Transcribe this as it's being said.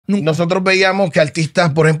nosotros veíamos que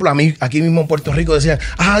artistas, por ejemplo, a mí, aquí mismo en Puerto Rico, decían,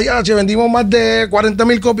 ya, vendimos más de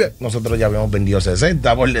 40,000 copias. Nosotros ya habíamos vendido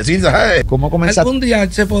 60, por decir, ¿sabes? ¿Cómo comenzaste? Algún día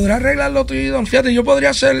se podrá arreglar lo tuyo y Don. Fíjate, yo podría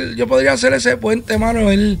hacer ese puente, mano,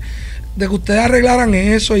 de que ustedes arreglaran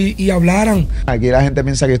eso y hablaran. Aquí la gente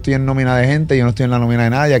piensa que estoy en nómina de gente, yo no estoy en la nómina de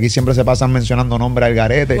nadie. Aquí siempre se pasan mencionando nombres al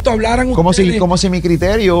garete. Hablaran como ustedes. si mi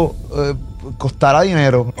criterio costara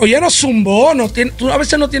dinero. Oye, nos zumbó. Tú a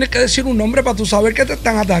veces no tienes que decir un nombre para tú saber que te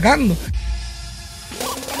están atacando.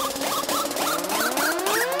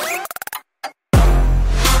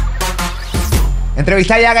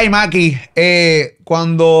 Entrevista a Yaga y Mackie.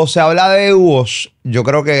 Cuando se habla de dúos, yo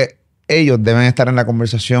creo que ellos deben estar en la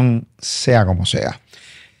conversación, sea como sea.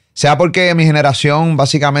 Sea porque mi generación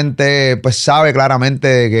básicamente pues sabe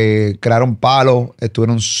claramente que crearon palos,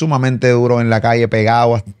 estuvieron sumamente duros en la calle,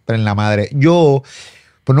 pegados hasta en la madre. Yo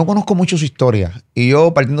pues no conozco mucho su historia. Y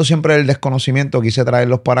yo, partiendo siempre del desconocimiento, quise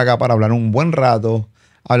traerlos para acá para hablar un buen rato,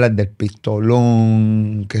 hablar del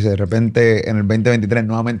pistolón, que de repente en el 2023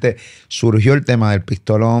 nuevamente surgió el tema del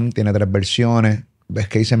pistolón, tiene 3 versiones. Ves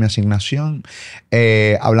que hice mi asignación.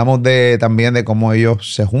 Hablamos también de cómo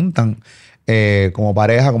ellos se juntan como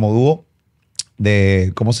pareja, como dúo,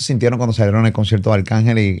 de cómo se sintieron cuando salieron al concierto de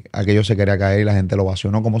Arcángel y aquello se quería caer y la gente lo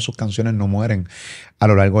vacionó, cómo sus canciones no mueren a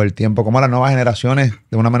lo largo del tiempo, cómo a las nuevas generaciones,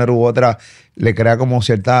 de una manera u otra, le crea como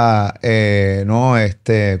cierta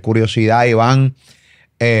curiosidad y van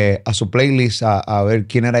a su playlist a ver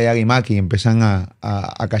quién era Yaga y Mackie y empiezan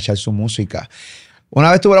a cachar su música. Una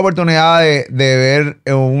vez tuve la oportunidad de ver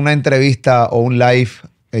una entrevista o un live,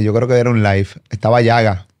 yo creo que era un live, estaba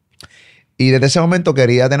Yaga. Y desde ese momento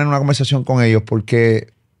quería tener una conversación con ellos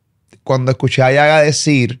porque cuando escuché a Yaga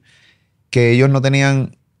decir que ellos no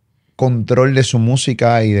tenían control de su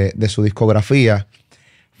música y de su discografía,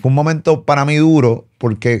 fue un momento para mí duro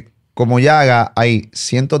porque como Yaga hay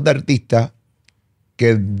cientos de artistas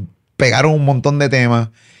que pegaron un montón de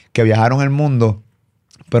temas, que viajaron el mundo,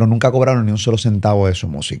 pero nunca cobraron ni un solo centavo de su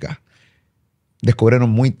música. Descubrieron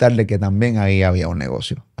muy tarde que también ahí había un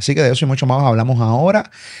negocio. Así que de eso y mucho más hablamos ahora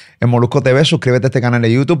en Molusco TV. Suscríbete a este canal de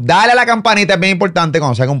YouTube. Dale a la campanita, es bien importante.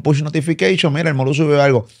 Cuando salga un push notification, mira, el Molusco subió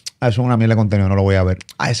algo. Eso es una mierda de contenido, no lo voy a ver.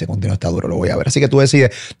 Ese contenido está duro, lo voy a ver. Así que tú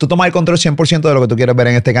decides. Tú tomas el control 100% de lo que tú quieres ver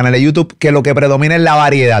en este canal de YouTube, que lo que predomina es la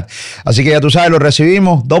variedad. Así que ya tú sabes, lo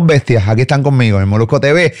recibimos. 2 bestias. Aquí están conmigo en Molusco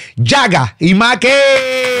TV. Yaga y Mackie.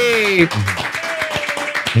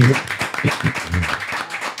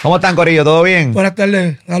 ¿Cómo están, corillo? ¿Todo bien? Buenas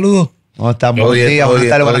tardes, saludos. ¿Cómo están? Buenos días, buenas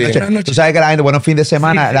tardes, buenas noches. Tú sabes que la gente, buenos fines de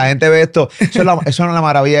semana, sí. La gente ve esto. Eso es la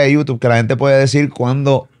maravilla de YouTube, que la gente puede decir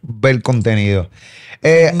cuándo ve el contenido.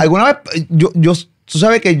 Alguna vez, tú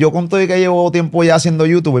sabes que yo con todo y que llevo tiempo ya haciendo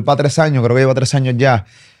YouTube, voy para 3 años, creo que llevo 3 años ya.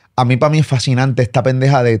 Para mí es fascinante esta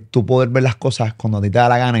pendeja de tú poder ver las cosas cuando a ti te da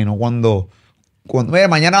la gana y no cuando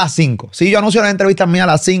mañana a las 5. Si yo anuncio las entrevistas mías a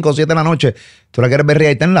las 5 o 7 de la noche, tú la quieres ver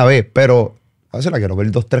y la ves, pero a veces la quiero ver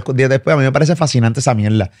 2, 3 días después. A mí me parece fascinante esa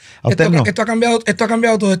mierda. ¿A usted no? Esto ha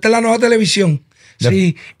cambiado todo. Esta es la nueva televisión.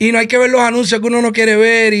 Sí. Y no hay que ver los anuncios que uno no quiere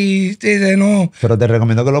ver y no. Pero te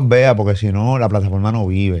recomiendo que los veas porque si no, la plataforma no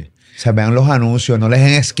vive. O sea, vean los anuncios, no le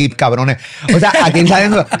den skip, cabrones. O sea, aquí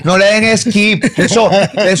saliendo, no le den skip.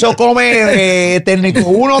 Eso come técnico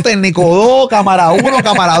 1, técnico 2, cámara 1,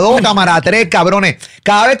 cámara 2, cámara 3, cabrones.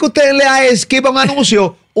 Cada vez que usted le da skip a un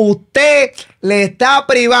anuncio, usted le está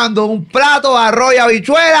privando un plato de arroz y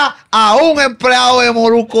habichuela a un empleado de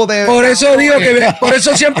Molusco TV. Por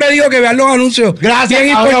eso siempre digo que vean los anuncios. Gracias,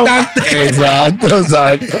 bien importante. Exacto.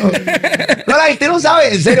 No, la gente no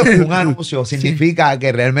sabe en serio que un anuncio significa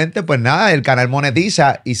que realmente, pues nada, el canal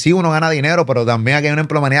monetiza y sí uno gana dinero, pero también aquí hay una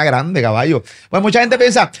empleomanía grande, caballo. Pues mucha gente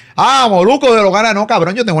piensa, Molusco de lo gana. No,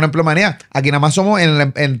 cabrón, yo tengo una empleomanía. Aquí nada más somos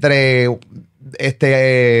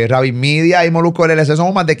entre Rabbit Media y Molusco LLC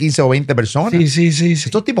somos más de 15 o 20 personas. Sí.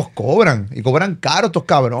 Estos tipos cobran y cobran caro estos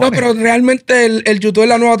cabrones. No, pero realmente el YouTube es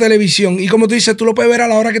la nueva televisión y como tú dices, tú lo puedes ver a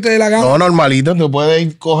la hora que te dé la gana. No, normalito, tú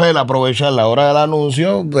puedes coger, aprovechar la hora del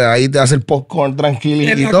anuncio, pues ahí te hace el popcorn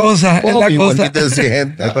tranquilito. Es la cosa. Te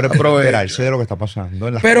sientas. Pero enterarse de lo que está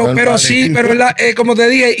pasando. Pero sí, como te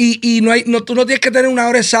dije, y tú no tienes que tener una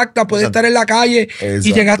hora exacta, puedes estar en la calle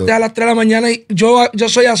y llegaste a las 3 de la mañana y yo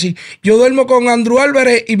soy así. Yo duermo con Andrew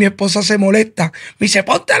Álvarez y mi esposa se molesta. Me dice,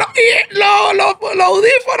 ponte los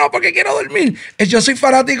audífonos porque quiero dormir. Yo soy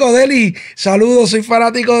fanático de él y saludos, soy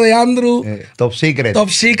fanático de Andrew. Top Secret. Top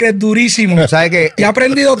Secret, durísimo. ¿Sabes qué? Y he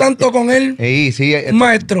aprendido tanto con él. Sí. Un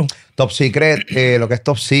maestro. Top Secret, lo que es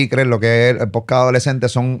Top Secret, lo que es el podcast adolescente,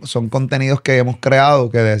 son contenidos que hemos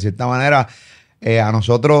creado que de cierta manera a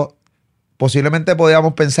nosotros posiblemente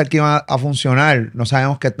podíamos pensar que iban a funcionar. No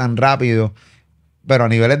sabemos qué tan rápido. pero a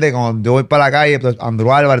niveles de cuando yo voy para la calle, pues,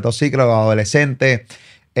 Andrew Álvarez, Tociclo, adolescentes.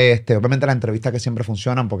 Obviamente las entrevistas que siempre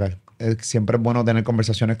funcionan, porque siempre es bueno tener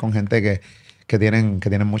conversaciones con gente que tienen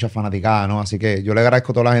muchas fanaticadas, ¿no? Así que yo le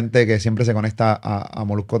agradezco a toda la gente que siempre se conecta a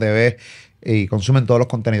Molusco TV y consumen todos los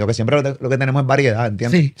contenidos, que siempre lo que tenemos es variedad,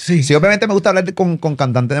 ¿entiendes? Sí. Sí, obviamente me gusta hablar con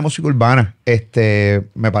cantantes de música urbana.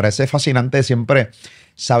 Me parece fascinante siempre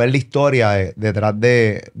saber la historia detrás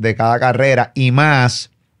de cada carrera, y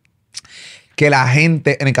más que la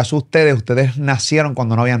gente, en el caso de ustedes nacieron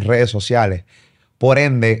cuando no habían redes sociales. Por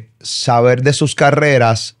ende, saber de sus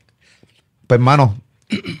carreras, pues, hermano,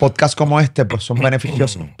 podcasts como este pues son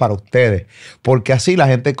beneficiosos para ustedes, porque así la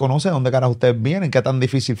gente conoce de dónde carajo ustedes vienen, qué tan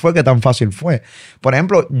difícil fue, qué tan fácil fue. Por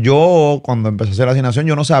ejemplo, yo cuando empecé a hacer la asignación,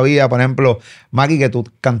 yo no sabía, por ejemplo, Mackie, que tú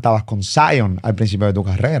cantabas con Zion al principio de tu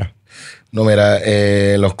carrera. No, mira,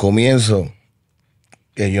 los comienzos,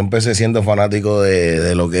 que yo empecé siendo fanático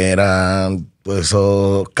de lo que eran pues,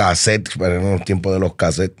 esos cassettes, en los tiempos de los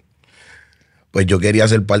cassettes. Pues yo quería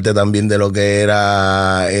ser parte también de lo que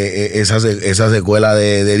era esa secuela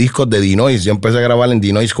de discos de Dinois. Yo empecé a grabar en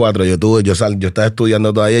Dinois 4. Yo estaba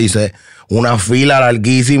estudiando todavía y hice una fila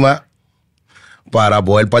larguísima para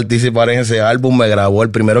poder participar en ese álbum. El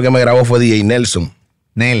primero que me grabó fue DJ Nelson.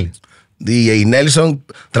 DJ Nelson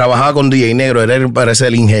trabajaba con DJ Negro. Él parece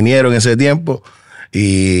el ingeniero en ese tiempo.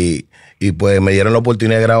 Y pues me dieron la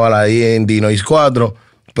oportunidad de grabar ahí en Dinois 4.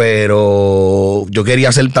 Pero yo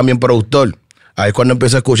quería ser también productor. Ahí es cuando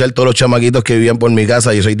empecé a escuchar todos los chamaquitos que vivían por mi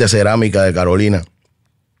casa. Yo soy de Cerámica, de Carolina.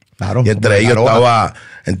 Claro. Y entre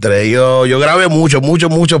ellos yo grabé muchos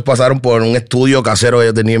pasaron por un estudio casero que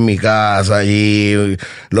yo tenía en mi casa, allí,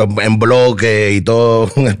 en bloque y todo,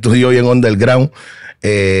 un estudio bien underground.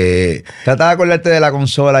 Trata de acordarte de la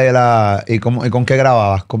consola y con qué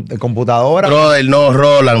grababas. ¿Computadora? Brother, no,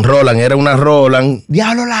 Roland, era una Roland.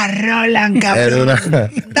 Diablo, la Roland, cabrón.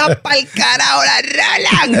 Da pa'l carajo la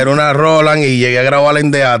Roland. Era una Roland y llegué a grabarla en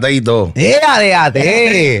DAT y todo. DAT.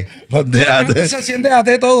 Se hacía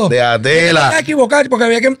DAT todo. DAT. No te equivocar porque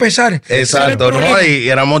había que empezar. Exacto, ¿no? Y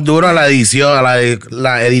éramos duros a la edición,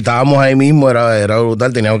 la editábamos ahí mismo, era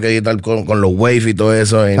brutal, teníamos que editar con los waves y todo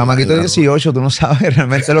eso. Chamaquito 18, tú no sabes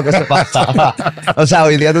realmente lo que se pasaba. O sea,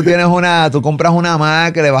 hoy día tú compras una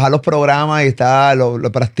Mac, le bajas los programas y lo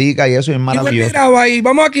practicas y eso, y es maravilloso. Y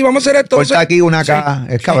vamos a hacer esto. Corta aquí una acá,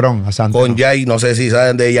 es cabrón. Con Jay, no sé si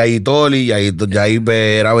saben de Jay Toli, Jay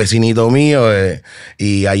era vecinito mío,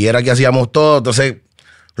 y ayer era que hacíamos todo. Entonces,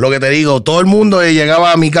 lo que te digo, todo el mundo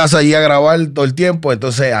llegaba a mi casa allí a grabar todo el tiempo.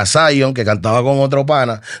 Entonces a Zion, que cantaba con otro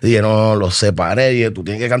pana, dije, no, los separé. Dije, tú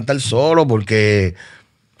tienes que cantar solo porque...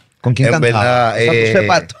 ¿Con quién cantaba?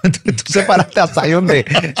 Tú separaste a Zion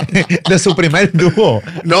de su primer dúo.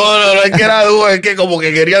 No, es que era dúo, es que como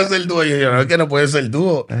que quería ser dúo. Yo dije, no, es que no puede ser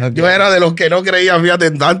dúo. Okay. Yo era de los que no creía,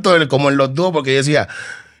 fíjate, tanto como en los dúos, porque yo decía,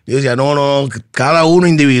 no, cada uno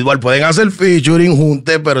individual. Pueden hacer featuring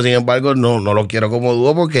juntos, pero sin embargo no lo quiero como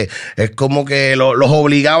dúo porque es como que los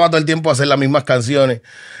obligaba todo el tiempo a hacer las mismas canciones.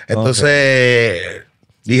 Entonces... Okay.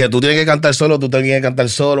 Dije, tú tienes que cantar solo.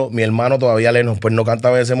 Mi hermano todavía pues no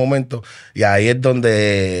cantaba en ese momento. Y ahí es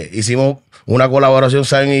donde hicimos una colaboración,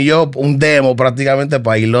 Zion y yo, un demo prácticamente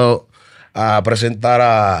para irlo a presentar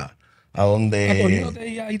a donde...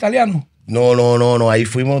 ¿A italiano? No. Ahí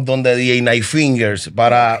fuimos donde DJ Night Fingers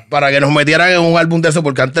para que nos metieran en un álbum de eso,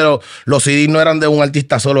 porque antes los CDs no eran de un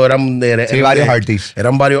artista solo, eran varios artistas.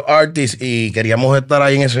 Eran varios artistas y queríamos estar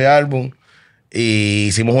ahí en ese álbum. Y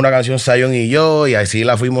hicimos una canción Zion y yo, y así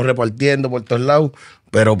la fuimos repartiendo por todos lados,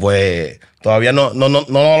 pero pues todavía no nos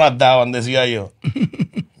las daban, decía yo.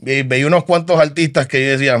 Veía unos cuantos artistas que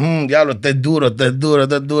yo decía, diablo, este es duro,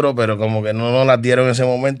 pero como que no nos las dieron en ese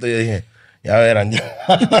momento. Y yo dije, ya verán. Ya.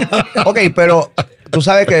 Ok, pero tú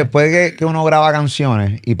sabes que después que uno graba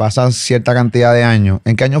canciones y pasan cierta cantidad de años,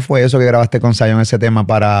 ¿en qué año fue eso que grabaste con Zion ese tema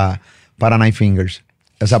para Night Fingers?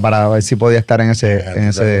 O sea, para ver si podía estar en ese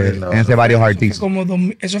varios artistas.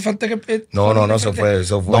 Eso fue antes que... No, eso fue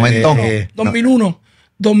 2001.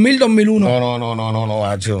 2001. No,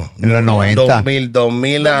 hacho. En los 90.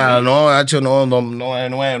 2000, no, hacho, no,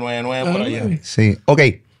 99, por allá. Sí, ok.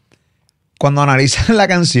 Cuando analizan la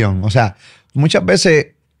canción, o sea, muchas veces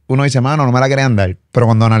uno dice, mano, no me la querían dar. Pero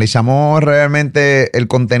cuando analizamos realmente el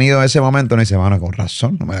contenido de ese momento, uno dice, mano, con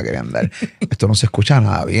razón, no me la querían dar. Esto no se escucha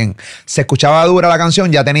nada bien. Se escuchaba dura la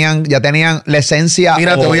canción, ya tenían la esencia.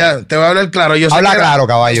 Mira, te voy a hablar claro. Habla claro,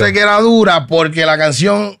 caballo. Yo sé que era dura porque la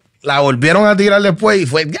canción la volvieron a tirar después y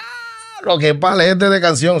fue, ya, lo que palete de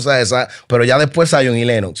canción, o sea, pero ya después Zion y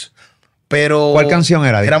Lennox. Pero... ¿Cuál canción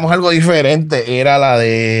era? Éramos algo diferente. Era la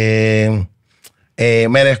de...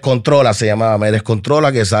 Me Descontrola se llamaba, Me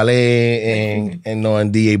Descontrola, que sale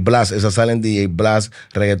en DJ Blast. Esa sale en DJ Blast,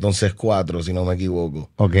 Reggaeton 6-4, si no me equivoco.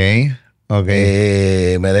 Ok.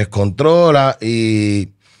 Me Descontrola y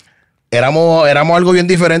éramos algo bien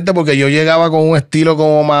diferente porque yo llegaba con un estilo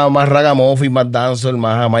como más ragamuffin, más dancehall,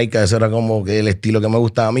 más jamaica. Ese era como que el estilo que me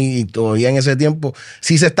gustaba a mí y todavía en ese tiempo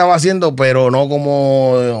sí se estaba haciendo, pero no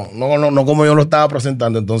como yo lo estaba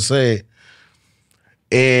presentando. Entonces,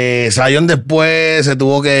 Zion después se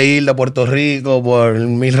tuvo que ir de Puerto Rico por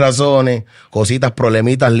 1000 razones, cositas,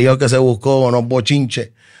 problemitas, líos que se buscó, unos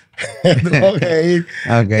bochinches. Tuvo que ir.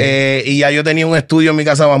 Y ya yo tenía un estudio en mi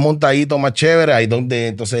casa más montadito, más chévere, ahí donde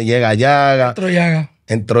entonces llega Yaga.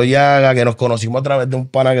 Entró Yaga, que nos conocimos a través de un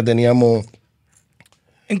pana que teníamos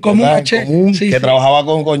en común, que trabajaba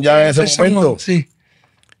con Yaga en ese momento. Sí.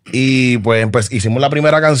 Y pues hicimos la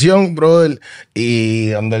primera canción, brother, y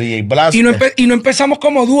donde DJ Blast. Y no empezamos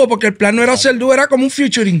como dúo, porque el plan no era hacer dúo, era como un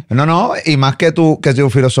featuring. No, y más que tu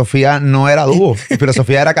filosofía no era dúo. Tu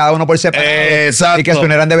filosofía era cada uno por separado. Exacto. Y que se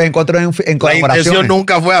unieran de vez en cuando en colaboraciones. La intención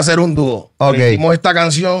nunca fue hacer un dúo. Hicimos esta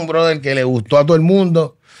canción, brother, que le gustó a todo el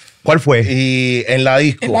mundo. ¿Cuál fue? Y en la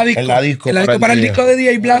disco. Para el disco de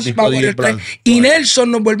DJ Blast. Y Nelson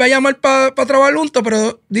nos vuelve a llamar para trabajar juntos,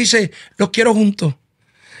 pero dice, los quiero juntos.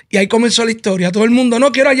 Y ahí comenzó la historia. Todo el mundo,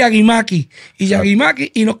 no quiero a Yaga y Mackie. Y Yaga y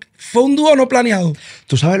Mackie, y no, fue un dúo no planeado.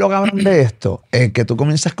 ¿Tú sabes lo cabrón de esto? Que tú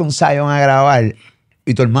comienzas con Zion a grabar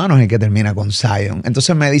y tu hermano es el que termina con Zion.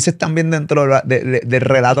 Entonces me dices también dentro del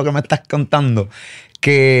relato que me estás contando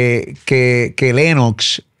que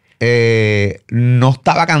Lennox no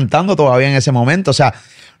estaba cantando todavía en ese momento. O sea,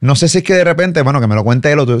 no sé si es que de repente, bueno, que me lo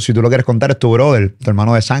cuente él o si tú lo quieres contar, es tu brother, tu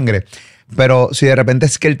hermano de sangre. Pero si de repente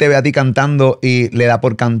es que él te ve a ti cantando y le da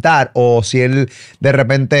por cantar, o si él de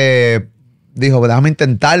repente dijo, pues déjame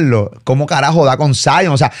intentarlo, ¿cómo carajo da con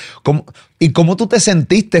Zion? O sea, ¿cómo tú te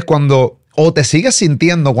sentiste cuando, o te sigues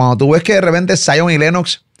sintiendo cuando tú ves que de repente Zion y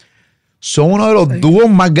Lennox son uno de los dúos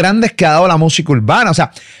más grandes que ha dado la música urbana? O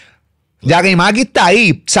sea, Yaga y Mackie está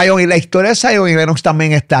ahí, Zion, y la historia de Zion y Lennox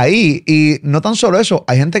también está ahí. Y no tan solo eso,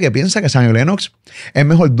 hay gente que piensa que Zion y Lennox es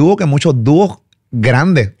mejor dúo que muchos dúos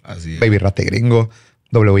grandes. Baby Rasta y Gringo,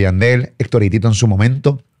 W. Yandel, Hector y Tito en su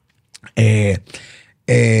momento.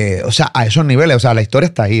 O sea, a esos niveles, o sea, la historia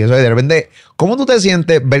está ahí. O sea, de repente, ¿cómo tú te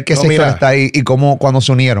sientes ver que esa historia está ahí y cómo cuando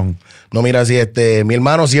se unieron? No, mira, si mi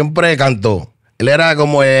hermano siempre cantó. Él era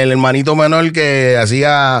como el hermanito menor que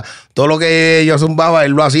hacía todo lo que yo zumbaba,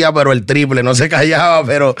 él lo hacía, pero el triple, no se callaba,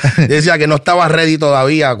 pero decía que no estaba ready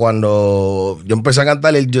todavía. Cuando yo empecé a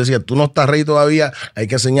cantar, yo decía, tú no estás ready todavía, hay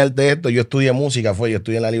que enseñarte esto. Yo estudié música, yo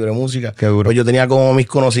estudié en la Libre Música. Qué duro. Pues yo tenía como mis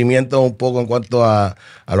conocimientos un poco en cuanto a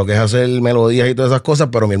lo que es hacer melodías y todas esas cosas,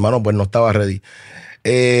 pero mi hermano pues no estaba ready.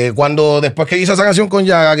 Después que hice esa canción con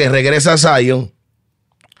Yaga, que regresa a Zion,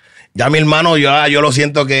 ya mi hermano, yo lo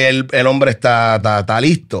siento que el hombre está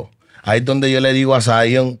listo. Ahí es donde yo le digo a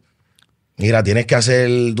Zion, mira, tienes que hacer,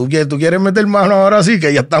 ¿tú quieres meter mano ahora sí?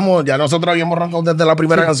 Que ya nosotros habíamos arrancado desde la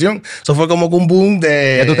primera canción. Eso fue como que un boom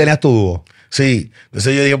de... Ya tú tenías tu dúo. Sí.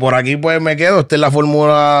 Entonces yo dije, por aquí pues me quedo, esta es la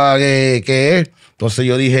fórmula que es. Entonces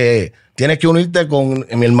yo dije, tienes que unirte con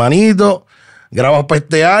mi hermanito, grabas para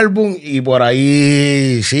este álbum y por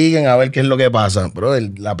ahí siguen a ver qué es lo que pasa. Pero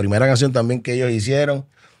la primera canción también que ellos hicieron,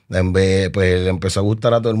 pues le empezó a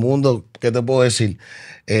gustar a todo el mundo. ¿Qué te puedo decir?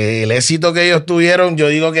 El éxito que ellos tuvieron, yo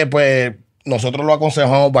digo que pues nosotros lo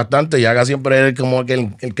aconsejamos bastante. Yaga siempre era como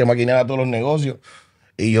el que maquinaba todos los negocios.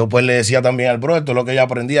 Y yo pues le decía también al bro, esto es lo que yo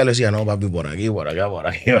aprendía. Le decía, no, papi, por aquí, por acá, por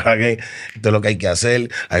aquí, por aquí. Esto es lo que hay que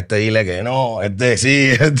hacer. A este dile que no,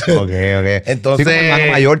 sí. Ok. Entonces, sí, como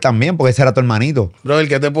hermano mayor también, porque ese era tu hermanito. Bro,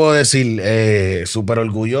 ¿qué te puedo decir? Súper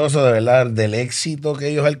orgulloso, de verdad, del éxito que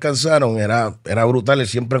ellos alcanzaron. Era brutal. Él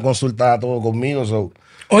siempre consultaba todo conmigo.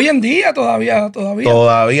 Hoy en día todavía.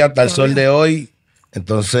 Todavía hasta el sol de hoy.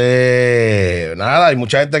 Entonces, nada, hay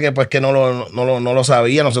mucha gente que pues que no lo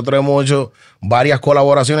sabía. Nosotros hemos hecho varias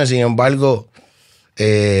colaboraciones, sin embargo,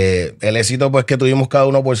 el éxito pues que tuvimos cada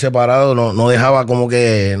uno por separado no dejaba como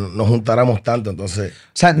que nos juntáramos tanto. Entonces,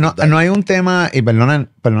 o sea, no hay un tema, y perdona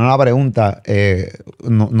la pregunta,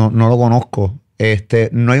 no lo conozco.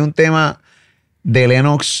 No hay un tema de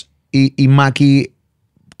Lennox y Mackie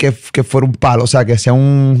que fuera un palo, o sea, que sea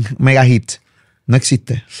un mega hit. No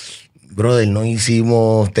existe. Brother, no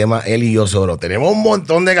hicimos temas él y yo solo. Tenemos un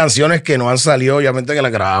montón de canciones que no han salido, obviamente que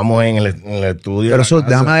las grabamos en el estudio. Pero eso,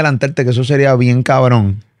 déjame adelantarte, que eso sería bien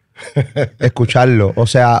cabrón escucharlo. O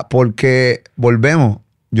sea, porque volvemos.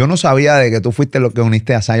 Yo no sabía de que tú fuiste lo que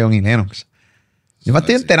uniste a Zion y Lennox. Yo me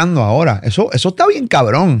estoy enterando ahora. Eso está bien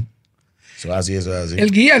cabrón. Eso es así, eso es así. El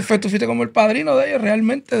guía, tú fuiste como el padrino de ellos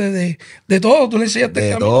realmente, de todo. Tú le enseñaste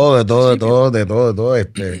de todo.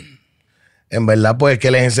 En verdad, pues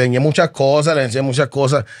que les enseñé muchas cosas.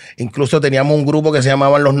 Incluso teníamos un grupo que se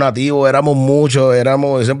llamaban Los Nativos, éramos muchos,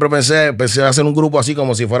 yo siempre pensé a hacer un grupo así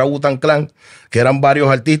como si fuera Wu-Tang Clan, que eran varios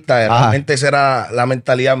artistas. Realmente esa era la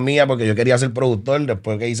mentalidad mía, porque yo quería ser productor.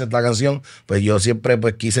 Después que hice esta canción, pues yo siempre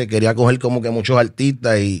pues quería coger como que muchos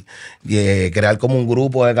artistas y crear como un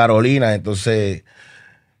grupo de Carolina. Entonces,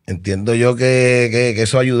 entiendo yo que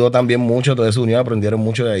eso ayudó también mucho, toda esa unión, aprendieron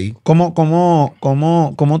mucho de ahí. ¿Cómo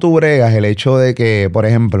tú bregas el hecho de que, por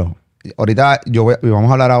ejemplo, ahorita vamos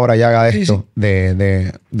a hablar ahora, Yaga, de esto, sí.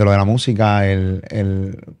 De lo de la música,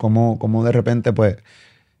 cómo de repente, pues,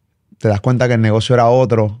 te das cuenta que el negocio era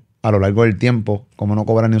otro a lo largo del tiempo, cómo no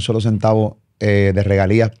cobran ni un solo centavo de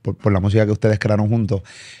regalías por la música que ustedes crearon juntos.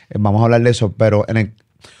 Vamos a hablar de eso, pero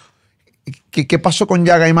 ¿qué pasó con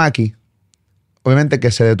Yaga y Mackie? Obviamente que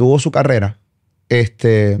se detuvo su carrera.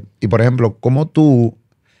 Y por ejemplo, ¿cómo tú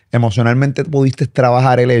emocionalmente pudiste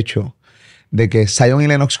trabajar el hecho de que Zion y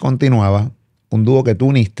Lennox continuaba, un dúo que tú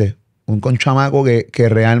uniste, con chamaco que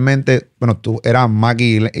realmente, bueno, tú eras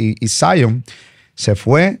Mackie y Zion, se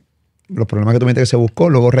fue, los problemas que tuviste que se buscó,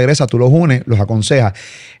 luego regresa, tú los unes, los aconsejas.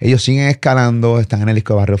 Ellos siguen escalando, están en el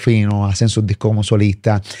disco de Barrio Fino, hacen sus discos como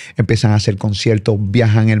solistas, empiezan a hacer conciertos,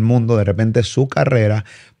 viajan el mundo, de repente su carrera,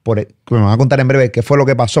 me van a contar en breve qué fue lo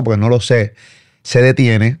que pasó, porque no lo sé, se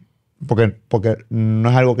detiene, porque no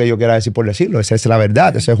es algo que yo quiera decir por decirlo, esa es la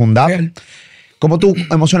verdad, ese es un dato. ¿Cómo tú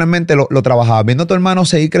emocionalmente lo trabajabas? Viendo a tu hermano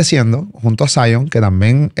seguir creciendo junto a Zion, que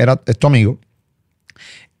también es tu amigo,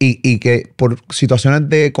 y que por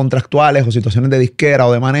situaciones contractuales o situaciones de disquera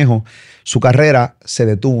o de manejo, su carrera se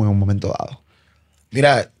detuvo en un momento dado.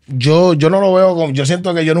 Mira, yo no lo veo como... Yo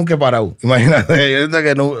siento que yo nunca he parado. Imagínate, yo siento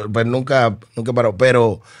que nunca he parado.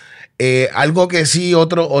 Pero algo que sí, os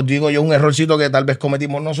digo yo, un errorcito que tal vez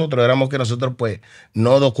cometimos nosotros, éramos que nosotros pues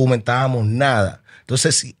no documentábamos nada.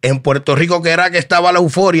 Entonces, en Puerto Rico, que era que estaba la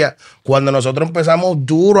euforia, cuando nosotros empezamos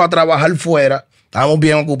duro a trabajar fuera, estábamos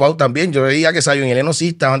bien ocupados también. Yo veía que Zion y Lennox sí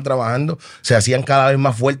estaban trabajando, se hacían cada vez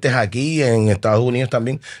más fuertes aquí en Estados Unidos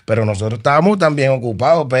también, pero nosotros estábamos también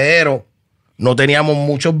ocupados, pero no teníamos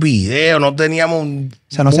muchos videos, no teníamos... O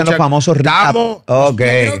sea, no sean los famosos rap.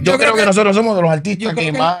 Okay. Yo creo que nosotros somos de los artistas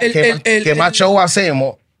que más show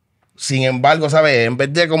hacemos. Sin embargo, ¿sabes? En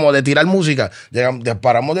vez de como de tirar música,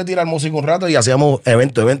 paramos de tirar música un rato y hacíamos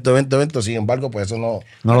evento. Sin embargo, pues eso no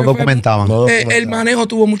lo documentaban. El manejo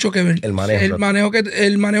tuvo mucho que ver. El manejo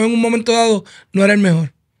en un momento dado no era el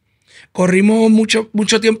mejor. Corrimos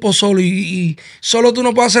mucho tiempo solo y solo tú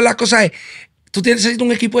no puedes hacer las cosas. Tú necesitas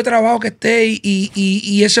un equipo de trabajo que esté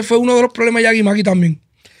y ese fue uno de los problemas de Yaga y Mackie también.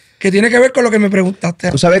 Que tiene que ver con lo que me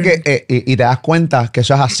preguntaste. Tú sabes que, y te das cuenta que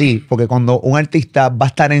eso es así, porque cuando un artista va a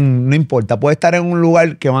estar no importa, puede estar en un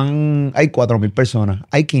lugar que hay 4,000 personas,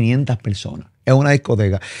 hay 500 personas, es una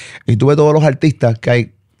discoteca. Y tú ves todos los artistas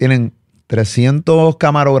que tienen 300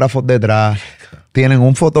 camarógrafos detrás, tienen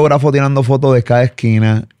un fotógrafo tirando fotos de cada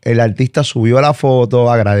esquina, el artista subió la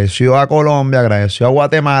foto, agradeció a Colombia, agradeció a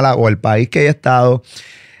Guatemala o el país que haya estado,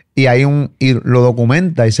 y lo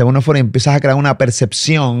documenta y se une fuera y empiezas a crear una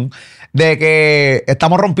percepción de que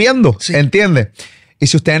estamos rompiendo, sí. ¿Entiendes? Y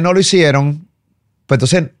si ustedes no lo hicieron, pues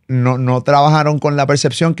entonces no trabajaron con la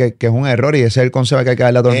percepción, que es un error, y ese es el consejo que hay que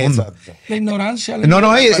darle a todo el mundo. La ignorancia.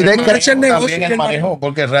 También el manejo,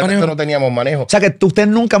 porque realmente no teníamos manejo. O sea, que ustedes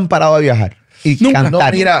nunca han parado de viajar. Nunca. No,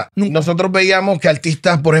 mira, nosotros veíamos que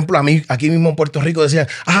artistas, por ejemplo, aquí mismo en Puerto Rico decían,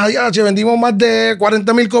 ya vendimos más de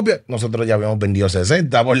 40,000 copias. Nosotros ya habíamos vendido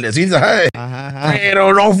 60, por decir, ¿sabes? Ajá.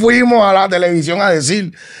 Pero no fuimos a la televisión a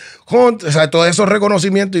decir, o sea, todo esos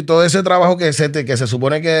reconocimientos y todo ese trabajo que se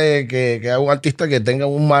supone que haga un artista que tenga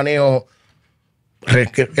un manejo,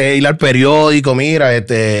 ir al periódico, mira,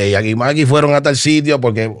 Yaga y Mackie fueron a tal sitio,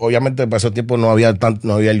 porque obviamente para esos tiempos no había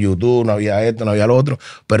el YouTube, no había esto, no había lo otro,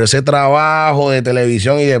 pero ese trabajo de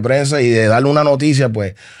televisión y de prensa y de darle una noticia,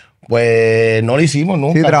 pues no lo hicimos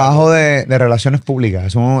nunca. Sí, trabajo de relaciones públicas.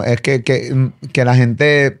 Eso es que la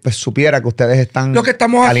gente pues, supiera que ustedes están... Lo que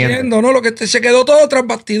estamos haciendo, ¿no? Lo que se quedó todo tras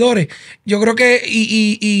bastidores. Yo creo que...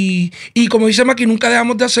 Y como dice Mackie, nunca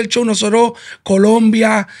dejamos de hacer show. Nosotros,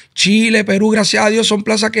 Colombia, Chile, Perú, gracias a Dios, son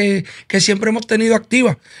plazas que siempre hemos tenido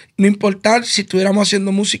activas. No importa si estuviéramos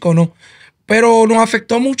haciendo música o no. Pero nos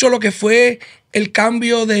afectó mucho lo que fue el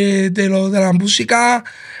cambio de la música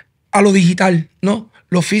a lo digital, ¿no?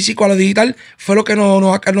 Lo físico a lo digital fue lo que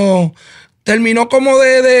nos terminó como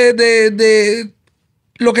de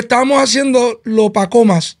lo que estábamos haciendo, lo opacó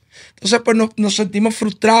más. Entonces, pues nos sentimos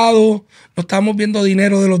frustrados, no estábamos viendo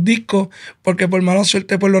dinero de los discos, porque por mala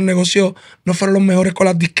suerte, pues los negocios no fueron los mejores con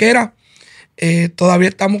las disqueras. Todavía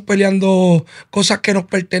estamos peleando cosas que nos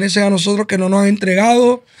pertenecen a nosotros, que no nos han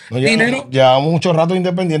entregado dinero. Llevamos mucho rato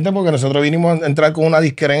independientes porque nosotros vinimos a entrar con una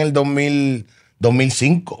disquera en el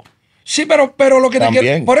 2005. Sí, pero lo que te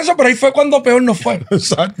quiero... Por eso, pero ahí fue cuando peor nos fue.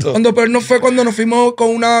 Exacto. Cuando peor nos fue cuando nos fuimos con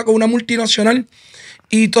una multinacional.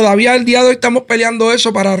 Y todavía el día de hoy estamos peleando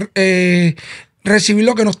eso para recibir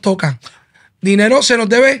lo que nos toca. Dinero se nos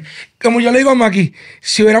debe, como yo le digo a Mackie,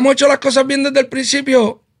 si hubiéramos hecho las cosas bien desde el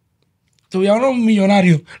principio, tuviéramos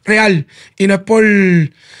millonarios, real. Y no es por...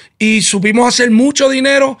 Y supimos hacer mucho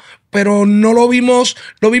dinero, pero no lo vimos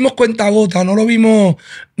cuentagota, no lo vimos...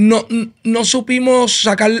 No supimos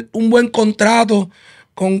sacar un buen contrato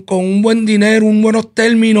con un buen dinero, un buenos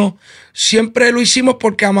términos. Siempre lo hicimos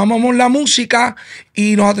porque amábamos la música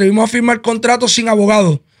y nos atrevimos a firmar contratos sin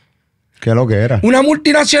abogado. ¿Qué es lo que era? Una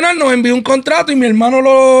multinacional nos envió un contrato y mi hermano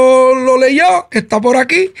lo leyó, está por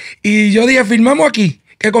aquí, y yo dije, firmamos aquí,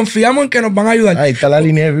 que confiamos en que nos van a ayudar. Ahí está la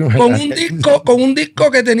línea. Con un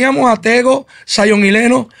disco que teníamos a Tego, Zion y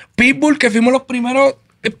Leno, Pitbull, que fuimos los primeros,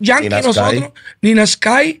 Yankee nosotros, Nina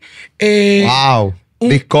Sky. Wow,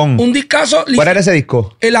 discón. Un discazo. ¿Cuál era ese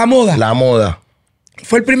disco? La Moda. La Moda.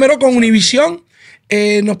 Fue el primero con Univision.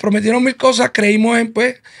 Nos prometieron 1000 cosas, creímos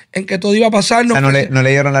en que todo iba a pasar. O sea, no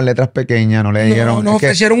leyeron las letras pequeñas, no leyeron... Nos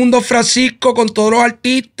ofrecieron un Don Francisco con todos los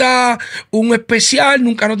artistas, un especial,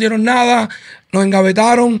 nunca nos dieron nada, nos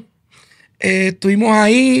engavetaron. Estuvimos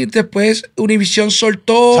ahí, después Univision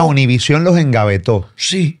soltó... O sea, Univision los engavetó.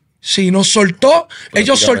 Sí, nos soltó.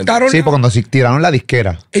 Ellos soltaron... Sí, porque cuando tiraron la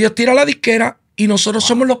disquera. Ellos tiran la disquera y nosotros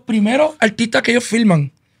somos los primeros artistas que ellos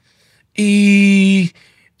filman. Y...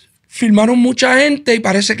 filmaron mucha gente y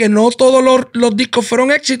parece que no todos los discos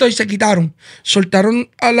fueron éxitos y se quitaron. Soltaron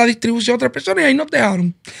a la distribución a otras personas y ahí nos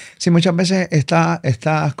dejaron. Sí, muchas veces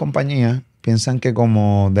estas compañías piensan que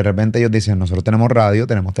como de repente ellos dicen, nosotros tenemos radio,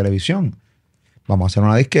 tenemos televisión. Vamos a hacer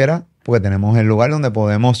una disquera porque tenemos el lugar donde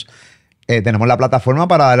podemos... tenemos la plataforma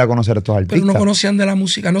para darle a conocer a estos artistas. Pero no conocían de la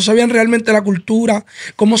música, no sabían realmente la cultura,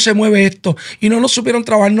 cómo se mueve esto. Y no nos supieron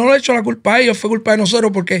trabajar. No le he hecho la culpa a ellos, fue culpa de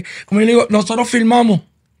nosotros porque, como yo digo, nosotros filmamos.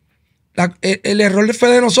 El error fue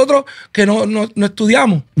de nosotros que no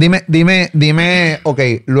estudiamos. Dime, ok,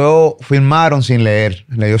 luego firmaron sin leer,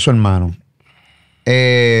 leyó su hermano.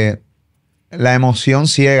 La emoción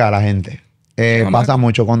ciega a la gente. Pasa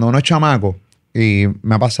mucho. Cuando uno es chamaco, y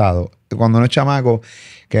me ha pasado, cuando uno es chamaco,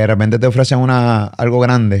 que de repente te ofrecen algo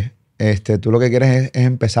grande, tú lo que quieres es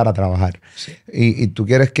empezar a trabajar. Sí. Y tú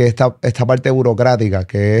quieres que esta parte burocrática,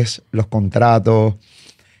 que es los contratos,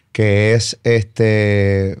 que es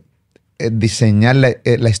diseñar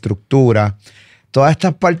la estructura, todas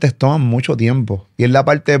estas partes toman mucho tiempo y es la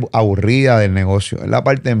parte aburrida del negocio, es la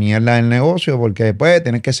parte mierda del negocio porque después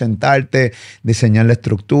tienes que sentarte, diseñar la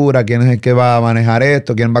estructura, quién es el que va a manejar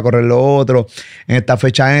esto, quién va a correr lo otro, en esta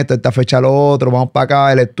fecha esto, esta fecha lo otro, vamos para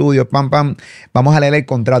acá, el estudio, pam, vamos a leer el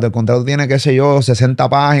contrato tiene, qué sé yo, 60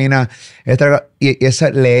 páginas, y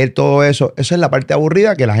leer todo eso es la parte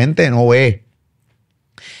aburrida que la gente no ve.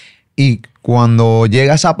 Y cuando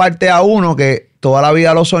llega esa parte a uno que toda la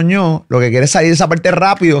vida lo soñó, lo que quiere es salir de esa parte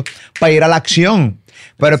rápido para ir a la acción.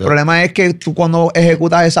 Pero el problema es que tú cuando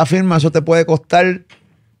ejecutas esa firma, eso te puede costar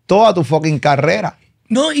toda tu fucking carrera.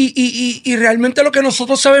 No, y realmente lo que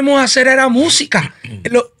nosotros sabemos hacer era música.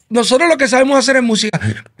 Nosotros lo que sabemos hacer es música,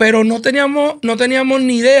 pero no teníamos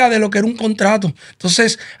ni idea de lo que era un contrato.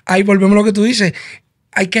 Entonces, ahí volvemos a lo que tú dices.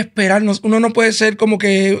 Hay que esperarnos. Uno no puede ser como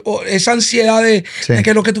que esa ansiedad de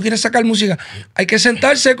que lo que tú quieres sacar música. Hay que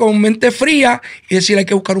sentarse con mente fría y decir, hay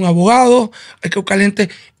que buscar un abogado, hay que buscar gente.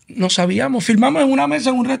 No sabíamos. Filmamos en una mesa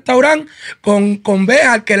en un restaurante con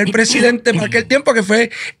Béjar, que era el presidente para aquel tiempo, que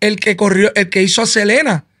fue el que hizo a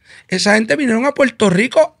Selena. Esa gente vinieron a Puerto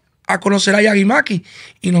Rico a conocer a Yaga y Mackie.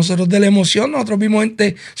 Y nosotros de la emoción, nosotros vimos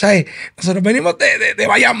gente, ¿sabes? Nosotros venimos de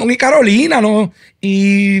Bayamón y Carolina, ¿no?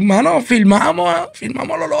 Y, mano, filmamos a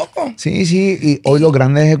lo loco. Sí. Y hoy los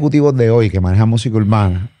grandes ejecutivos de hoy que manejan música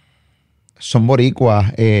urbana son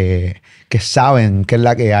boricuas que saben qué es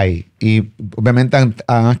la que hay. Y obviamente han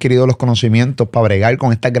adquirido los conocimientos para bregar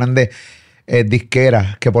con estas grandes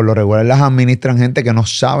disqueras que por lo regular las administran gente que no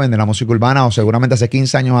saben de la música urbana o seguramente hace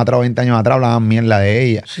 15 años atrás o 20 años atrás hablaban mierda de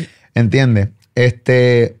ella. Sí. ¿Entiendes?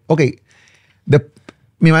 Ok.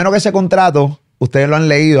 Me imagino que ese contrato, ustedes lo han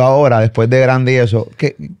leído ahora, después de grande y eso.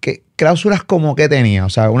 ¿Qué cláusulas como que tenía? O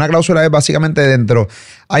sea, una cláusula es básicamente dentro.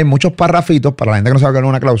 Hay muchos parrafitos, para la gente que no sabe qué es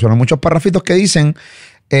una cláusula, hay muchos parrafitos que dicen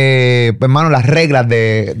pues, hermano, las reglas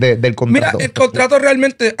del contrato? Mira, el contrato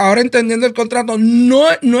realmente, ahora entendiendo el contrato, no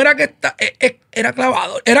era que era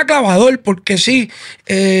clavador, porque sí,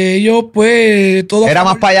 ellos pues todo Era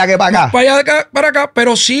más para allá que para acá. Más para allá que para acá,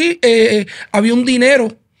 pero sí había un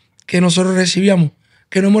dinero que nosotros recibíamos,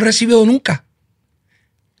 que no hemos recibido nunca.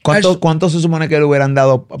 ¿Cuánto se supone que le hubieran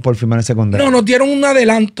dado por firmar ese contrato? No, nos dieron un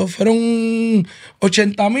adelanto. Fueron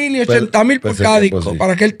 80,000 y 80,000 por cada disco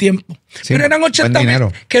para aquel tiempo. Sí, pero eran 80,000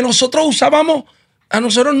 que nosotros usábamos. A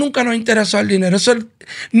nosotros nunca nos interesó el dinero. Eso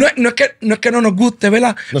no es que no nos guste,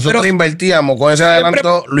 ¿verdad? Nosotros invertíamos. Con ese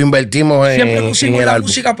adelanto lo invertimos en siempre pusimos la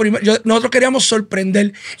música. Nosotros queríamos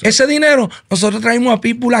sorprender. Sí. Ese dinero, nosotros traímos a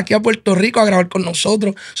Pitbull aquí a Puerto Rico a grabar con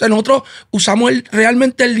nosotros. O sea, nosotros usamos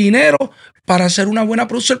realmente el dinero para hacer una buena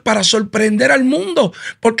producción, para sorprender al mundo.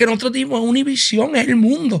 Porque nosotros dimos Univision, es el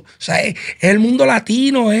mundo. O sea, es el mundo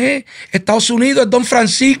latino, es Estados Unidos, es Don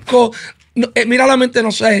Francisco. Mira la mente,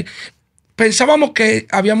 no sé. Pensábamos que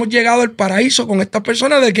habíamos llegado al paraíso con estas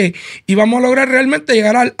personas, de que íbamos a lograr realmente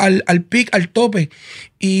llegar al pic, al tope.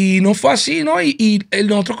 Y no fue así, ¿no? Y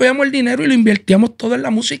nosotros cogíamos el dinero y lo invertíamos todo en la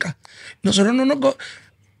música. Nosotros no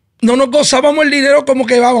nos gozábamos el dinero como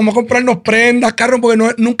que vamos a comprarnos prendas, carros,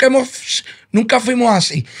 porque nunca fuimos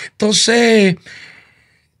así. Entonces,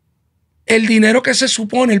 el dinero que se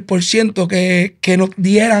supone, el porciento que nos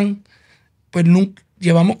dieran, pues nunca.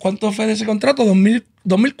 ¿Llevamos cuánto fue de ese contrato?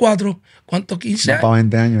 2004. ¿Cuánto? 15 años. Para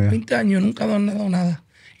 20 años ya. 20 años, nunca nos han dado nada.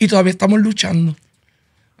 Y todavía estamos luchando.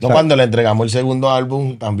 No, cuando le entregamos el segundo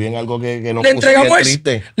álbum, también algo que nos le entregamos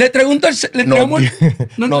triste.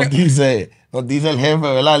 Nos dice el jefe,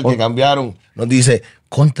 ¿verdad? El que cambiaron. Nos dice,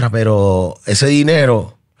 pero ese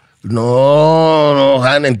dinero... No,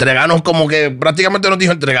 entregaron como que prácticamente nos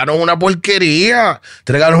dijo, entregaron una porquería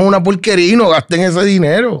y no gasten ese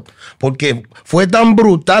dinero. Porque fue tan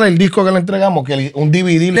brutal el disco que le entregamos que un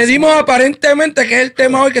DVD... Le dimos aparentemente, que es el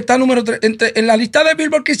tema hoy que está número 3, en la lista de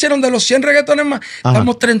Billboard que hicieron de los 100 reggaetones más,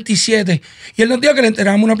 estamos 37. Y él nos dijo que le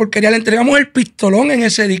entregamos una porquería, le entregamos el pistolón en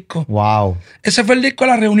ese disco. Wow. Ese fue el disco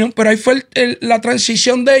de la reunión, pero ahí fue la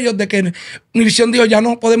transición de ellos, de que Univision dijo, ya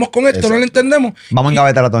no podemos con esto, no lo entendemos. Vamos a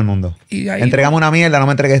engavetar a todo el mundo. Y ahí, entregamos una mierda, no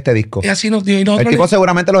me entregué este disco. Y así nos dio. El tipo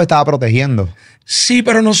seguramente los estaba protegiendo. Sí,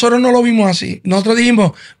 pero nosotros no lo vimos así. Nosotros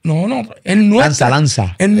dijimos, no, es nuestro.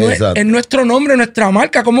 Lanza. Es nuestro nombre, nuestra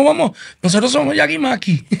marca. ¿Cómo vamos? Nosotros somos Yaga y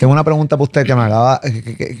Mackie. Tengo una pregunta para usted que me acaba.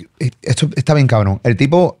 Esto está bien cabrón. El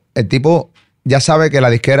tipo ya sabe que la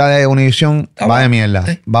disquera de Univision va de mierda.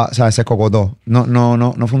 Sí. Se escocotó.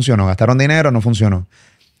 No funcionó. Gastaron dinero, no funcionó.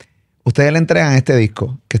 Ustedes le entregan este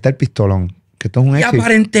disco, que está el pistolón, que esto es un éxito.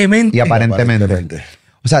 Y aparentemente.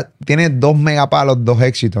 O sea, tiene 2 megapalos, 2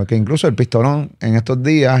 éxitos, que incluso el pistolón en estos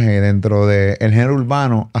días, dentro del género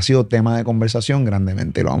urbano, ha sido tema de conversación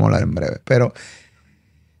grandemente, y lo vamos a hablar en breve. Pero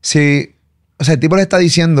si, o sea, el tipo le está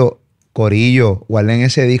diciendo, corillo, guarden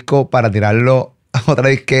ese disco para tirarlo a otra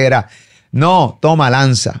disquera. No, toma,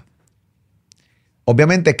 lanza.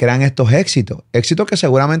 Obviamente crean estos éxitos que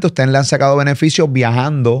seguramente ustedes le han sacado beneficios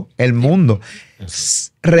viajando el mundo.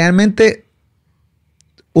 Realmente,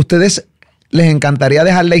 ¿ustedes les encantaría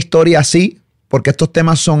dejar la historia así? Porque estos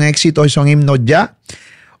temas son éxitos y son himnos ya.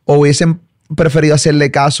 ¿O hubiesen preferido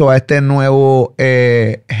hacerle caso a este nuevo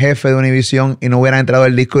jefe de Univision y no hubieran entrado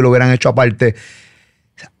el disco y lo hubieran hecho aparte,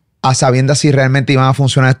 a sabiendas si realmente iban a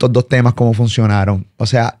funcionar estos 2 temas como funcionaron? O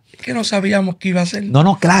sea... que no sabíamos que iba a ser.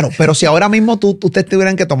 No, claro. Pero si ahora mismo ustedes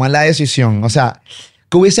tuvieran que tomar la decisión, o sea,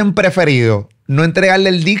 ¿qué hubiesen preferido? ¿No entregarle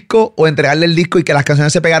el disco o entregarle el disco y que las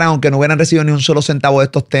canciones se pegaran aunque no hubieran recibido ni un solo centavo de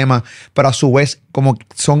estos temas, pero a su vez como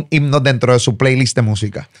son himnos dentro de su playlist de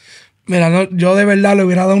música? Mira, no, yo de verdad le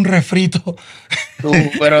hubiera dado un refrito.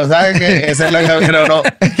 Pero ¿sabes qué? Esa es la que... Pero no,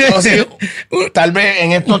 sí, tal vez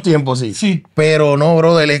en estos tiempos sí. Pero no,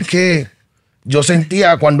 brother, es que... Yo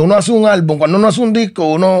sentía, cuando uno hace un álbum, cuando uno hace un disco,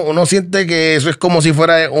 uno siente que eso es como si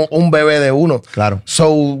fuera un bebé de uno. Claro.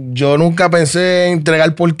 So, yo nunca pensé en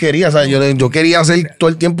entregar porquería. O sea, yo quería hacer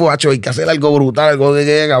todo el tiempo, hay que hacer algo brutal, algo de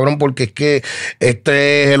que cabrón, porque es que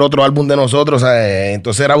este es el otro álbum de nosotros. O sea,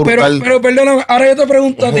 entonces era brutal. Pero perdóname, ahora yo te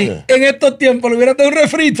pregunto a ti, en estos tiempos, ¿le hubiera dado un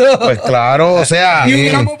refrito? Pues claro, o sea,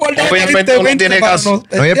 obviamente uno tiene caso.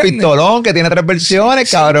 Oye, pistolón, que tiene 3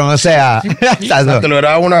 versiones, cabrón. O sea, te lo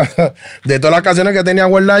era una de todas las canciones que tenía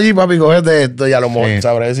guardadas allí, papi, cogete esto y a lo mejor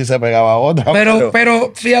sabré si se pegaba otra.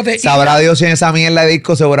 Pero fíjate. Sabrá Dios si en esa mierda de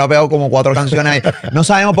disco se hubiera pegado como 4 canciones ahí. No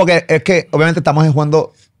sabemos porque es que obviamente estamos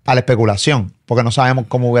jugando a la especulación, porque no sabemos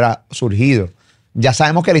cómo hubiera surgido. ya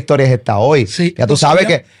sabemos que la historia es esta hoy. Sí, ya tú sabes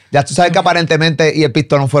que aparentemente y el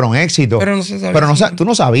Pistolón fueron éxitos. Pero no se sabía. Pero tú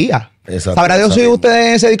no sabías. Exacto, Sabrá Dios si ustedes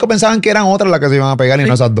en ese disco pensaban que eran otras las que se iban a pegar y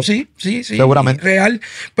no esas dos. Sí. Seguramente. Real.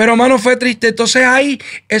 Pero, mano, fue triste. Entonces ahí,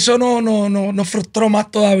 eso nos frustró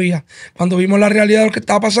más todavía. Cuando vimos la realidad de lo que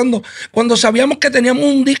estaba pasando. Cuando sabíamos que teníamos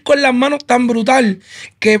un disco en las manos tan brutal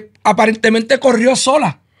que aparentemente corrió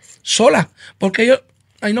sola. Porque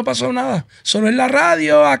ahí no pasó nada. Sonó en la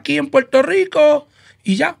radio, aquí en Puerto Rico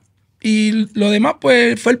y ya. Y lo demás,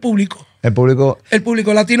 pues, fue el público. El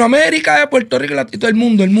público. Latinoamérica, Puerto Rico, todo el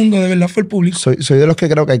mundo de verdad fue el público. Soy de los que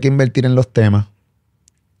creo que hay que invertir en los temas.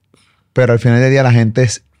 Pero al final del día la gente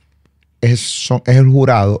es el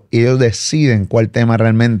jurado y ellos deciden cuál tema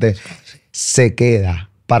realmente se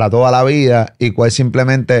queda para toda la vida y cuál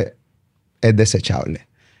simplemente es desechable.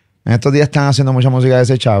 En estos días están haciendo mucha música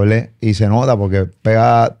desechable y se nota porque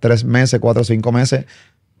pega 3 meses, 4 o 5 meses,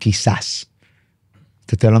 quizás.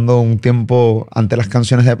 Te estoy hablando de un tiempo antes las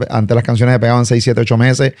canciones pegaban 6, 7, 8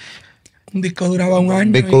 meses. Un disco duraba un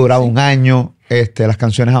año. Un año. Las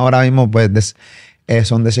canciones ahora mismo pues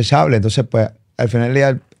son desechables. Entonces pues al final del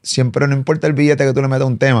día siempre no importa el billete que tú le metas a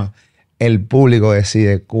un tema, el público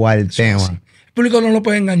decide cuál tema. Sí. El público no lo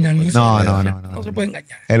puede engañar. No se puede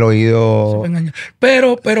engañar. El oído. No se puede engañar.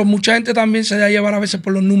 Pero mucha gente también se deja llevar a veces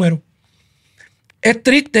por los números. Es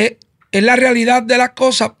triste, es la realidad de las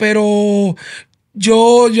cosas, pero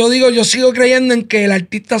yo sigo creyendo en que el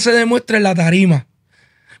artista se demuestra en la tarima.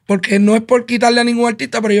 Porque no es por quitarle a ningún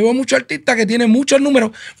artista, pero yo veo muchos artistas que tienen muchos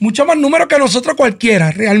números, muchos más números que nosotros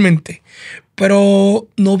cualquiera, realmente. Pero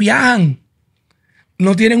no viajan.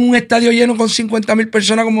 No tienen un estadio lleno con 50,000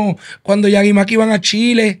 personas como cuando Yaga y Mackie iban a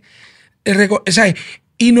Chile.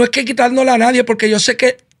 Y no es que quitándole a nadie, porque yo sé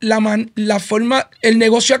que la forma, el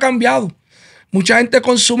negocio ha cambiado. Mucha gente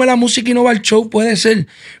consume la música y no va al show, puede ser.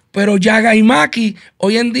 Pero Yaga y Mackie,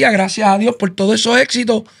 hoy en día, gracias a Dios por todos esos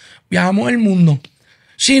éxitos, viajamos el mundo.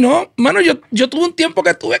 Si no, mano, yo tuve un tiempo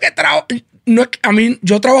que tuve que trabajar. No,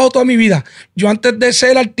 yo trabajo toda mi vida. Yo antes de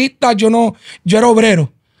ser artista, yo era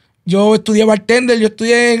obrero. Yo estudié bartender, yo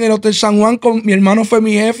estudié en el Hotel San Juan, mi hermano fue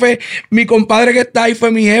mi jefe, mi compadre que está ahí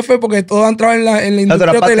fue mi jefe, porque todos han trabajado en la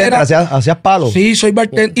industria hotelera. ¿Hacías palos? Sí, soy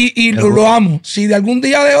bartender y lo amo. Si de algún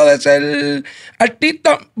día dejo de ser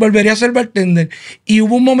artista, volvería a ser bartender. Y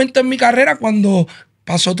hubo un momento en mi carrera cuando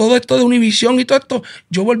pasó todo esto de Univision y todo esto,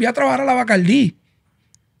 yo volví a trabajar a la Bacardí.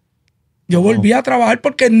 Yo volví a trabajar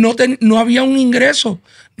porque no había un ingreso.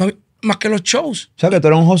 Más que los shows. O sea, que tú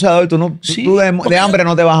eres un joseador, tú de hambre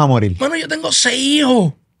no te vas a morir. Bueno, yo tengo 6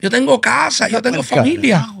 hijos. Yo tengo casa, yo tengo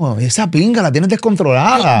familia. Esa pinga la tienes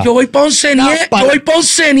descontrolada. Yo voy para 11 nietos. Yo voy para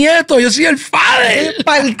 11 nietos. Yo soy el padre.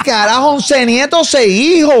 Para el carajo, 11 nietos, 6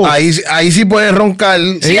 hijos. Ahí sí puedes roncar.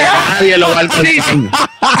 Sí, nadie lo va a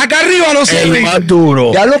acá arriba no sé. El más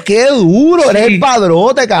duro. Ya lo que es duro. Eres el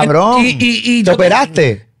padrote, cabrón. ¿Te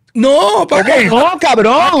operaste? No, ¿para qué? No,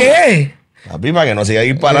 cabrón. ¿Para qué? Papi, para que no siga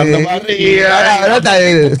disparando para arriba.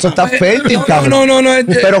 Esto está fértil, cabrón. No.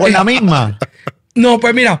 Pero con la misma. No,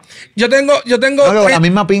 pues mira, yo tengo. No, con la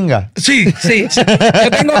misma pinga. Sí. Yo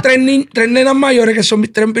tengo 3 nenas mayores, que son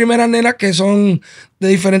mis 3 primeras nenas, que son de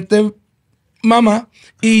diferentes mamás.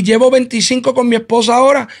 Y llevo 25 con mi esposa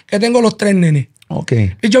ahora, que tengo los 3 nenes. Ok.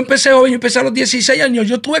 Y yo empecé joven, yo empecé a los 16 años.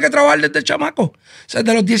 Yo tuve que trabajar desde chamaco. O sea,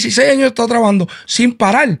 de los 16 años estoy trabajando sin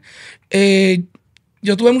parar.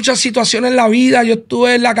 Yo tuve muchas situaciones en la vida, yo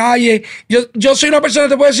estuve en la calle. Yo soy una persona que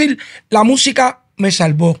te puedo decir, la música me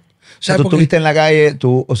salvó. O sea, tú estuviste en la calle,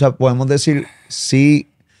 podemos decir, sí,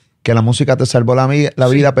 que la música te salvó la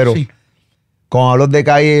vida, pero cuando hablas de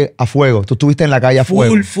calle a fuego, tú estuviste en la calle a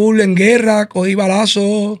fuego. Full, en guerra, cogí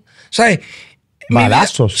balazos. ¿Sabes?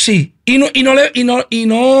 ¿Balazos? Sí. Y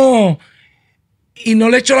no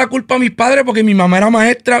le echo la culpa a mis padres porque mi mamá era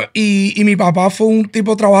maestra y mi papá fue un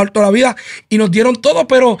tipo trabajador toda la vida y nos dieron todo,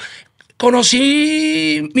 pero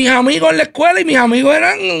conocí mis amigos en la escuela y mis amigos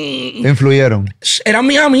 ¿Te influyeron? Eran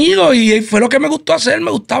mis amigos y fue lo que me gustó hacer.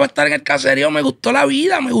 Me gustaba estar en el caserío, me gustó la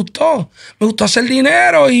vida, me gustó hacer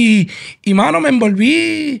dinero y mano, me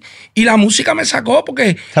envolví y la música me sacó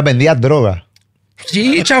porque... O sea, vendías droga.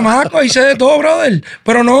 Sí, chamaco, hice de todo, brother.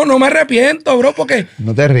 Pero no me arrepiento, bro, porque...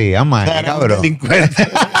 No te rías, man, cabrón. Mira,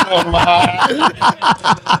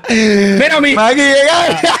 Mira,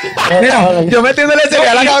 yo metiéndole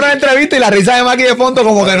a la cabrón entrevista y la risa de Mackie de fondo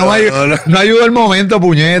como que no ayudó el momento,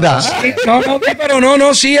 puñeta. Sí,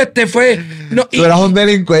 sí, fue... No, tú eras un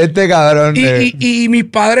delincuente, cabrón. Y mis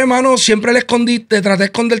padres, hermano, siempre le traté de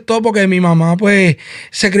esconder todo porque mi mamá, pues,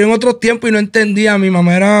 se crió en otros tiempos y no entendía. Mi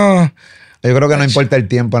mamá era... Yo creo que no importa el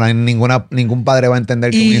tiempo, ningún padre va a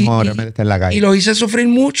entender que un hijo realmente está en la calle. Y los hice sufrir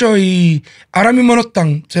mucho y ahora mismo no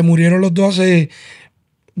están. Se murieron los dos hace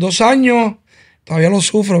 2 años. Todavía lo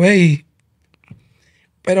sufro, ¿ves?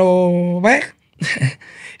 Pero, ¿ves?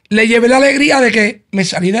 Le llevé la alegría de que me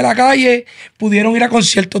salí de la calle, pudieron ir a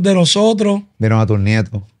conciertos de nosotros. Vieron a tus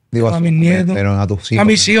nietos. A mis nietos. Vieron a tus hijos. A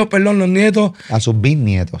mis hijos, perdón, los nietos. A sus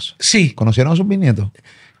bisnietos. Sí. ¿Conocieron a sus bisnietos?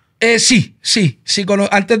 Sí.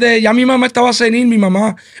 Antes de... Ya mi mamá estaba senil, mi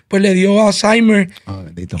mamá pues le dio Alzheimer.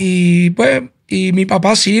 Bendito. Y pues... Y mi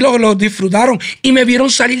papá sí lo disfrutaron. Y me vieron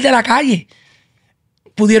salir de la calle.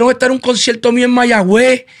 Pudieron estar en un concierto mío en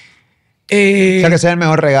Mayagüez. O sea, que ese es el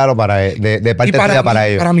mejor regalo de parte tuya para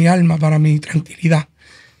ellos. Para mi alma, para mi tranquilidad.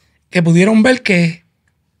 Que pudieron ver que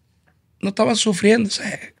no estaban sufriendo. O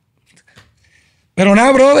sea. Pero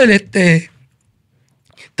nada, brother,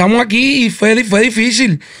 estamos aquí y fue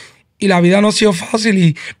difícil. Y la vida no ha sido fácil.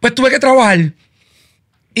 Y pues tuve que trabajar.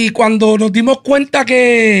 Y cuando nos dimos cuenta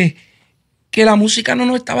que la música no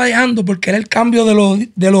nos estaba dejando, porque era el cambio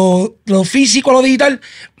de lo físico a lo digital,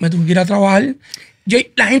 me tuve que ir a trabajar.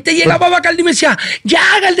 La gente llegaba a Bacardi y me decía,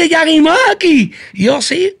 Yaga, el de Yaga y Mackie. Y yo,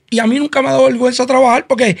 sí. Y a mí nunca me ha dado vergüenza trabajar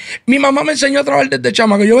porque mi mamá me enseñó a trabajar desde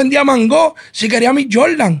chamaco. Yo vendía mango si quería mi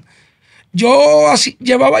Jordan. Yo así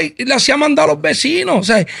llevaba y le hacía mandar a los vecinos. O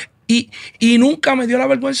sea, y nunca me dio la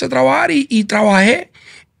vergüenza de trabajar y trabajé.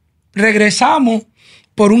 Regresamos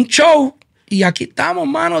por un show y aquí estamos,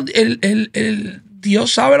 mano. El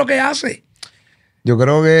Dios sabe lo que hace. Yo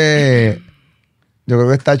creo que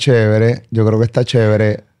está chévere. Yo creo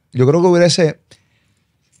que hubiese...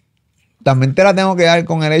 También te la tengo que dar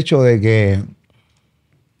con el hecho de que...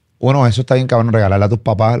 Bueno, eso está bien cabrón, regalarle a tus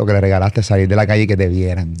papás lo que le regalaste, salir de la calle y que te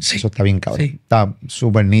vieran. Sí. Eso está bien cabrón. Sí. Está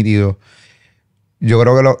súper nítido. Yo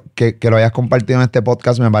creo que lo hayas compartido en este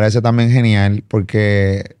podcast me parece también genial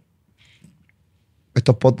porque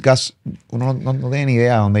estos podcasts uno no tiene ni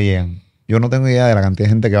idea de dónde llegan. Yo no tengo idea de la cantidad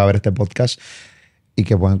de gente que va a ver este podcast y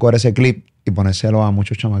que pueden coger ese clip y ponérselo a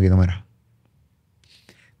muchos chamaquitos. Mira,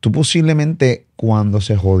 tú posiblemente cuando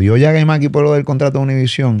se jodió Yaga y Mackie por lo del contrato de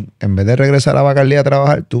Univision, en vez de regresar a Bacardi a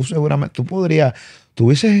trabajar, tú seguramente, te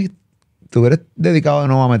hubieras dedicado de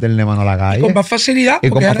nuevo a meterle mano a la calle. Y con más facilidad. Y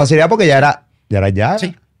con más facilidad porque ya era Yaga.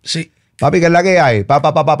 Sí. Papi, ¿qué es la que hay?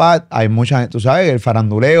 Hay mucha gente, tú sabes, el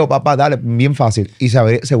faranduleo, dale, bien fácil. Y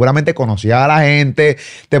seguramente conocías a la gente,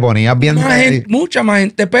 te ponías bien... Mucha más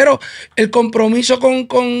gente, pero el compromiso con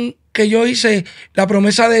que yo hice, la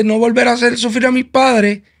promesa de no volver a hacer sufrir a mis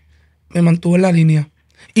padres, me mantuvo en la línea.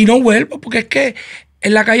 Y no vuelvo, porque es que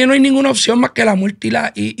en la calle no hay ninguna opción más que la muerte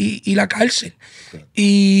y la cárcel.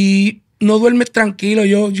 Y no duermes tranquilo.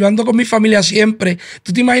 Yo ando con mi familia siempre.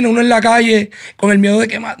 Tú te imaginas uno en la calle con el miedo de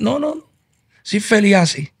quemar. No. Soy feliz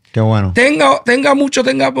así. Qué bueno. Tenga mucho,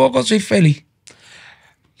 tenga poco, soy feliz.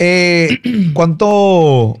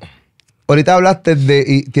 ¿Cuánto? Ahorita hablaste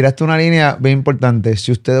y tiraste una línea bien importante.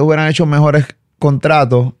 Si ustedes hubieran hecho mejores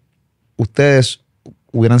contratos, ustedes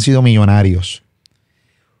hubieran sido millonarios.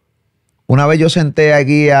 Una vez yo senté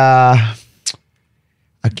aquí ¿a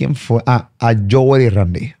quién fue? A Joel y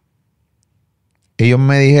Randy. Ellos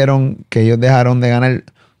me dijeron que ellos dejaron de ganar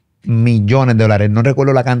millones de dólares. No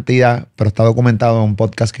recuerdo la cantidad, pero está documentado en un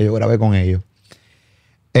podcast que yo grabé con ellos.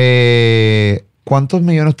 ¿Cuántos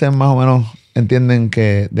millones ustedes más o menos entienden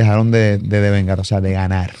que dejaron de devengar? O sea, de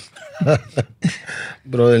ganar.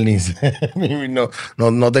 Brother,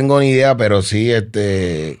 no tengo ni idea, pero sí, yo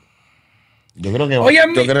creo que... Oye,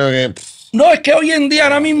 no, es que hoy en día,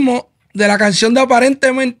 ahora mismo, de la canción de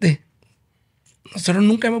Aparentemente, nosotros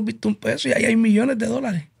nunca hemos visto un peso y ahí hay millones de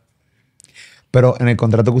dólares. Pero en el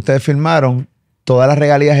contrato que ustedes firmaron, todas las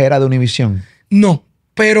regalías eran de Univision. No,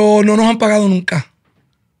 pero no nos han pagado nunca.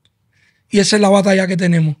 Y esa es la batalla que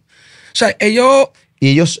tenemos. O sea, ellos... Y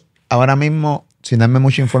ellos ahora mismo, sin darme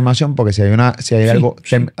mucha información, porque si hay una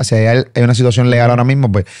situación legal ahora mismo,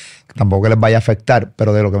 pues tampoco les vaya a afectar,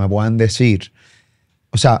 pero de lo que me puedan decir.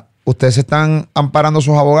 O sea, ustedes están amparando a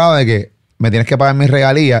sus abogados de que me tienes que pagar mis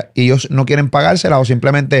regalías y ellos no quieren pagárselas o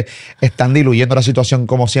simplemente están diluyendo la situación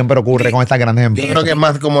como siempre ocurre con estas grandes empresas. Yo creo que es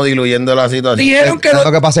más como diluyendo la situación. Dijeron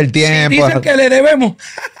que pasa el tiempo. Sí, dicen que le debemos.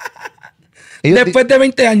 Después de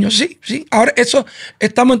 20 años, sí. Ahora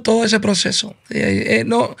estamos en todo ese proceso.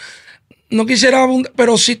 No quisiera abundar,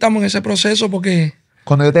 pero sí estamos en ese proceso porque...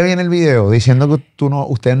 Cuando yo te vi en el video diciendo que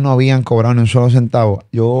ustedes no habían cobrado ni un solo centavo,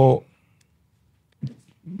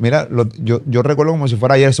 Mira, yo recuerdo como si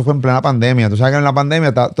fuera ayer, eso fue en plena pandemia. Tú sabes que en la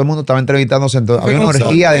pandemia todo el mundo estaba entrevistándose. Había una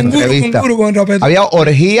orgía de entrevistas. Había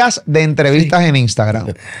orgías de entrevistas en Instagram.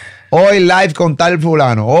 Hoy live con tal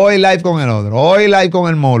fulano, hoy live con el otro, hoy live con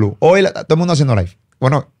el Molu, todo el mundo haciendo live.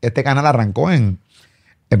 Bueno, este canal arrancó en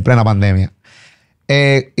plena pandemia.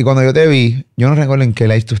 Y cuando yo te vi, yo no recuerdo en qué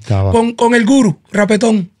live tú estabas. Con el guru,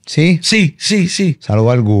 rapetón. ¿Sí? Sí.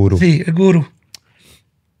 Saludos al guru. Sí, el guru.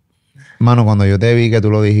 Mano, cuando yo te vi que tú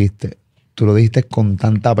lo dijiste con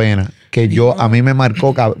tanta pena que a mí me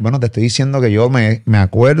marcó. Bueno, te estoy diciendo que yo me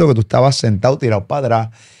acuerdo que tú estabas sentado, tirado para atrás.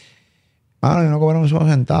 Mano, yo no cobraba esos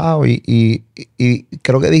sentado y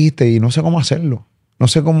creo que dijiste, y no sé cómo hacerlo. No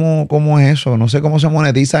sé cómo es eso. No sé cómo se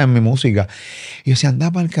monetiza en mi música. Y yo decía, anda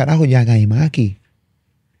para el carajo, Yaga y Mackie.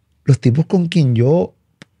 Los tipos con quien yo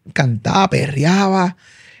cantaba, perreaba.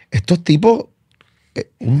 Estos tipos,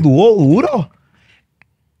 un dúo duro.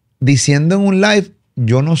 Diciendo en un live,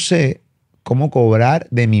 yo no sé cómo cobrar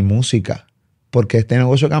de mi música. Porque este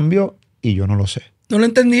negocio cambió y yo no lo sé. No lo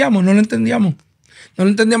entendíamos.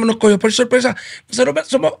 Nos cogió por sorpresa. Nosotros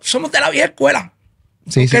somos de la vieja escuela.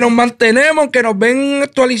 Sí, que nos mantenemos, que nos ven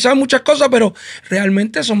actualizar muchas cosas, pero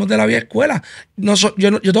realmente somos de la vieja escuela. Yo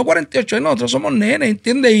tengo 48 años, nosotros somos nenes,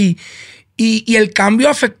 ¿entiendes? Y el cambio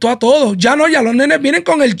afectó a todos. Ya los nenes vienen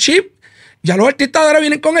con el chip. Ya los artistas ahora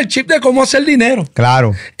vienen con el chip de cómo hacer dinero.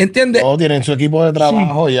 Claro. ¿Entiendes? Todos tienen su equipo de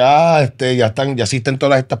trabajo, ya existen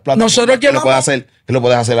todas estas plataformas que lo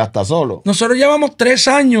puedes hacer hasta solo. Nosotros llevamos 3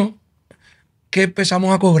 años que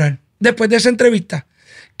empezamos a cobrar. Después de esa entrevista.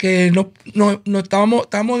 Que no estábamos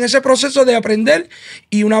en ese proceso de aprender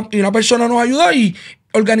y una persona nos ayudó y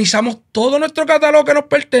organizamos todo nuestro catálogo que nos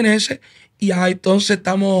pertenece y ahí entonces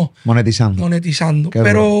estamos monetizando.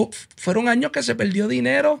 Pero fueron años que se perdió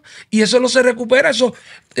dinero y eso no se recupera. Eso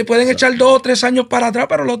te pueden echar 2 o 3 años para atrás,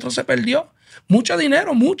 pero lo otro se perdió. Mucho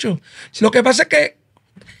dinero, mucho. Lo que pasa es que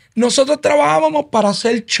nosotros trabajábamos para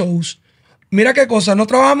hacer shows. Mira qué cosa, no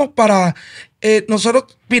trabajamos para...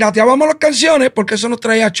 nosotros pirateábamos las canciones porque eso nos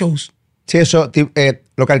traía shows. Sí, eso,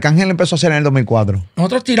 lo que Arcángel empezó a hacer en el 2004.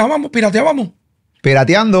 Nosotros pirateábamos.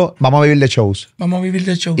 Pirateando, vamos a vivir de shows.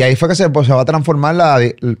 Y ahí fue que se va a transformar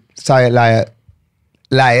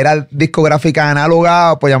la era discográfica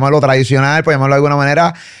análoga, por llamarlo tradicional, por llamarlo de alguna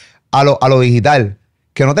manera, a lo digital.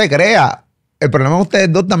 Que no te creas. El problema de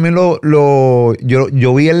ustedes dos también yo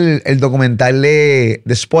vi el documental de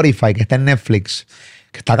Spotify que está en Netflix,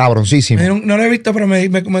 que está cabroncísimo. No lo he visto, pero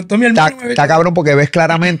me comentó mi hermano. Está cabrón porque ves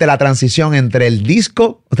claramente la transición entre el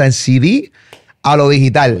disco, o sea, el CD, a lo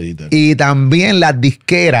digital. Y también las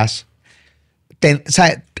disqueras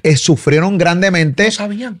sufrieron grandemente. No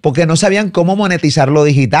sabían. Porque no sabían cómo monetizar lo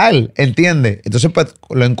digital, ¿entiendes? Entonces, pues,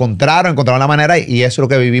 lo encontraron la manera y eso es lo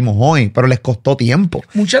que vivimos hoy. Pero les costó tiempo.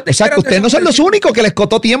 Muchas o sea, que ustedes no son los únicos que les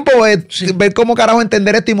costó tiempo ver cómo carajo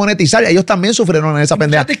entender esto y monetizar. Ellos también sufrieron en esa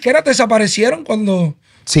pendeja. Muchas disqueras desaparecieron cuando...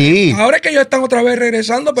 Sí. Ahora es que ellos están otra vez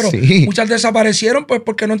regresando, pero muchas desaparecieron pues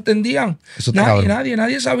porque no entendían.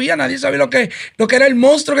 Nadie sabía lo que era el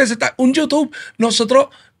monstruo que se está... Un YouTube. Nosotros...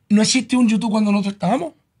 No existía un YouTube cuando nosotros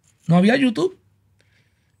estábamos. No había YouTube.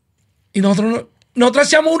 Y nosotros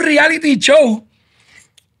hacíamos un reality show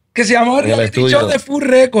que se llamaba Reality Show de Full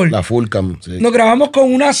Record. La Full Cam, sí. Nos grabamos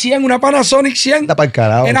con una Panasonic 100. Está para el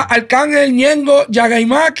carajo. Era Arcángel, Ñengo, Yaga y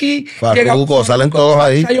Mackie. Farruko, salen todos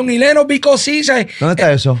ahí. Sayon Hileno, Vico C. ¿Dónde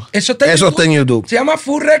está eso? Eso está en YouTube. Se llama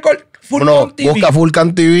Full Record. Busca Full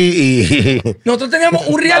Cam TV y... Nosotros teníamos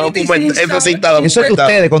un reality Eso es de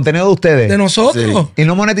ustedes, contenido de ustedes. De nosotros. Sí. ¿Y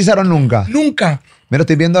no monetizaron nunca? Nunca. Mira,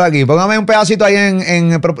 estoy viendo aquí. Póngame un pedacito ahí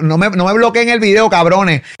no me bloqueen el video,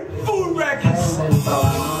 cabrones. Full Records.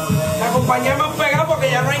 La compañía más pegada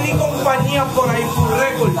porque ya no hay ni compañía por ahí. Full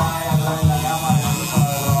Records.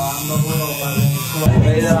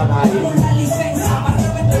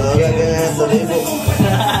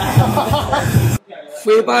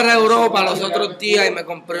 Fui para Europa los otros días y me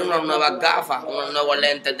compré unas nuevas gafas, unos nuevos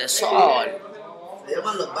lentes de sol. Se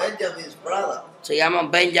llaman los Benjamin Prada. Se llaman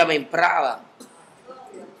Benjamin Prada.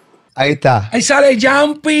 Ahí está. Ahí sale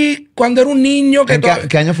Jumpy cuando era un niño.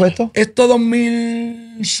 ¿Qué año fue esto? Esto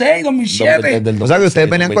 2006, 2007. O sea que ustedes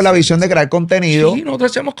venían con la visión de crear contenido. Sí, nosotros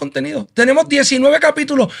hacemos contenido. Tenemos 19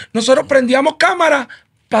 capítulos. Nosotros prendíamos cámara,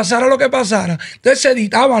 pasara lo que pasara. Entonces se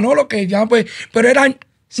editaba, ¿no? Lo que ya pues... Pero eran...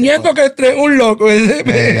 Nieto que es un loco, es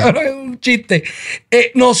un chiste.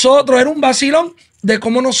 Nosotros, era un vacilón de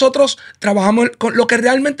cómo nosotros trabajamos, con lo que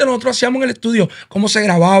realmente nosotros hacíamos en el estudio, cómo se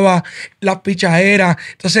grababa, las pichaderas.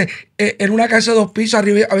 Entonces, era una casa de 2 pisos,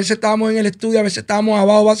 arriba, a veces estábamos en el estudio, a veces estábamos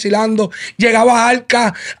abajo vacilando. Llegaba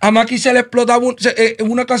Arca, a Mackie se le explotaba, en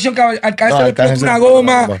una ocasión que a Arca se le explotó una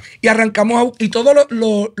goma y arrancamos, y todo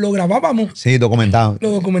lo grabábamos. Sí, documentado.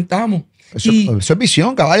 Lo documentábamos. Eso es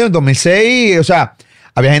visión, caballo. En 2006, o sea...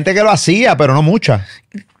 Había gente que lo hacía, pero no mucha.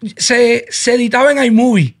 Se editaba en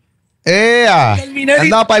iMovie.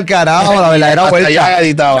 Andaba para el carajo, la verdadera vuelta. Ya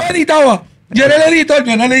editaba. Yo era el editor,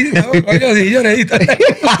 yo no le yo era el editor.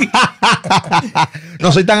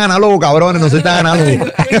 No soy tan análogo, cabrones, no soy tan análogo.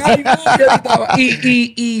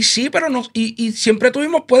 Y sí, pero no, y siempre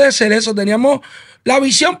tuvimos, puede ser eso, teníamos la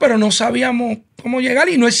visión, pero no sabíamos cómo llegar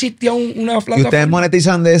y no existía una plataforma. ¿Y ustedes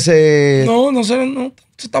monetizan de ese...? No, no, eso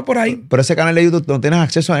está por ahí. Pero ese canal de YouTube no tienes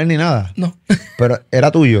acceso a él ni nada. No. Pero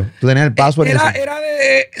era tuyo, tú tenías el password.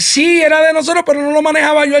 Sí, era de nosotros, pero no lo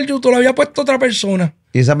manejaba yo el YouTube, lo había puesto otra persona.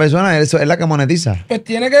 ¿Y esa persona es la que monetiza? Pues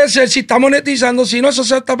tiene que ser, si está monetizando, si no, eso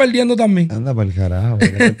se está perdiendo también. Anda por el carajo,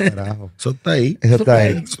 por el carajo. Eso está ahí. Eso está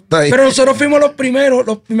ahí. Pero nosotros fuimos los primeros,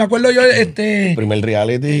 me acuerdo yo, Primer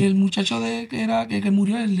reality. el muchacho que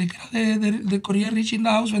murió, el que era de Corea Rich in the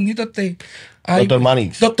House, bendito Dr.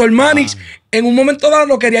 Manix. Dr. Manix, en un momento dado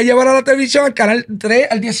lo quería llevar a la televisión, al canal 3,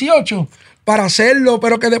 al 18, para hacerlo,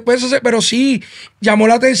 pero que después pero sí, llamó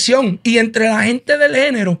la atención. Y entre la gente del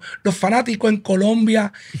género, los fanáticos en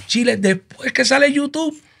Colombia, Chile, después que sale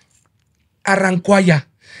YouTube, arrancó allá.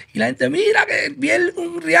 Y la gente, mira, que vi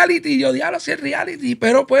un reality. Y yo, diablo, sí es reality.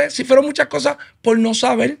 Pero pues, sí fueron muchas cosas por no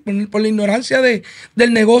saber, por la ignorancia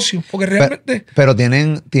del negocio. Porque realmente... Pero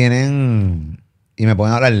tienen, y me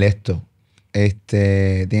pueden hablar de esto,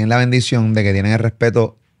 tienen la bendición de que tienen el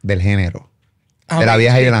respeto del género. De la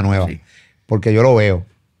vieja y de la nueva. Sí. Porque yo lo veo.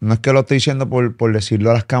 No es que lo estoy diciendo por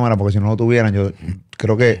decirlo a las cámaras, porque si no lo tuvieran, yo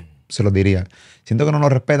creo que se los diría. Siento que no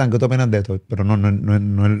nos respetan. ¿Qué tú opinas de esto? Pero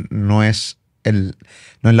no es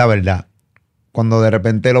la verdad. Cuando de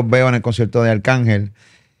repente los veo en el concierto de Arcángel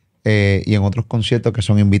y en otros conciertos que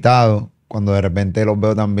son invitados, cuando de repente los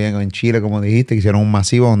veo también en Chile, como dijiste, que hicieron un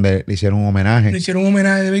masivo donde le hicieron un homenaje. Le hicieron un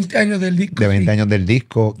homenaje de 20 años del disco. De 20 años del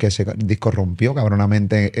disco, que ese disco rompió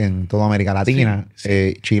cabronamente en toda América Latina.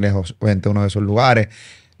 Sí. Chile es obviamente uno de esos lugares.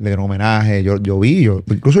 Le dieron homenaje,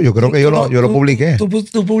 incluso yo creo que yo lo publiqué.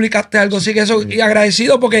 Tú publicaste algo, sí, que eso, y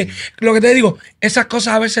agradecido, porque lo que te digo, esas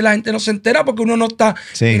cosas a veces la gente no se entera porque uno no está,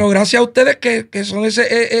 sí. Pero gracias a ustedes que son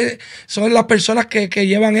son las personas que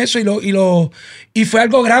llevan eso y fue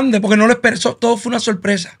algo grande, porque no lo esperé, todo fue una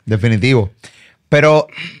sorpresa. Definitivo. Pero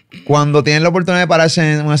cuando tienen la oportunidad de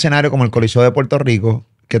pararse en un escenario como el Coliseo de Puerto Rico,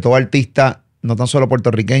 que todo artista, no tan solo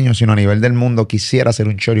puertorriqueño, sino a nivel del mundo, quisiera hacer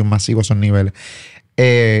un show y un masivo a esos niveles,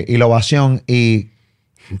 y la ovación y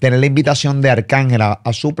tener la invitación de Arcángel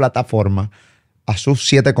a su plataforma, a sus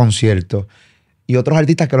 7 conciertos y otros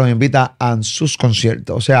artistas que los invita a sus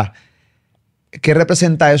conciertos. O sea, ¿qué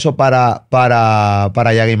representa eso para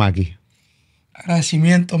Yaga y Mackie?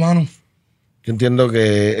 Agradecimiento, mano. Yo entiendo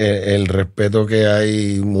que el respeto que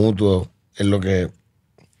hay mutuo es lo que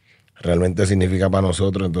realmente significa para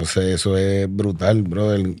nosotros. Entonces eso es brutal,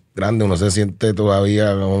 brother, grande. Uno se siente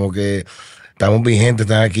todavía como que estamos vigentes,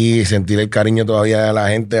 están aquí, sentir el cariño todavía de la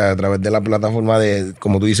gente a través de la plataforma de,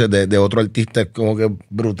 como tú dices, de otro artista, es como que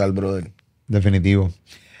brutal, brother. Definitivo.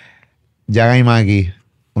 Yaga y Mackie,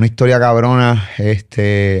 una historia cabrona.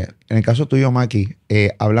 En el caso tuyo, Mackie,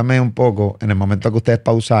 háblame un poco, en el momento que ustedes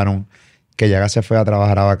pausaron, que Yaga se fue a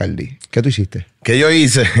trabajar a Bacardi. ¿Qué tú hiciste? ¿Qué yo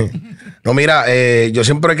hice? No, mira, yo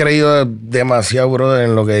siempre he creído demasiado, brother,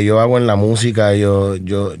 en lo que yo hago en la música. Yo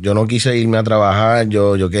no quise irme a trabajar,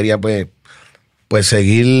 yo quería pues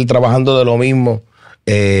seguir trabajando de lo mismo.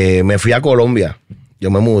 Me fui a Colombia.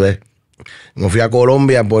 Yo me mudé. Me fui a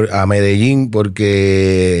Colombia, a Medellín,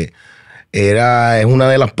 porque es una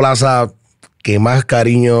de las plazas que más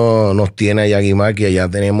cariño nos tiene Yaga y Mackie. Allá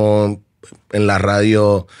tenemos en la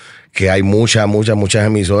radio que hay muchas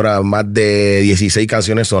emisoras, más de 16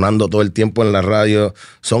 canciones sonando todo el tiempo en la radio.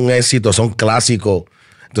 Son éxitos, son clásicos.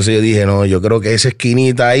 Entonces yo dije, no, yo creo que esa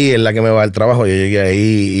esquinita ahí es la que me va al trabajo. Yo llegué ahí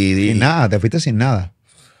y... Sin nada, te fuiste sin nada.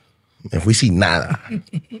 Me fui sin nada.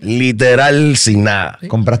 Literal sin nada. ¿Sí?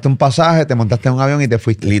 Compraste un pasaje, te montaste en un avión y te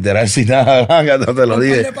fuiste. Literal sin nada, no te lo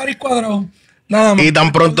dije. De París cuadrado. Nada más. Y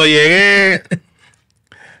tan pronto llegué,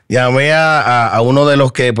 llamé a uno de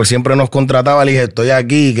los que pues siempre nos contrataba, le dije, estoy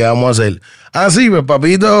aquí, ¿qué vamos a hacer? Ah, sí, pues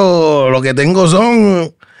papito, lo que tengo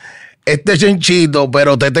son... chenchito,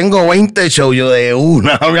 pero te tengo 20 shows. Yo de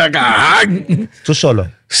una, voy a cajar. ¿Tú solo?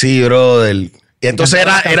 Sí, brother. Y entonces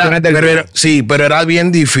pero era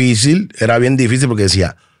bien difícil. Era bien difícil porque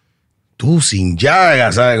decía, tú sin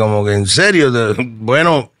Yaga, ¿sabes? Como que en serio,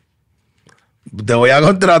 bueno, te voy a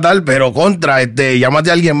contratar, pero llámate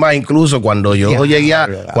a alguien más. Incluso cuando yo llegué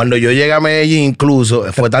a Medellín,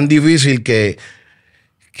 incluso fue tan difícil que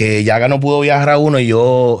Yaga no pudo viajar a uno y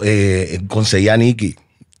yo conseguí a Nicky.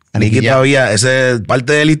 Nicky todavía, esa es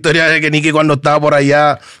parte de la historia de que Nicky cuando estaba por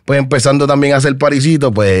allá, pues empezando también a hacer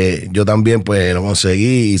parisito, pues yo también pues lo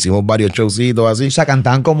conseguí, hicimos varios showcitos así. O sea,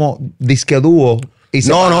 cantaban como disque dúo.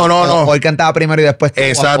 No. O él cantaba primero y después tú,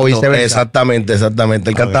 Exacto, o viceversa. exactamente.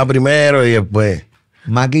 Él cantaba primero y después.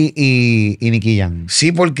 Mackie y Nicky Jam.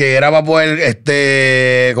 Sí, porque era para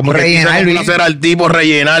poder, como Rellenar, que conocer al tipo,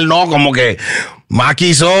 rellenar, ¿no? Como que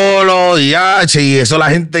Mackie solo, y eso la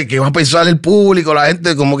gente, que va a pensar el público, la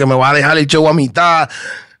gente como que me va a dejar el show a mitad,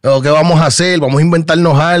 o qué vamos a hacer, vamos a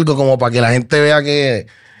inventarnos algo como para que la gente vea que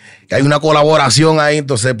hay una colaboración ahí.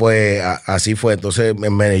 Entonces, pues, así fue. Entonces,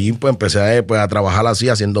 en Medellín, pues, empecé a trabajar así,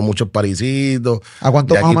 haciendo muchos parisitos. ¿A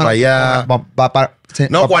cuánto de aquí para allá?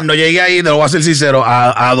 Cuando llegué ahí, te lo voy a ser sincero,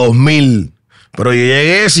 a 2000. Pero yo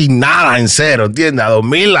llegué sin nada, en cero, ¿entiendes? A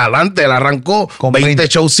 2000, adelante, él arrancó, con 20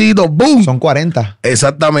 showcitos, ¡boom! Son 40.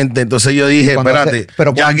 Exactamente. Entonces yo dije, espérate.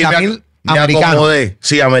 Pero ya aquí me acomodé.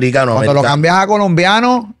 Sí, americano. Cuando lo cambias a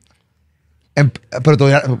colombiano, pero tú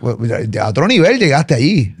ya a otro nivel llegaste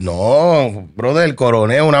allí. No, brother, el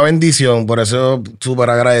coronel, una bendición. Por eso súper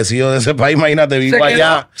agradecido de ese país. Imagínate, vivo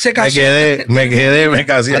allá. Me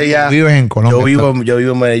casé allá. ¿Vives en Colombia? Yo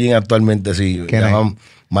vivo en Medellín actualmente, sí. ¿Qué Ya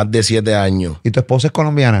más de 7 años. ¿Y tu esposa es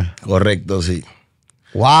colombiana? Correcto, sí.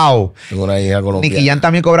 ¡Wow! Tengo una hija colombiana. ¿Nicky Jam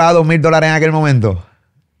también cobraba $2,000 en aquel momento?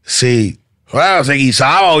 Sí. Bueno, se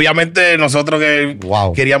guisaba, obviamente nosotros que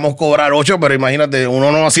queríamos cobrar 8, pero imagínate,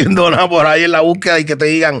 uno no haciendo nada por ahí en la búsqueda y que te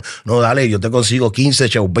digan, no, dale, yo te consigo 15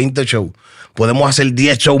 shows, 20 shows, podemos hacer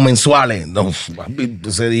 10 shows mensuales. No,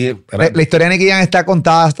 entonces dije... La historia de Nicky Jam está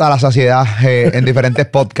contada hasta la saciedad en diferentes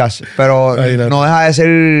podcasts, pero no deja de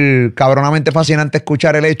ser cabronamente fascinante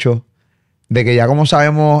escuchar el hecho de que ya como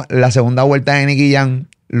sabemos la segunda vuelta de Nicky Jam,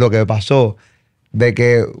 lo que pasó, de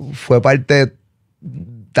que fue parte...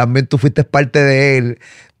 También tú fuiste parte de él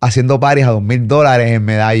haciendo paris a $2,000 en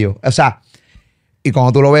medallo. O sea, y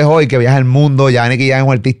cuando tú lo ves hoy, que viaja el mundo, ya Nicky ya es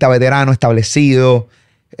un artista veterano, establecido,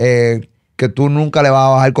 que tú nunca le vas a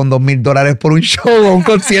bajar con $2,000 por un show o un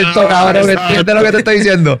concierto, cabrón. ¿Entiendes lo que te estoy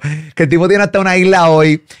diciendo? Que el tipo tiene hasta una isla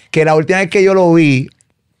hoy, que la última vez que yo lo vi,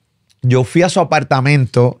 yo fui a su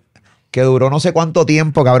apartamento, que duró no sé cuánto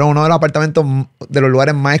tiempo, cabrón, uno de los apartamentos de los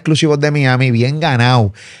lugares más exclusivos de Miami, bien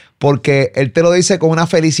ganado. Porque él te lo dice con una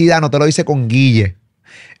felicidad, no te lo dice con guille.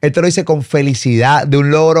 Él te lo dice con felicidad de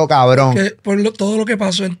un logro cabrón. Todo lo que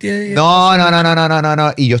pasó en ti. No.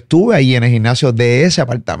 Y yo estuve ahí en el gimnasio de ese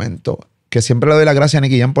apartamento, que siempre le doy las gracias a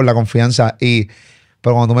Nicky Jam por la confianza. Pero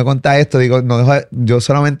cuando tú me cuentas esto, digo, yo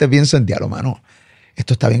solamente pienso en diálogo, mano.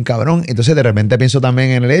 Esto está bien cabrón. Entonces de repente pienso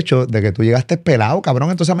también en el hecho de que tú llegaste pelado,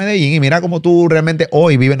 cabrón, entonces a Medellín. Y mira cómo tú realmente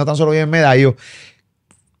hoy vives, no tan solo vives en Medallo,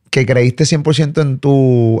 que creíste 100%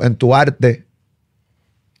 en tu arte,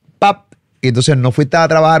 y entonces no fuiste a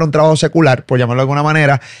trabajar un trabajo secular, por llamarlo de alguna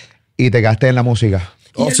manera, y te quedaste en la música.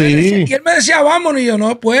 Y él me decía, vámonos, y yo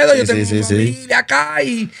no puedo, yo tengo una familia acá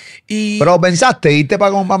y... Pero pensaste irte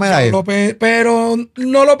para Medallo. Pero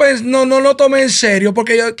no lo tomé en serio,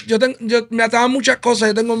 porque yo me ataban muchas cosas.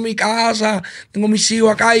 Yo tengo mi casa, tengo mis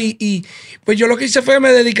hijos acá y pues yo lo que hice fue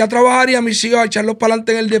me dediqué a trabajar y a mis hijos a echarlos para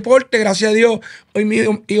adelante en el deporte. Gracias a Dios, hoy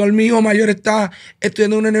mi hijo mayor está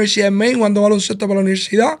estudiando en una universidad en Maine, jugando baloncesto para la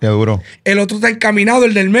universidad. Qué duro. El otro está encaminado,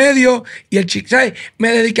 el del medio, y el chico, ¿sabes?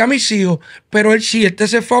 Me dediqué a mis hijos, pero él sí,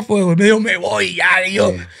 se fue a fuego. Él me dijo, me voy ya,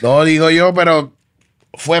 yo. No, digo yo, pero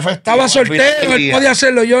fue festivo. Estaba soltero, él podía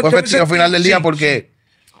hacerlo. Fue festivo al final del día porque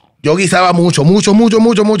yo guisaba mucho.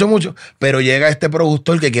 Pero llega este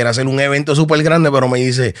productor que quiere hacer un evento súper grande, pero me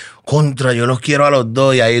dice, contra, yo los quiero a los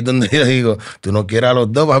dos. Y ahí es donde yo digo, tú no quieres a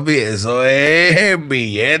los dos, papi. Eso es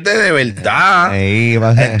billete de verdad.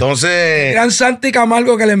 Entonces... Gran Santi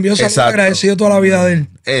Camargo que le envió saludos, agradecido toda la vida de él.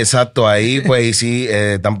 Exacto, ahí pues sí,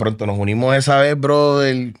 tan pronto nos unimos esa vez,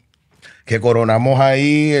 brother, que coronamos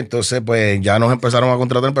ahí, entonces pues ya nos empezaron a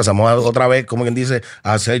contratar, empezamos otra vez, como quien dice,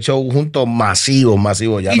 a hacer show juntos masivos.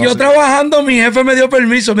 Ya y yo trabajando, mi jefe me dio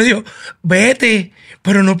permiso, me dijo, vete,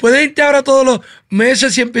 pero no puedes irte ahora todos los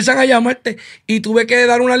meses si empiezan a llamarte. Y tuve que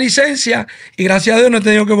dar una licencia y gracias a Dios no he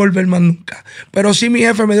tenido que volver más nunca. Pero sí mi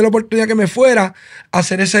jefe me dio la oportunidad que me fuera a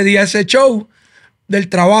hacer ese día ese show del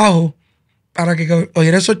trabajo para que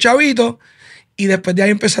oyera esos chavitos. Y después de ahí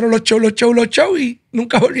empezaron los shows y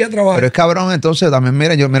nunca volví a trabajar. Pero es cabrón, entonces también,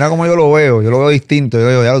 mira cómo yo lo veo distinto. Yo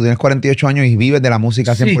digo, ya lo tienes 48 años y vives de la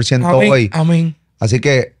música 100% hoy. Amén. Así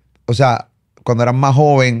que, o sea, cuando eras más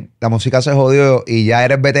joven, la música se jodió y ya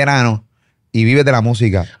eres veterano y vives de la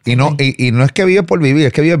música. Y no es que vives por vivir,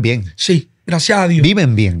 es que vives bien. Sí, gracias a Dios.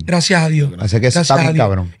 Viven bien. Gracias a Dios. Así que eso está bien,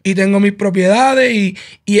 cabrón. Y tengo mis propiedades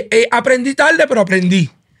y aprendí tarde, pero aprendí.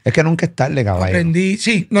 Es que nunca es tarde, caballo. Aprendí,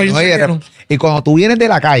 sí. No, yo sé que no. Y cuando tú vienes de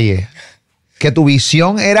la calle, que tu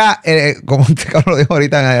visión era, como este cabrón lo dijo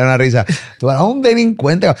ahorita, me dio una risa, tú eras un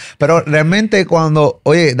delincuente. Pero realmente cuando,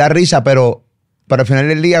 oye, da risa, pero al final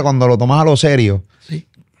del día, cuando lo tomas a lo serio,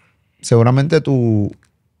 seguramente tu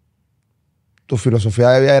filosofía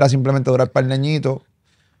de vida era simplemente durar para el añitos,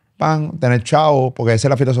 tener chavo, porque esa es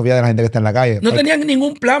la filosofía de la gente que está en la calle. No tenían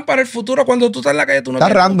ningún plan para el futuro. Cuando tú estás en la calle, tú no Estás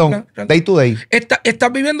tienes random, ningún plan. day to day.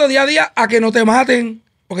 Estás viviendo día a día a que no te maten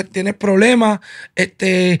porque tienes problemas,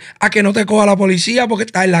 a que no te coja la policía porque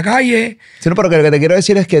estás en la calle. Sí, no, pero lo que te quiero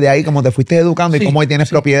decir es que de ahí, como te fuiste educando y como hoy tienes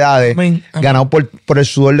propiedades, ganado por el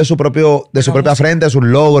sudor de su propia frente, sus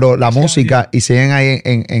logros, la música, y siguen ahí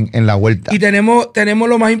en la vuelta. Y tenemos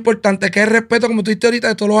lo más importante, que es el respeto, como tú dijiste ahorita,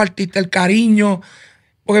 de todos los artistas, el cariño.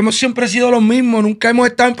 Porque hemos siempre sido los mismos, nunca hemos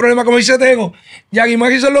estado en problemas, como dice Tego. Yaga y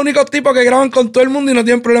Mackie son los únicos tipos que graban con todo el mundo y no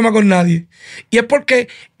tienen problema con nadie. Y es porque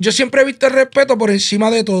yo siempre he visto el respeto por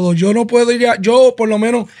encima de todo. Yo no puedo ir yo por lo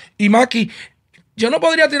menos, y Mackie, yo no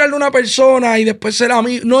podría tirarle a una persona y después ser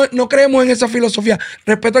amigo. No creemos en esa filosofía.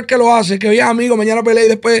 Respeto al que lo hace, que hoy es amigo, mañana pelea y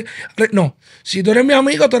después... No, si tú eres mi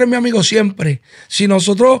amigo siempre. Si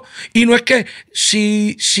nosotros... Y no es que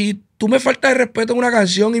si tú me faltas de respeto en una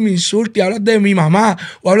canción y me insultas y hablas de mi mamá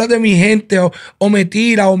o hablas de mi gente o me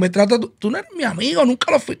tiras o me tratas... Tú no eres mi amigo,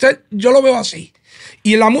 nunca lo fuiste. Yo lo veo así.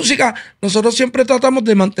 Y en la música nosotros siempre tratamos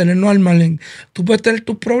de mantenernos al margen. Tú puedes tener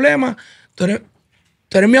tus problemas, tú eres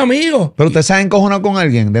mi amigo. ¿Pero usted se ha encojonado con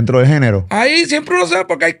alguien dentro del género? Ahí siempre lo sé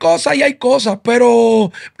porque hay cosas y hay cosas,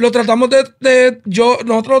 pero lo tratamos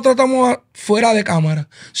nosotros lo tratamos fuera de cámara.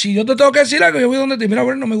 Si yo te tengo que decir algo, yo voy donde te mira,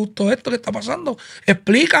 no me gustó esto, ¿qué está pasando?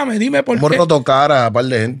 Explícame, dime por qué. Hemos roto cara a un par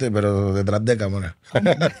de gente, pero detrás de cámara.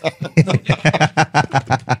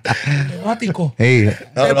 Temático. Hey.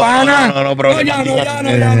 No,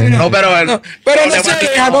 pero no se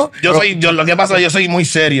deja, ¿no? Lo que pasa, yo soy muy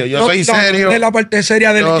serio. Yo soy serio. Es la parte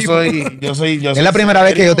seria del equipo. Yo soy es la primera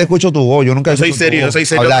vez que yo te escucho tu voz. Yo nunca soy serio,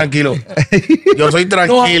 hablar. tranquilo. Yo soy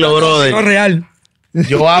tranquilo, brother. No, real.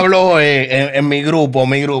 Yo hablo en mi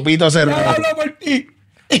grupito cerrado. Yo hablo por ti.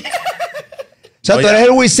 O sea, tú eres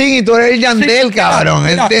el Wisin y tú eres el Yandel, cabrón,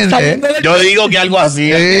 ¿entiendes? Yo digo que algo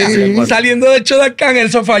así. Saliendo del show de Arcángel,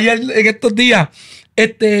 el sofá ayer, en estos días,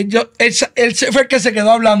 él fue el que se quedó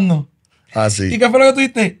hablando. Ah, sí. ¿Y qué fue lo que tú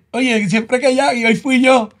dijiste? Oye, siempre que ya, y hoy fui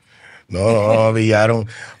yo. No, pillaron.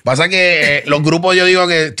 Pasa que los grupos, yo digo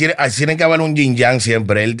que tienen que haber un yin yang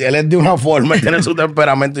siempre. Él es de una forma, él tiene su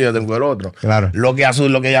temperamento y yo tengo el otro. Claro. Lo que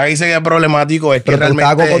ya dice que es problemático es que ¿Pero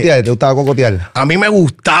te gustaba cocotear? A mí me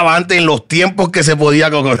gustaba antes en los tiempos que se podía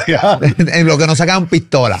cocotear. En lo que no sacaban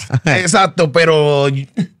pistola. Exacto, pero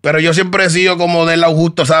yo siempre he sido como del lado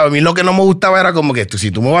justo, ¿sabes? A mí lo que no me gustaba era como que si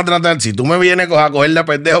tú me vas a tratar, si tú me vienes a coger de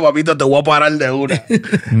pendejo, papito, te voy a parar de una.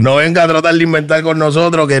 No venga a tratar de inventar con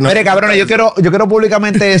nosotros que no. Mire, cabrón, yo quiero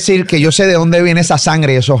públicamente decir que yo sé de dónde viene esa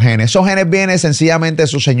sangre y esos genes. Esos genes vienen sencillamente de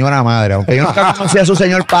su señora madre, aunque yo nunca conocía a su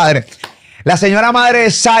señor padre. La señora madre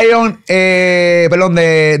de Zion, de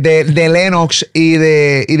Lennox y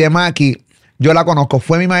de Mackie, yo la conozco.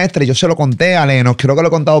 Fue mi maestra y yo se lo conté a Lennox. Creo que lo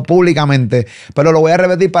he contado públicamente, pero lo voy a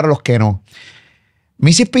repetir para los que no.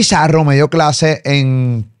 Mrs. Pizarro me dio clase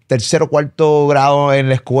en tercero o cuarto grado en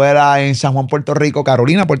la escuela en San Juan, Puerto Rico,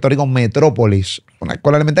 Carolina, Puerto Rico, Metrópolis. Una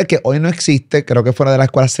escuela elemental que hoy no existe, creo que fuera de la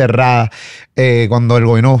escuela cerrada, cuando el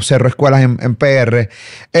gobierno cerró escuelas en PR.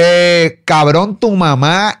 Cabrón, tu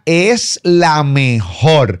mamá es la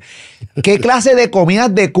mejor. ¿Qué clase de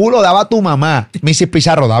comidas de culo daba tu mamá? Mrs.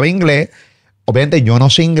 Pizarro daba inglés. Obviamente yo no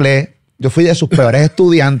sé inglés. Yo fui de sus peores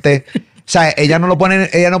estudiantes. O sea, ella no pone,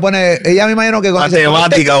 ella me imagino que...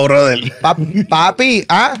 Matemática, brother. Papi,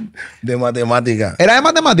 ¿ah? De matemática. ¿Era de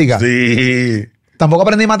matemática? Sí. Tampoco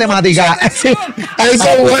aprendí matemática.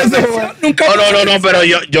 No, pero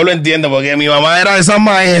yo lo entiendo, porque mi mamá era de esas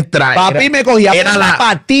maestras. Papi me cogía por la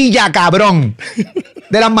patilla, cabrón.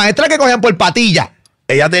 De las maestras que cogían por patilla.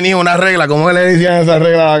 Ella tenía una regla, ¿cómo le decían esa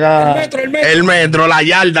regla acá? El metro, la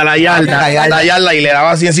yarda, y le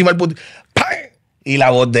daba así encima el puto. Y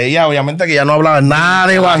la voz de ella, obviamente, que ya no hablaba nada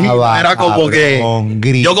de bajito. Era como que...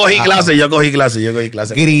 Yo cogí clase.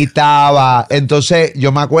 Gritaba. Entonces,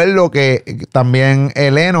 yo me acuerdo que también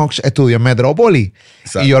Lennox estudió en Metrópolis.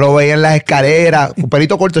 Exacto. Y yo lo veía en las escaleras. Un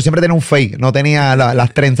pelito corto, siempre tenía un fake. No tenía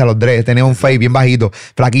las trenzas, los dreads. Tenía un fake bien bajito,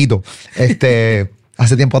 flaquito.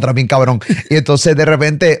 Hace tiempo atrás, bien cabrón. Y entonces, de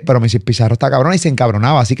repente, pero Mrs. Pizarro está cabrón y se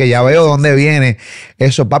encabronaba. Así que ya veo dónde viene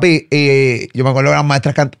eso. Papi, yo me acuerdo de las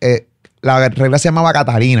maestras la regla se llamaba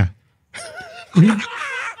Catalina.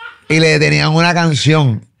 Y le tenían una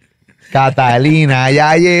canción. Catalina,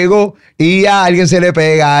 ya llegó y a alguien se le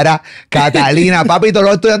pegará. Catalina, papi, todos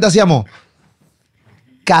los estudiantes hacíamos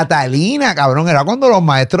Catalina, cabrón, era cuando los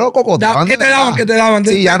maestros cocoteaban. ¿Qué te daban? ¿Qué te daban?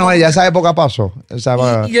 Sí, ya no, ya esa época pasó.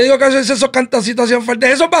 Y yo digo que a veces esos cantacitos hacían falta.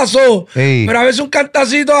 Eso pasó. Sí. Pero a veces un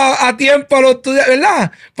cantacito a tiempo a los estudiantes,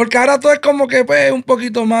 ¿verdad? Porque ahora todo es como que pues un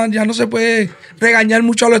poquito más, ya no se puede regañar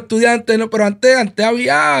mucho a los estudiantes, ¿no? Pero antes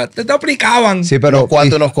había, te aplicaban. Sí, pero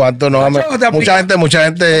unos cuantos, no. Mucha gente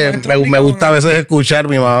me gusta a veces escuchar.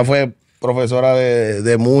 Mi mamá fue profesora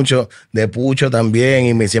de mucho, de Pucho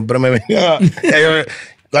también, y siempre me venía.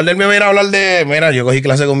 Cuando él me viene a hablar mira, yo cogí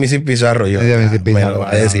clase con Mrs. Pizarro. Yo, me lo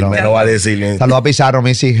va a decir. Saludos a Pizarro,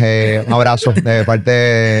 Missy. Un abrazo de parte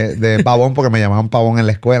de Pavón, porque me llamaban Pavón en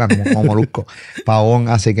la escuela, como Molusco. Pavón,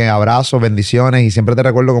 así que abrazos, bendiciones, y siempre te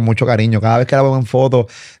recuerdo con mucho cariño. Cada vez que la veo en foto,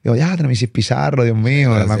 digo, ya, Mrs. Pizarro, Dios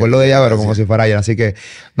mío. Gracias, me acuerdo de ella, pero como si fuera ayer. Así que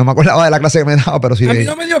no me acordaba de la clase que me daba, pero sí. A mí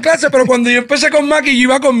no me dio clase, pero cuando yo empecé con Mackie, yo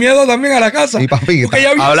iba con miedo también a la casa. Y papi,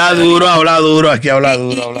 habla duro, aquí habla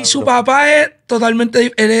duro. Y su papá es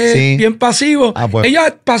totalmente, él es bien pasivo. Pues. Ella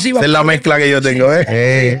es pasiva. Esa es la mezcla que yo tengo,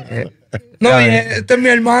 No, este es mi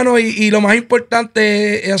hermano y lo más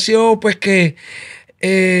importante ha sido pues que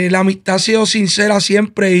la amistad ha sido sincera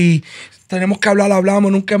siempre y tenemos que hablamos,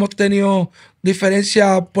 nunca hemos tenido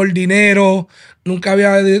diferencia por dinero, nunca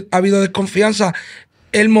había habido desconfianza.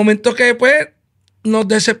 El momento que pues nos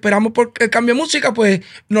desesperamos por el cambio de música, pues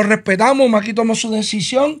nos respetamos, Mackie tomó su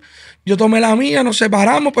decisión, yo tomé la mía, nos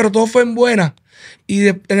separamos, pero todo fue en buena. Y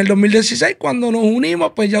en el 2016, cuando nos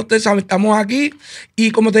unimos, pues ya ustedes saben, estamos aquí.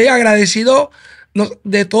 Y como te dije, agradecido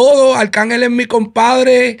de todo. Arcángel es mi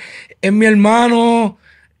compadre, es mi hermano.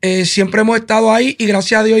 Siempre hemos estado ahí. Y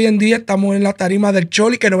gracias a Dios hoy en día estamos en la tarima del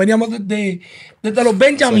Choli, que nos veníamos desde los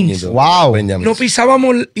Benjamins. ¡Wow! No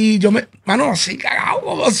pisábamos y yo mano, así cagado,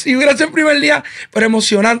 como si hubiera sido el primer día. Pero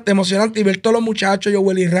emocionante. Y ver todos los muchachos,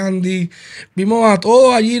 Joel y Randy. Vimos a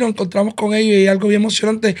todos allí, nos encontramos con ellos y algo bien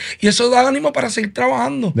emocionante. Y eso da ánimo para seguir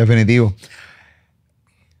trabajando. Definitivo.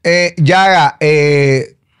 Yaga,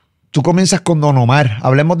 tú comienzas con Don Omar.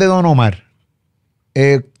 Hablemos de Don Omar.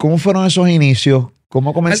 ¿Cómo fueron esos inicios?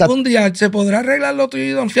 ¿Cómo comenzaste? Algún día se podrá arreglar lo tuyo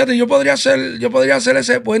y Don. Fíjate, yo podría hacer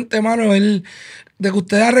ese puente, mano, de que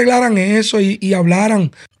ustedes arreglaran eso y hablaran.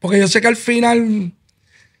 Porque yo sé que al final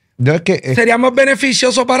sería más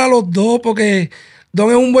beneficioso para los dos, porque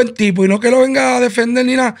Don es un buen tipo. Y no que lo venga a defender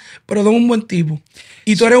ni nada, pero Don es un buen tipo.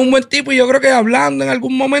 Y tú eres un buen tipo y yo creo que hablando en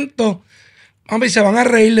algún momento, hombre, se van a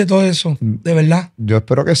reír de todo eso, de verdad. Yo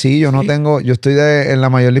espero que sí. Yo estoy en la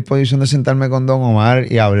mayor disposición de sentarme con Don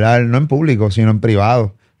Omar y hablar, no en público, sino en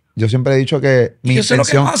privado. Yo siempre he dicho que mi intención... Yo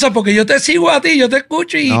sé lo que pasa, porque yo te sigo a ti, yo te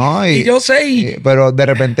escucho y yo sé. Pero de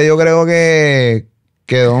repente yo creo que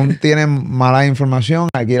Don tiene mala información.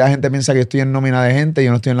 Aquí la gente piensa que yo estoy en nómina de gente, yo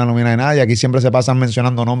no estoy en la nómina de nadie. Aquí siempre se pasan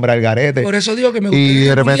mencionando nombres al garete. Por eso digo que me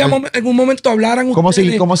gustaría que en un momento hablaran como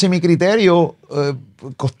ustedes. Como si mi criterio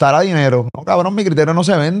costara dinero. No, cabrón, mi criterio no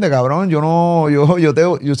se vende, cabrón.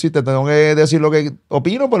 Yo sí te tengo que decir lo que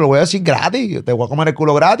opino, pero lo voy a decir gratis. Te voy a comer el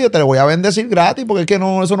culo gratis o te lo voy a bendecir gratis, porque es que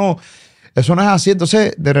eso no es así.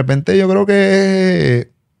 Entonces, de repente yo creo que es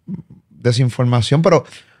desinformación, pero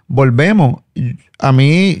volvemos. A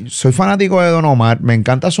mí soy fanático de Don Omar, me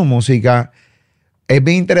encanta su música. Es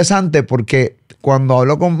bien interesante porque cuando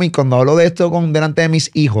hablo de esto delante de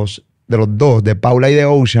mis hijos, de los dos, de Paula y de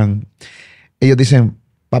Ocean, ellos dicen,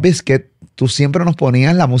 papi, es que tú siempre nos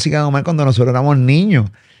ponías la música de Don Omar cuando nosotros éramos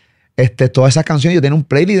niños. Todas esas canciones, yo tenía un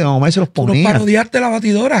playlist de Don Omar y se los ponía. Tú parodiaste la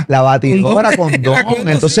batidora. La batidora con Don.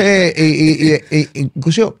 Entonces,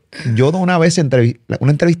 incluso yo una vez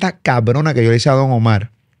una entrevista cabrona que yo le hice a Don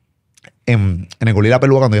Omar en el Colí La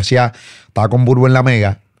Pelúa cuando estaba con Burbu en la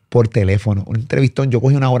Mega por teléfono. Un entrevistón, yo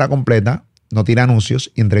cogí una hora completa, no tiré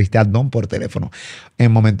anuncios y entrevisté a Don por teléfono.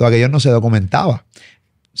 En momentos aquellos no se documentaba.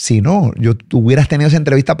 Si no, tú hubieras tenido esa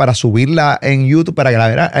entrevista para subirla en YouTube para que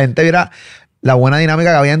la gente viera la buena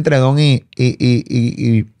dinámica que había entre Don y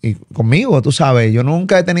conmigo, tú sabes. Yo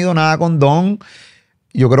nunca he tenido nada con Don.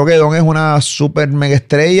 Yo creo que Don es una súper mega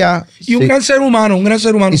estrella. Y un gran ser humano,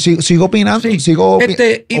 Y sigo opinando. Sí.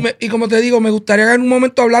 Y como te digo, me gustaría que en un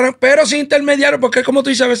momento hablaran, pero sin intermediarios, porque como tú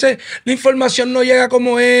dices, a veces la información no llega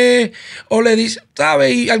como es, o le dice,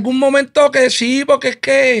 ¿sabes? Y algún momento que sí, porque es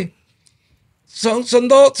que son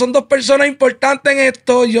dos personas importantes en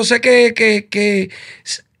esto. Yo sé que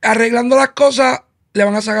arreglando las cosas le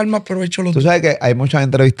van a sacar más provecho los dos. Tú sabes que hay muchas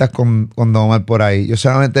entrevistas con Don Omar por ahí. Yo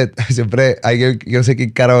solamente, siempre, yo sé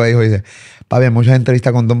que Caro me dijo, dice, papi, hay muchas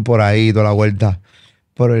entrevistas con Don por ahí, toda la vuelta.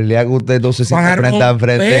 Pero el día que ustedes dos se Van a sientan frente a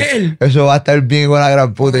frente, romper. eso va a estar bien con la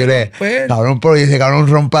gran puta. Y le cabrón, pero dice, cabrón,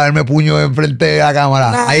 rompa, darme puño enfrente de la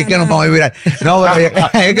cámara. No, ahí es que nos no. vamos a virar. No, pero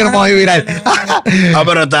ahí es que nos vamos a virar. Ah,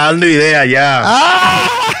 pero está dando idea ya.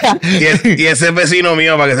 Y ese es vecino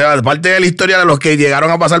mío, para que sepa, parte de la historia de los que llegaron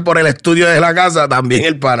a pasar por el estudio de la casa, también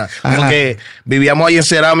el pana. Porque vivíamos ahí en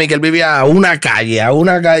Cerámica, él vivía a una calle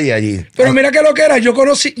allí. Pero mira que lo que era, yo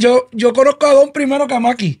conozco a Don primero que a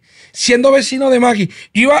Mackie, siendo vecino de Mackie.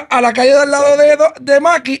 Yo iba a la calle del lado de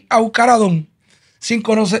Mackie a buscar a Don, sin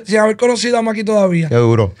haber conocido a Mackie todavía. Qué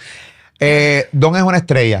duro. Don es una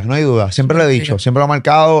estrella, no hay duda. Siempre lo he dicho, siempre lo he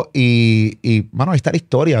marcado. Mano, ahí está la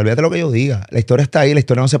historia. Olvídate lo que yo diga. La historia está ahí, la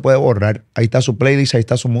historia no se puede borrar. Ahí está su playlist, ahí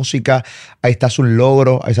está su música, ahí está sus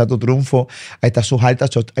logros, ahí está tu triunfo, ahí están sus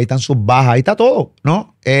altas, ahí están sus bajas, ahí está todo,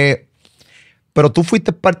 ¿no? Pero tú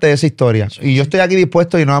fuiste parte de esa historia. Y yo estoy aquí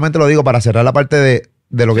dispuesto, y nuevamente lo digo, para cerrar la parte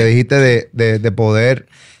de lo que dijiste de poder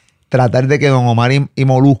tratar de que don Omar y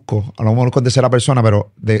Molusco, a lo Molusco es de tercera persona,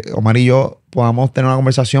 pero de Omar y yo podamos tener una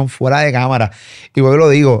conversación fuera de cámara. Y yo lo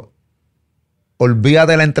digo,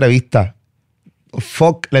 olvídate de la entrevista.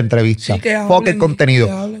 Fuck la entrevista. Sí, Fuck el contenido.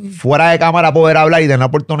 Fuera de cámara poder hablar y tener la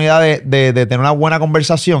oportunidad de tener una buena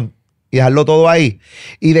conversación y dejarlo todo ahí.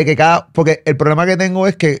 Y de que porque el problema que tengo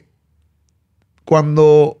es que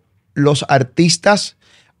cuando los artistas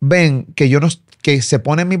ven que se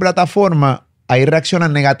pone en mi plataforma, ahí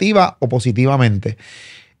reaccionan negativa o positivamente.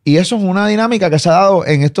 Y eso es una dinámica que se ha dado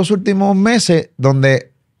en estos últimos meses,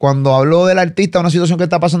 donde cuando hablo del artista, una situación que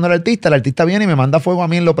está pasando el artista viene y me manda fuego a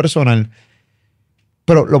mí en lo personal.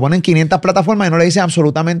 Pero lo ponen en 500 plataformas y no le dicen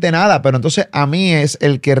absolutamente nada. Pero entonces a mí es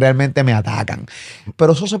el que realmente me atacan.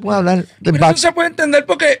 Pero eso se puede hablar. Pero eso se puede entender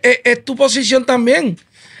porque es tu posición también.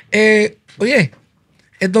 Oye,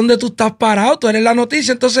 es donde tú estás parado, tú eres la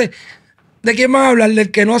noticia. Entonces, ¿de quién vas a hablar? ¿Del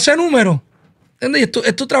que no hace números? ¿Entiendes?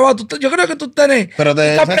 Es tu trabajo. Yo creo que tú tenés. Pero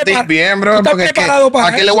te sentís bien, bro. Estás Porque preparado para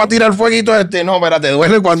 ¿a qué le voy a tirar fueguito a este? No, espérate,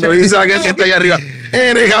 duele cuando dice aquel que está ahí arriba.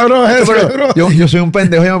 Cabrón, eso, bro. Yo soy un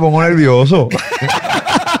pendejo y me pongo nervioso.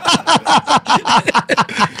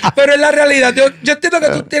 Pero es la realidad. Yo entiendo que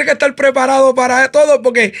tú tienes que estar preparado para todo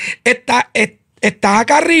porque estás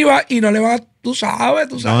acá arriba y no le vas a. Tú sabes.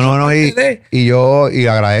 No. Y yo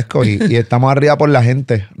agradezco. Y estamos arriba por la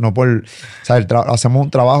gente. No por. O sea, hacemos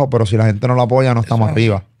un trabajo, pero si la gente no lo apoya, no estamos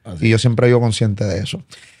arriba. Y yo siempre vivo consciente de eso.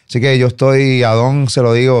 Así que yo estoy. A Don se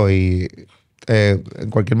lo digo. Y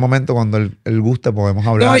en cualquier momento, cuando él guste, podemos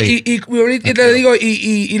hablar. No, y te digo,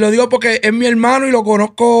 y lo digo porque es mi hermano y lo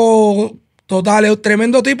conozco total. Es un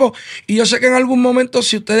tremendo tipo. Y yo sé que en algún momento,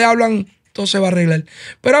 si ustedes hablan, todo se va a arreglar.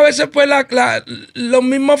 Pero a veces, pues, los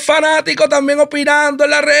mismos fanáticos también opinando en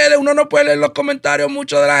las redes. Uno no puede leer los comentarios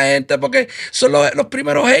mucho de la gente porque son los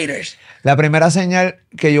primeros haters. La primera señal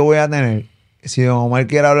que yo voy a tener, si don Omar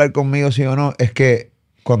quiere hablar conmigo, sí o no, es que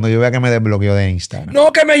cuando yo vea que me desbloqueó de Instagram.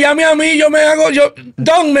 No, que me llame a mí,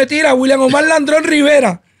 Don me tira, William Omar Landrón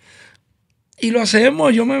Rivera. Y lo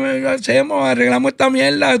hacemos, arreglamos esta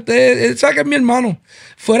mierda. Él sabe que es mi hermano.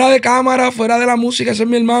 Fuera de cámara, fuera de la música, ese es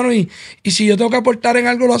mi hermano. Y si yo tengo que aportar en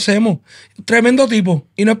algo, lo hacemos. Tremendo tipo.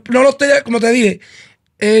 Y no lo estoy, como te dije,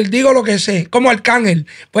 digo lo que sé, como Arcángel.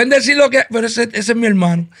 Pueden decir lo que, pero ese es mi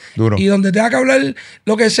hermano. Duro. Y donde tenga que hablar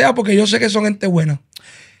lo que sea, porque yo sé que son gente buena.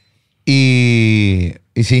 Y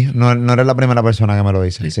sí, no eres la primera persona que me lo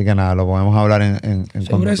dice. Así que nada, lo podemos hablar en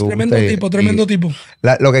Seguro es tremendo tipo.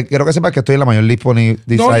 Lo que quiero que sepas es que estoy en la mayor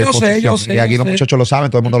disposición. Yo sé. Y aquí los muchachos lo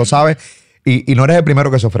saben, todo el mundo lo sabe. Y no eres el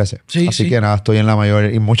primero que se ofrece. Así que nada, estoy en la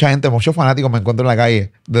mayor. Y mucha gente, muchos fanáticos me encuentro en la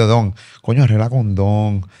calle de Don. Coño, arregla con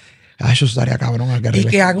Don. Ay, eso estaría cabrón. Y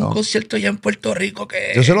que haga un concierto ya en Puerto Rico.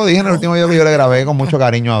 Yo se lo dije en el último video que yo le grabé con mucho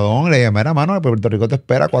cariño a Don. Le dije, mira, mano, Puerto Rico te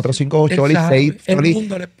espera. 4, 5, 8, 6. El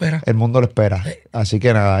mundo le espera. El mundo lo espera. Así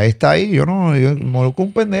que nada, está ahí. Yo Molusco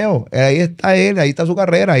un pendejo. Ahí está él, ahí está su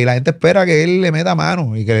carrera. Y la gente espera que él le meta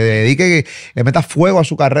mano y que le dedique, que le meta fuego a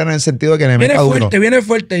su carrera en el sentido de que le meta duro. Viene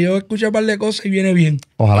fuerte. Yo escuché un par de cosas y viene bien.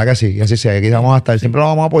 Ojalá que sí. Y así sea. Aquí vamos a estar. Siempre lo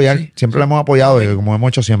vamos a apoyar. Siempre lo hemos apoyado, como hemos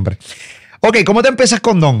hecho siempre. Ok, ¿cómo te empiezas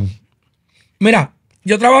con Don? Mira,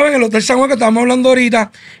 yo trabajo en el Hotel San Juan que estábamos hablando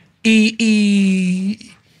ahorita y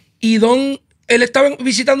Don, él estaba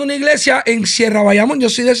visitando una iglesia en Sierra Bayamón. Yo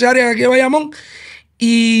soy de esa área de aquí de Bayamón.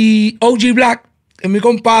 Y OG Black, que es mi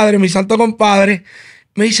compadre, mi santo compadre,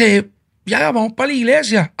 me dice, ya vamos para la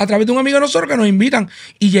iglesia a través de un amigo de nosotros que nos invitan.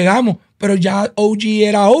 Y llegamos, pero ya OG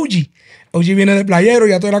era OG. OG viene de Playero,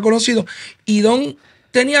 ya todo era conocido. Y Don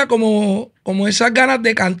tenía como esas ganas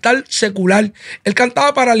de cantar secular. Él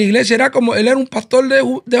cantaba para la iglesia, él era un pastor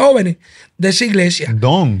de jóvenes de esa iglesia.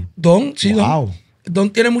 Don, sí, wow. Don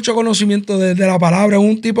tiene mucho conocimiento de la palabra, es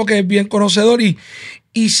un tipo que es bien conocedor y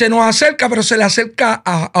y se nos acerca, pero se le acerca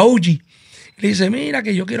a OG. Le dice, mira,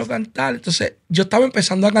 que yo quiero cantar. Entonces, yo estaba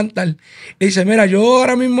empezando a cantar. Le dice, mira, yo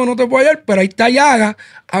ahora mismo no te puedo ayudar, pero ahí está Yaga,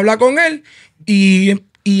 habla con él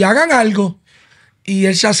y hagan algo. Y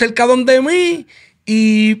él se acerca donde mí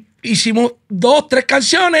y hicimos 2, 3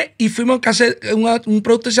 canciones y fuimos a hacer un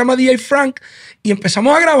producto que se llama DJ Frank y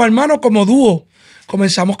empezamos a grabar, hermano, como dúo.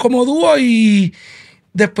 Comenzamos como dúo y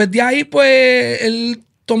después de ahí, pues, él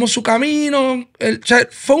tomó su camino. O sea,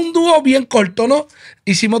 fue un dúo bien corto, ¿no?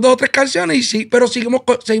 Hicimos 2 o 3 canciones y sí, pero seguimos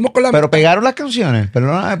con la... Pero pegaron las canciones.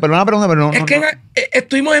 Perdona la pregunta, pero no. Es que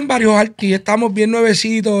estuvimos en varios artistas y estábamos bien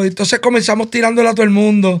nuevecitos. Entonces comenzamos tirándola a todo el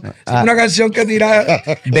mundo. Una canción que tira...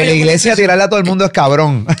 De la iglesia tirarla a todo el mundo es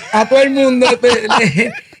cabrón. A todo el mundo.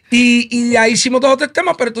 Y de ahí hicimos 2 o 3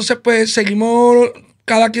 temas, pero entonces pues seguimos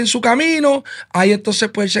cada quien su camino. Ahí entonces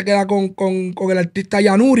pues él se queda con el artista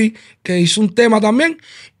Yanuri, que hizo un tema también.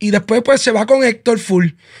 Y después pues se va con Hector full.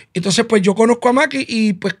 Entonces pues yo conozco a Mackie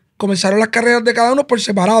y pues comenzaron las carreras de cada uno por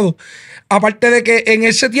separado. Aparte de que en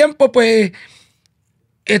ese tiempo pues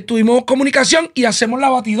tuvimos comunicación y hacemos La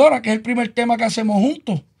Batidora, que es el primer tema que hacemos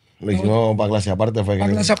juntos. Lo hicimos para clase aparte. Fue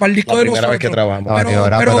para clase, para el disco la de primera nosotros. vez que trabajamos.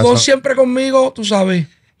 Pero Don siempre conmigo, tú sabes.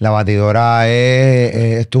 La Batidora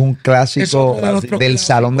esto es un clásico del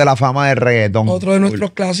Salón de la Fama del reggaetón. Otro de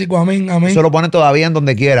nuestros clásicos, amén, amén. Eso lo ponen todavía en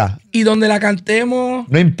donde quiera. Y donde la cantemos.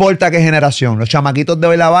 No importa qué generación. Los chamaquitos de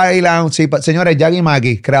hoy la bailan. Sí, señores, Yaga y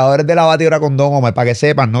Mackie, creadores de La Batidora con Don Omar, para que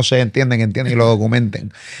sepan, no se entienden y lo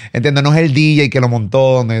documenten. ¿Entienden? No es el DJ que lo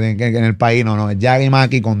montó en el país, no. Es Yaga y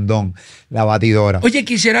Mackie con Don, La Batidora. Oye,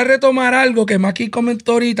 quisiera retomar algo que Mackie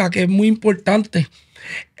comentó ahorita, que es muy importante.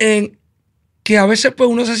 Que a veces pues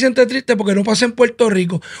uno se siente triste porque no pasa en Puerto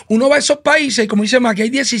Rico. Uno va a esos países y como dice Mackie,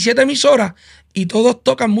 hay 17 emisoras y todos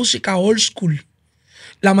tocan música old school.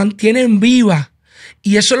 La mantienen viva.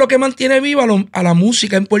 Y eso es lo que mantiene viva a la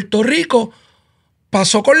música. En Puerto Rico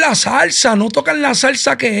pasó con la salsa. No tocan la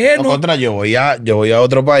salsa que es. No, contra, yo voy a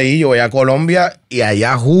otro país, yo voy a Colombia y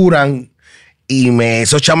allá juran. Y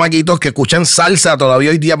esos chamaquitos que escuchan salsa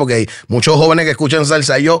todavía hoy día, porque hay muchos jóvenes que escuchan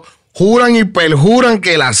salsa, ellos juran y perjuran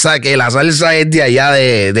que la salsa es de allá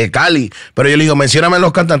de Cali. Pero yo le digo, mencióname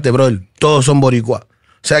los cantantes, brother, todos son boricuas. O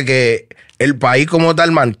sea que el país como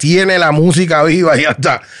tal mantiene la música viva y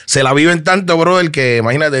hasta se la viven tanto, brother, que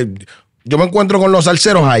imagínate, yo me encuentro con los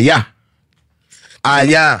salseros allá.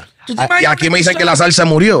 Y aquí me dicen que la salsa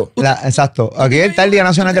murió. Exacto. Aquí está el Día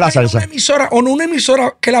Nacional de la Salsa. Una emisora, o no una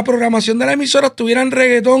emisora, que la programación de la emisora estuviera en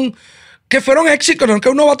reggaetón, que fueron éxitos, no es que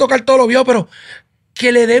uno va a tocar todo lo viejo, pero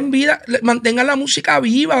que le den vida, mantengan la música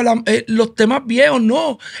viva, los temas viejos,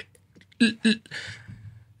 no.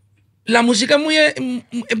 La música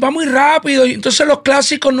va muy rápido, y entonces los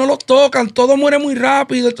clásicos no los tocan, todo muere muy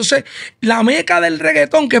rápido. Entonces, la meca del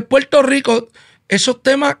reggaetón, que es Puerto Rico, esos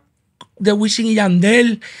temas de Wisin y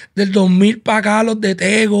Yandel, del 2000 para acá, los de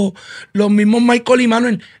Tego, los mismos Michael y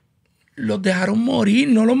Manuel, los dejaron morir,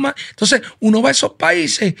 no los más. Entonces, uno va a esos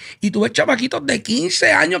países y tú ves chamaquitos de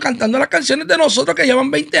 15 años cantando las canciones de nosotros que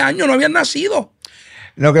llevan 20 años, no habían nacido.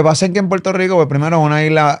 Lo que pasa es que en Puerto Rico, pues primero es una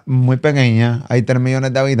isla muy pequeña, hay 3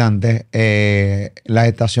 millones de habitantes, las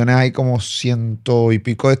estaciones hay como 100 y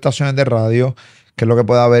pico de estaciones de radio, que es lo que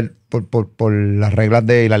puede haber por las reglas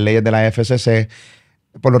y las leyes de la FCC.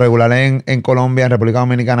 Por lo regular en Colombia, en República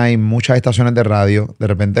Dominicana hay muchas estaciones de radio. De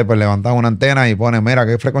repente pues levantan una antena y ponen, mira,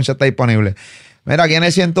 ¿qué frecuencia está disponible? Mira, aquí en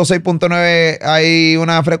el 106.9 hay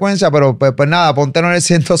una frecuencia, pero pues nada, ponte en el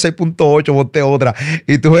 106.8, ponte otra.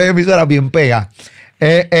 Y tú ves emisoras bien pegas. Y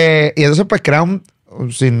entonces pues crean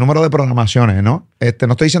un sinnúmero de programaciones, ¿no? No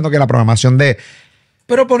estoy diciendo que la programación de...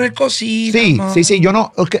 Pero poner cositas. Sí. Yo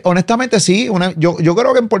no, honestamente sí. Yo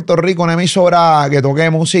creo que en Puerto Rico una emisora que toque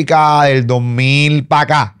música del 2000 para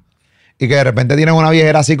acá y que de repente tienen una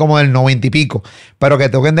viejera así como del 90 y pico, pero que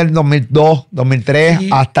toquen del 2002, 2003 sí,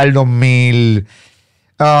 hasta el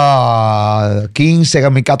 2015,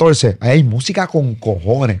 2014. Ahí hay música con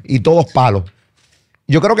cojones y todos palos.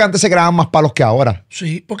 Yo creo que antes se creaban más palos que ahora.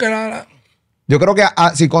 Sí, porque yo creo que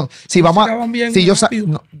si vamos a...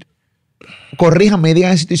 Corríjanme,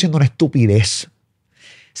 díganme si estoy diciendo una estupidez.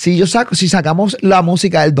 Si sacamos la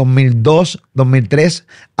música del 2002, 2003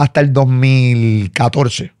 hasta el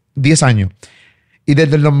 2014, 10 años, y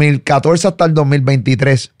desde el 2014 hasta el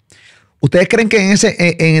 2023, ¿ustedes creen que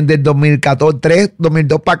del 2014,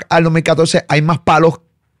 2002 al 2014 hay más palos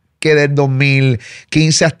que del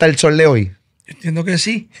 2015 hasta el sol de hoy? Yo entiendo que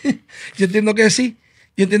sí. Yo entiendo que sí.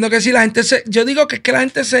 Yo digo que es que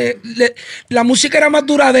la música era más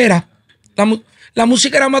duradera. La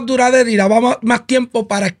música era más duradera y daba más tiempo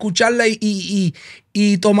para escucharla y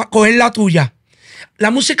coger la tuya.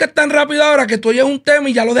 La música es tan rápida ahora que tú oyes un tema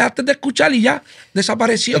y ya lo dejaste de escuchar y ya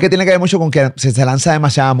desapareció. Es que tiene que ver mucho con que se lanza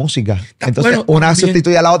demasiada música. Entonces Bueno, una también.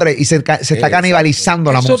 sustituye a la otra y se está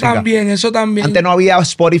canibalizando la Eso música. eso también. Antes no había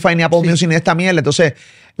Spotify ni Apple Music ni esta mierda. Entonces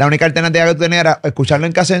la única alternativa que tú tenías era escucharlo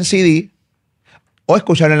en casa en CD o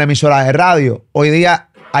escucharlo en la emisora de radio. Hoy día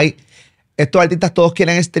estos artistas todos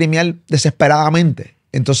quieren streamear desesperadamente.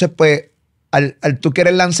 Entonces, pues, al tú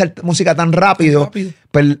querer lanzar música tan rápido,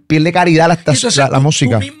 pues pierde calidad la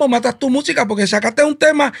música. Tú mismo matas tu música porque sacaste un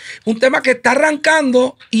tema que está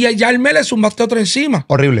arrancando y ya el mes le zumbaste otro encima.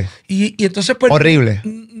 Horrible. Y entonces, pues, horrible.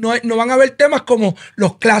 No van a haber temas como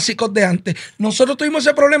los clásicos de antes. Nosotros tuvimos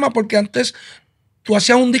ese problema porque antes tú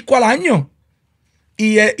hacías un disco al año.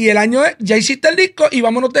 Y el año ya hiciste el disco y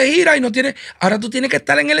vámonos de gira y no tienes. Ahora tú tienes que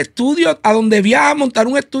estar en el estudio, a donde viajas, montar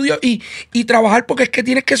un estudio y trabajar porque es que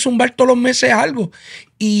tienes que zumbar todos los meses algo.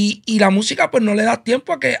 Y la música, pues no le da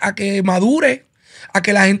tiempo a que madure, a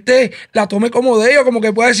que la gente la tome como de ellos, como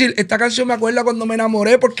que pueda decir, esta canción me acuerda cuando me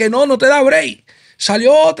enamoré, porque no te da break.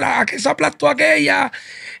 Salió otra, a que se aplastó aquella.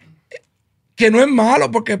 Que no es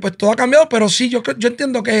malo porque pues todo ha cambiado, pero sí, yo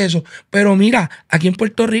entiendo que es eso. Pero mira, aquí en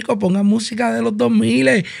Puerto Rico pongan música de los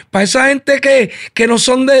 2000, para esa gente que no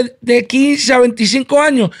son de 15 a 25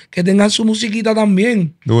 años, que tengan su musiquita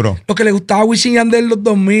también. Duro. Lo que le gustaba a Wisin y Yandel en los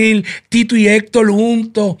 2000, Tito y Hector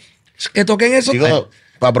juntos, que toquen eso. Digo,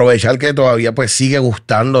 para aprovechar que todavía pues sigue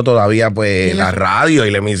gustando todavía pues la radio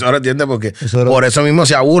y la emisora, ¿entiendes? Porque por eso mismo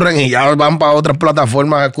se aburren y ya van para otras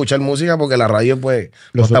plataformas a escuchar música porque la radio pues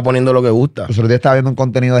no está poniendo lo que gusta. Los otros días estaba viendo un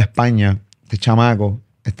contenido de España, este chamaco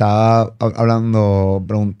estaba hablando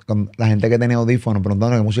con la gente que tenía audífonos,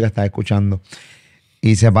 preguntando qué música estaba escuchando.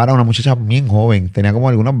 Y se para una muchacha bien joven, tenía como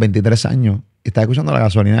algunos 23 años, y estaba escuchando La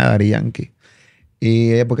Gasolina de Daddy Yankee.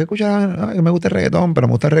 Y ¿por qué escuchar? Me gusta el reggaetón, pero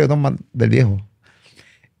me gusta el reggaetón más del viejo.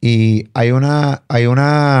 Y hay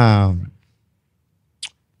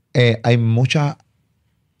mucha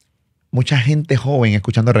gente joven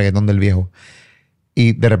escuchando el reggaetón del viejo.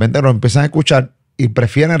 Y de repente lo empiezan a escuchar y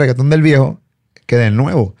prefieren el reggaetón del viejo que del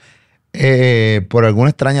nuevo. Por alguna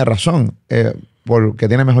extraña razón. Porque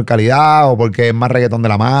tiene mejor calidad o porque es más reggaetón de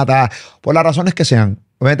la mata. Por las razones que sean.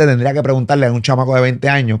 Obviamente tendría que preguntarle a un chamaco de 20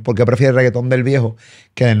 años por qué prefiere el reggaetón del viejo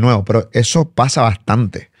que del nuevo. Pero eso pasa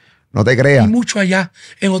bastante. No te creas. Y mucho allá,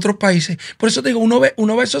 en otros países. Por eso te digo, uno ve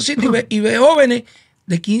esos sitios y ve jóvenes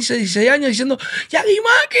de 15, 16 años diciendo, Yaga y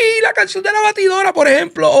Mackie, la canción de la batidora, por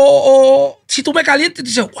ejemplo. O si tú me calientes, y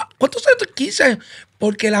dices, ¿cuántos años? 15 años.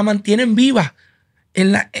 Porque la mantienen viva.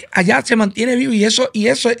 Allá se mantiene vivo y eso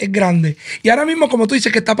es grande. Y ahora mismo, como tú dices,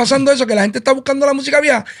 que está pasando eso, que la gente está buscando la música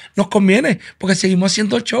vieja, nos conviene, porque seguimos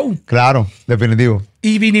haciendo show. Claro, definitivo.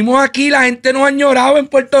 Y vinimos aquí, la gente nos añoraba en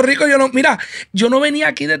Puerto Rico. Yo no venía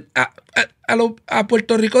aquí a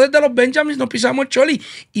Puerto Rico desde los Benjamins, nos pisamos el choli.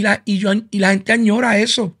 Y la gente añora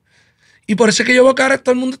eso. Y por eso es que yo veo que ahora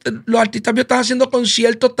todo el mundo, los artistas míos están haciendo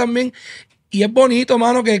conciertos también. Y es bonito,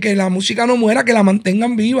 mano, que la música no muera, que la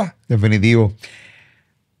mantengan viva. Definitivo.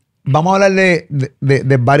 Vamos a hablar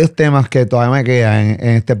de varios temas que todavía me quedan en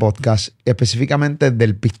este podcast, específicamente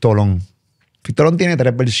del Pistolón. Pistolón tiene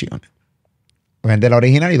 3 versiones. Obviamente la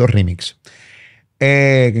original y 2 remix.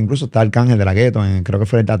 Que incluso está Arcángel de la Ghetto, creo que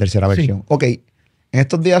fue la tercera versión. Sí. Ok, en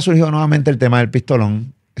estos días surgió nuevamente el tema del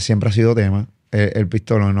Pistolón. Siempre ha sido tema. El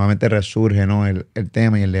Pistolón nuevamente resurge, ¿no? El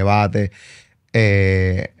tema y el debate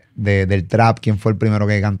del trap. ¿Quién fue el primero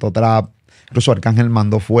que cantó trap? Incluso Arcángel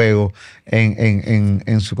mandó fuego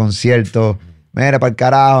en su concierto. Mira, para el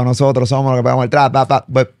carajo, nosotros somos los que pegamos el trap.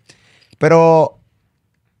 Pero,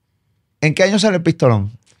 ¿en qué año sale el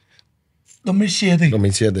Pistolón? 2007.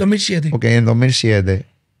 Ok, en 2007.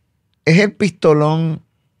 ¿Es el Pistolón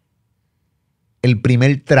el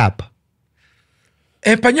primer trap?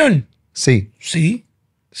 ¿Es español? Sí. Sí.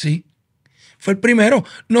 Fue el primero.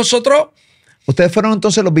 Nosotros... Ustedes fueron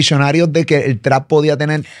entonces los visionarios de que el trap podía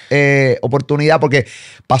tener oportunidad, porque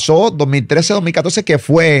pasó 2013-2014 que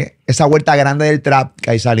fue esa vuelta grande del trap,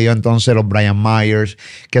 que ahí salió entonces los Brian Myers,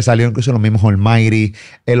 que salió incluso los mismos Almighty,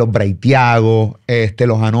 los Braithiago,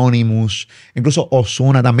 los Anonymous, incluso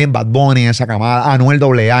Ozuna también, Bad Bunny en esa camada, Anuel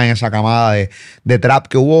AA en esa camada de trap,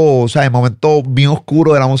 que hubo, o sea, en momento bien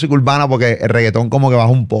oscuro de la música urbana, porque el reggaetón como que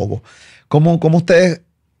bajó un poco. ¿Cómo ustedes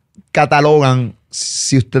catalogan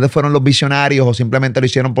si ustedes fueron los visionarios o simplemente lo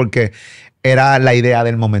hicieron porque era la idea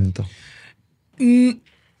del momento?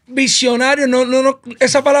 Visionario, no,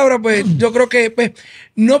 esa palabra, pues, yo creo que, pues,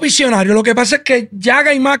 no visionario. Lo que pasa es que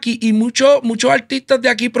Yaga y Mackie y muchos artistas de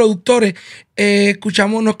aquí, productores,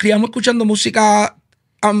 nos criamos escuchando música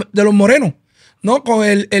de los morenos, ¿no? Con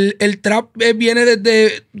el trap viene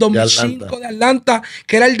desde 2005 de Atlanta,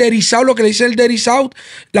 que era el Dirty South, lo que le dicen el Dirty South,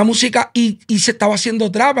 la música, y se estaba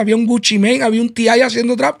haciendo trap. Había un Gucci Mane, había un T.I.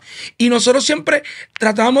 haciendo trap, y nosotros siempre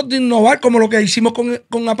tratábamos de innovar, como lo que hicimos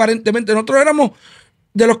con aparentemente. Nosotros éramos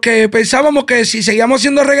de los que pensábamos que si seguíamos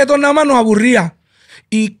haciendo reggaetón nada más nos aburría.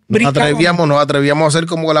 Y nos atrevíamos a hacer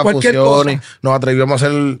como la fusión, nos atrevíamos a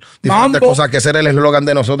hacer diferentes cosas, que ese era el eslogan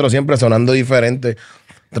de nosotros, siempre sonando diferente.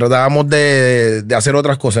 Tratábamos de hacer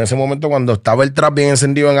otras cosas. En ese momento, cuando estaba el trap bien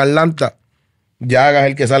encendido en Atlanta, Yaga es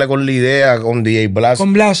el que sale con la idea, con DJ Blast.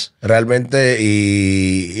 Con Blast. Realmente,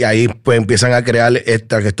 y ahí pues empiezan a crear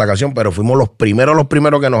esta canción, pero fuimos los primeros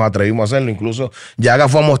que nos atrevimos a hacerlo. Incluso Yaga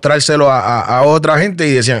fue a mostrárselo a otra gente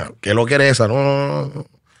y decían, ¿qué lo quiere esa? No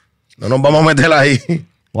nos vamos a meter ahí.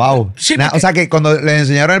 Wow. Sí, o sea que cuando les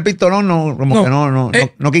enseñaron el pistolón,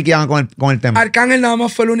 no quiqueaban con el tema. Arcángel nada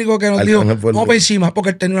más fue el único que nos dijo, vamos por encima, porque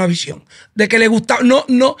él tenía una visión. De que le gustaba,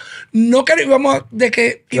 no que íbamos a, de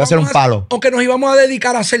que iba a ser un palo. O que nos íbamos a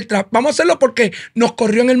dedicar a hacer trap. Vamos a hacerlo porque nos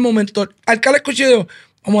corrió en el momento. Arcángel escuchó y dijo,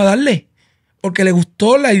 vamos a darle. Porque le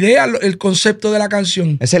gustó la idea, el concepto de la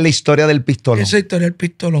canción. Esa es la historia del pistolón. Esa es la historia del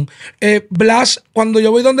pistolón. Blas, cuando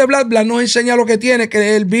yo voy donde Blas nos enseña lo que tiene, que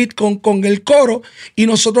es el beat con el coro, y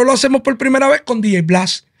nosotros lo hacemos por primera vez con DJ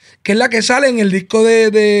Blas, que es la que sale en el disco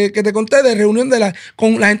que te conté, de reunión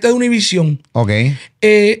con la gente de Univision. Ok.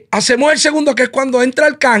 Hacemos el segundo, que es cuando entra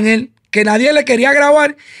Arcángel, que nadie le quería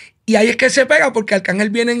grabar, y ahí es que se pega, porque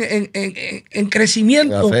Arcángel viene en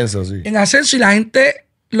crecimiento. En ascenso, sí. En ascenso, y la gente...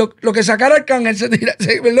 Lo que sacara Arcángel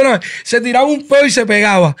se tiraba un peo y se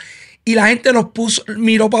pegaba. Y la gente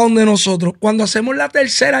miró para donde nosotros. Cuando hacemos la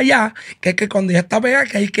tercera ya, que es que cuando ya está pegada,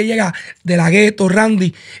 que ahí es que llega De La Ghetto,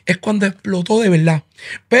 Randy, es cuando explotó de verdad.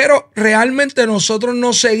 Pero realmente nosotros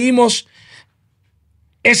no seguimos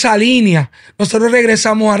esa línea. Nosotros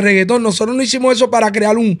regresamos al reggaetón. Nosotros no hicimos eso para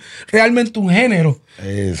crear realmente un género.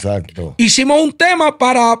 Exacto. Hicimos un tema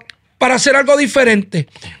para hacer algo diferente.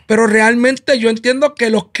 Pero realmente yo entiendo que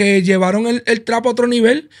los que llevaron el trap a otro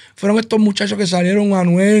nivel fueron estos muchachos que salieron,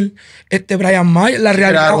 Anuel, Brian May, la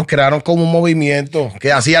realidad. Crearon como un movimiento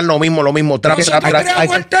que hacían lo mismo, trap.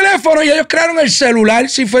 Creamos el teléfono y ellos crearon el celular,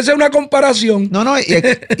 si fuese una comparación.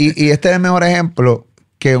 Y este es el mejor ejemplo,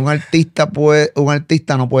 que un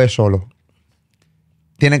artista no puede solo.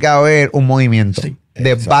 Tiene que haber un movimiento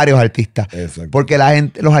de varios artistas. Exacto. Porque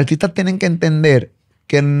los artistas tienen que entender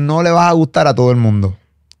que no le vas a gustar a todo el mundo.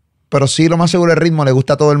 Pero sí, lo más seguro, el ritmo le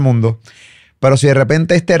gusta a todo el mundo. Pero si de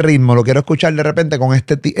repente este ritmo lo quiero escuchar de repente con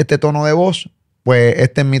este tono de voz, pues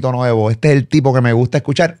este es mi tono de voz. Este es el tipo que me gusta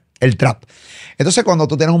escuchar, el trap. Entonces, cuando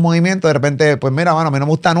tú tienes un movimiento, de repente, pues mira, mano, a mí no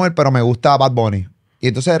me gusta Anuel, pero me gusta Bad Bunny. Y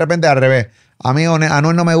entonces, de repente, al revés. A mí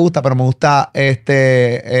Anuel no me gusta, pero me gusta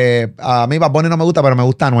a mí Bad Bunny no me gusta, pero me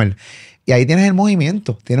gusta Anuel. Y ahí tienes el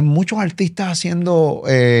movimiento. Tienes muchos artistas haciendo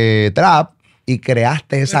trap, y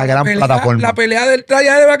creaste esa gran plataforma. La pelea del trap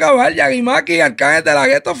ya debe acabar. Yaga y Mackie, Arcángel de la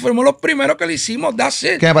Ghetto, fuimos los primeros que le hicimos. That's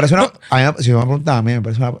it. Que me parece si me preguntan a mí, me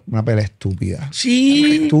parece una pelea estúpida.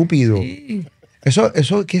 Sí. Estúpido. Sí. Eso,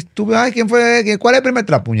 qué estúpido. Ay, ¿cuál es el primer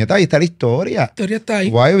trap? Puñeta, ahí está la historia. La historia está ahí.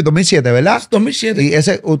 Guay, 2007, ¿verdad? 2007. Y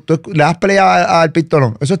tú le das play al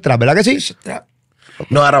pistolón. Eso es trap, ¿verdad que sí? Eso es trap.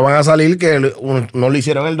 No, ahora van a salir que no lo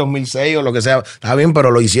hicieron en el 2006 o lo que sea. Está bien, pero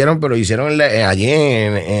lo hicieron allí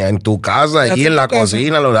en tu casa, allí en la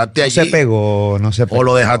cocina, lo dejaste allí. No se pegó. O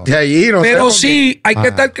lo dejaste allí, no sé. Pero sí, hay que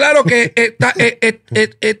estar claro que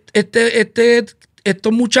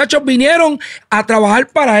estos muchachos vinieron a trabajar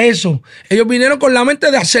para eso. Ellos vinieron con la mente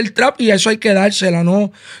de hacer trap y eso hay que dársela,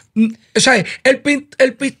 ¿no? O sea, el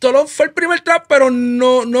pistolón fue el primer trap, pero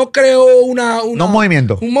no creó no un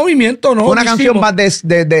movimiento. Un movimiento, ¿no? Fue una canción más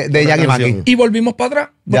de Yaga y Mackie. Y volvimos para atrás.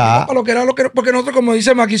 Ya. Para lo que era, porque nosotros, como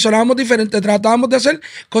dice Mackie, sonábamos diferentes, tratábamos de hacer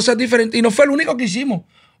cosas diferentes. Y no fue el único que hicimos.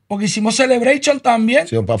 Porque hicimos Celebration también.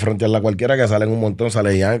 Sí, para frontearla cualquiera, que salen un montón,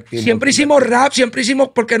 sale Yankee. Siempre hicimos rap,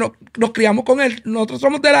 porque nos criamos con él. Nosotros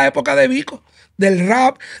somos de la época de Vico, del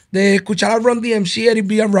rap, de escuchar a Run DMC, Eric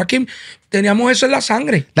B. and Rakim. Teníamos eso en la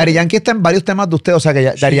sangre. Daddy Yankee está en varios temas de usted, o sea que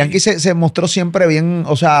Daddy Yankee se mostró siempre bien,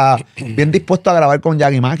 o sea, bien dispuesto a grabar con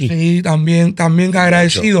Yaga y Mackie. Sí, también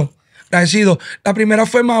agradecido. La primera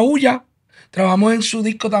fue Maulla. Trabajamos en su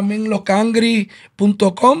disco también,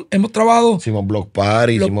 loscangri.com. Hemos trabajado. Hicimos Block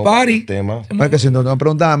Party, hicimos temas. Porque si no me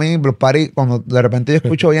preguntan a mí, Block Party, cuando de repente yo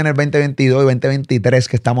escucho bien el 2022 y 2023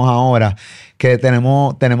 que estamos ahora, que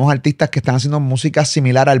tenemos artistas que están haciendo música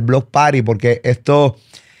similar al Block Party, porque esto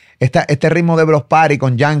este ritmo de Bros Party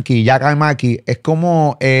con Yankee, Yaga y Mackie, es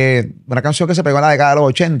como una canción que se pegó en la década de los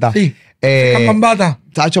 80. Sí. Cambambata.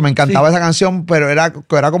 Tacho, me encantaba esa canción, pero era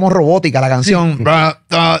como robótica la canción. Ya.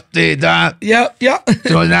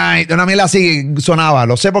 Una mierda así sonaba.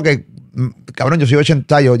 Lo sé porque, cabrón, yo soy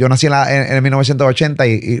 80, yo nací en 1980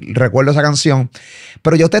 y recuerdo esa canción.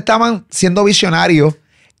 Pero ya ustedes estaban siendo visionarios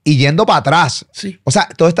y yendo para atrás. Sí. O sea,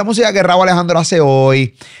 toda esta música que Rauw Alejandro hace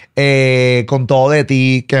hoy, con Todo de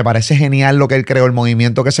Ti, que me parece genial lo que él creó, el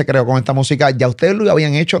movimiento que se creó con esta música, ya ustedes lo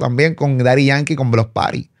habían hecho también con Daddy Yankee, con Bros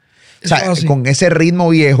Party. O sea, con ese ritmo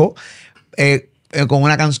viejo, con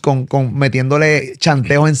una con metiéndole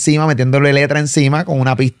chanteos encima, metiéndole letra encima, con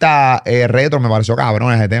una pista retro. Me pareció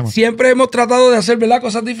cabrón ese tema. Siempre hemos tratado de hacer, ¿verdad?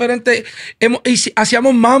 Cosas diferentes.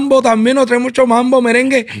 Hacíamos mambo también, nos traemos mucho mambo,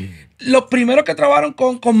 merengue. Los primeros que trabajaron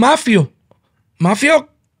con Mafio. Mafio,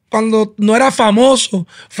 cuando no era famoso,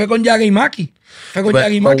 fue con Yaga y Mackie. Me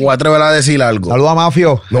voy a atrever a decir algo. Saludos a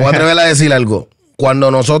Mafio. Me voy a atrever a decir algo.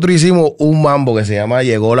 Cuando nosotros hicimos un mambo que se llama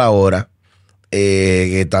Llegó la Hora,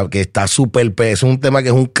 que está súper, es un tema que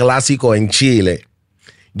es un clásico en Chile.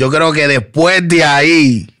 Yo creo que después de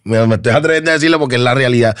ahí, me estoy atreviendo a decirlo porque es la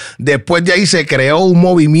realidad, después de ahí se creó un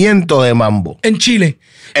movimiento de mambo. En Chile.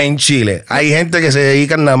 En Chile. Hay gente que se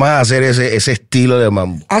dedica nada más a hacer ese estilo de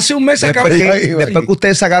mambo. Hace un mes después que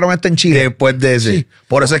ustedes sacaron esto en Chile. Después de ese. Sí.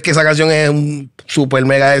 Por eso es que esa canción es un súper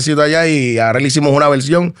mega éxito allá y ahora le hicimos una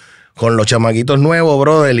versión con los chamaquitos nuevos,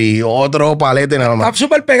 brother, y otro palete nada más. Está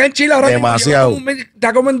súper pegado en Chile ahora. Demasiado.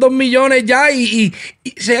 Está como en 2 millones ya y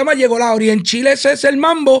se llama Llegó la Hora. Y en Chile ese es el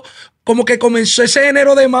mambo, como que comenzó ese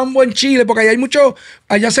género de mambo en Chile, porque allá hay mucho,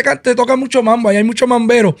 te toca mucho mambo, allá hay mucho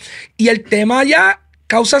mambero. Y el tema allá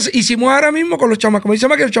hicimos ahora mismo con los chamacos, como dice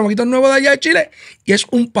Mackie, los chamaquitos nuevos de allá de Chile, y es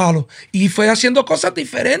un palo. Y fue haciendo cosas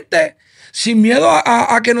diferentes, sin miedo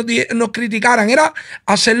a que nos criticaran. Era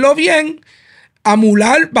hacerlo bien,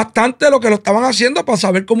 amular bastante lo que lo estaban haciendo para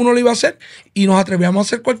saber cómo uno lo iba a hacer y nos atrevíamos a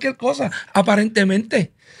hacer cualquier cosa,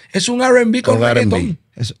 aparentemente. Es un R&B con reggaetón.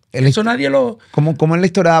 Eso nadie lo... ¿Cómo es la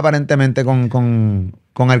historia aparentemente con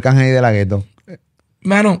Arcángel y De La Ghetto?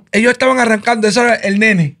 Mano, ellos estaban arrancando, eso era el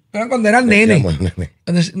nene. Pero cuando era el nene.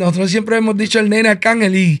 Nosotros siempre hemos dicho el nene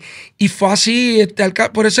Arcángel y fue así.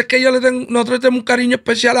 Por eso es que nosotros tenemos un cariño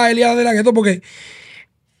especial a él y a De La Ghetto porque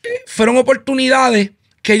fueron oportunidades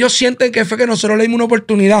que ellos sienten que fue que nosotros le dimos una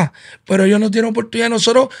oportunidad, pero ellos nos dieron oportunidad a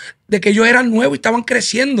nosotros de que ellos eran nuevos y estaban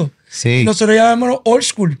creciendo. Sí. Y nosotros llamamos old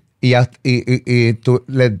school. Y tú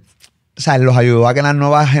o sea, los ayudó a que las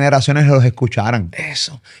nuevas generaciones los escucharan.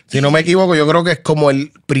 Eso. Si no me equivoco, yo creo que es como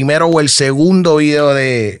el primero o el segundo video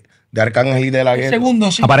de Arcángel y De La Ghetto. El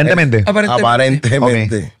segundo, sí. Aparentemente.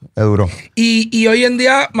 Aparentemente. Okay. Es duro. Y hoy en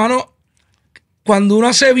día, mano, cuando uno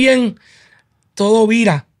hace bien, todo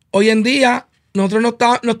vira. Hoy en día, nosotros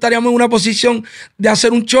no estaríamos en una posición de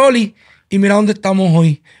hacer un choli y mira dónde estamos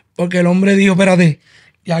hoy. Porque el hombre dijo, espérate,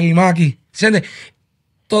 Yaga y Mackie. ¿Entiendes?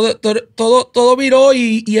 Todo viró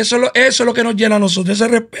y eso es lo que nos llena a nosotros, ese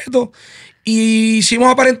respeto. Y hicimos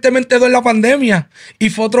aparentemente dos en la pandemia y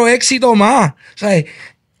fue otro éxito más. O sea,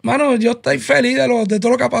 mano, yo estoy feliz de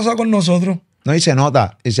todo lo que ha pasado con nosotros. No, y se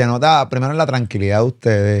nota primero en la tranquilidad de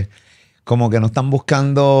ustedes, como que no están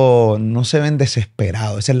buscando, no se ven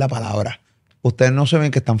desesperados, esa es la palabra. Ustedes no se ven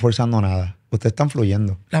que están forzando nada, ustedes están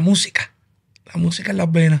fluyendo. La música en las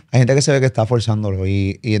venas. Hay gente que se ve que está forzándolo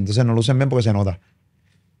y entonces no lucen bien porque se nota.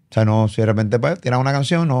 O sea, no, si de repente pues tiran una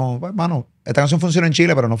canción, no, pues, mano, esta canción funciona en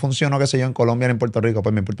Chile, pero no funcionó, qué sé yo, en Colombia ni en Puerto Rico.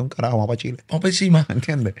 Pues me importa un carajo, vamos para Chile. Vamos para encima. ¿Me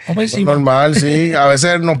entiendes? Vamos para encima. Normal, sí. A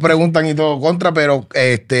veces nos preguntan y todo contra, pero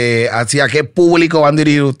 ¿hacia qué público van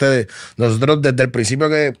dirigidos ustedes? Nosotros desde el principio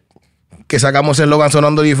que sacamos el eslogan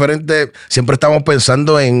Sonando Diferente, siempre estamos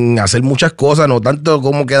pensando en hacer muchas cosas, no tanto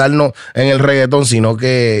como quedarnos en el reggaetón, sino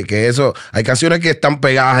que eso, hay canciones que están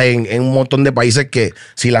pegadas en un montón de países que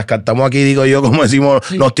si las cantamos aquí, digo yo, como decimos,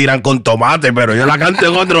 sí, nos tiran con tomate, pero yo la canto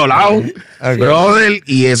en otro lado, brother,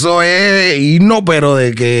 y eso es himno, pero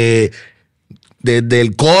de que desde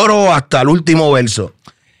el coro hasta el último verso.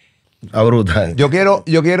 Ah, brutal. Yo quiero,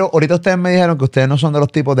 ahorita ustedes me dijeron que ustedes no son de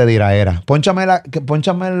los tipos de tiraera.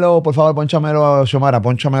 Pónchamelo, por favor, pónchamelo, Xiomara,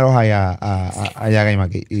 pónchamelos allá a Yaga y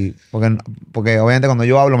Mackie. Porque obviamente cuando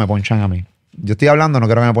yo hablo me ponchan a mí. Yo estoy hablando, no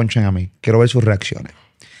quiero que me ponchen a mí. Quiero ver sus reacciones.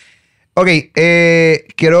 Ok,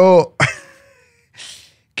 quiero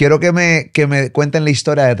que me cuenten la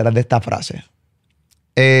historia detrás de esta frase.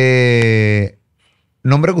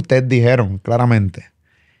 Nombre que ustedes dijeron, claramente.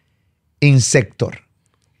 Insector.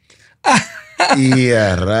 Y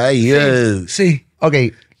a rayos. Sí. Ok.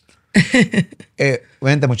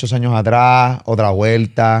 Obviamente, muchos años atrás, otra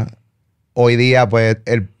vuelta. Hoy día, pues,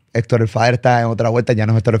 Héctor el Fader está en otra vuelta, ya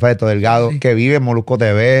no es Héctor el Fader, Héctor Delgado, que vive en Molusco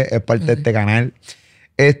TV, es parte de este canal.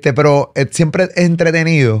 Pero siempre es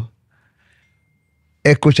entretenido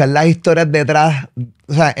escuchar las historias detrás,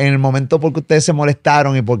 o sea, en el momento por qué ustedes se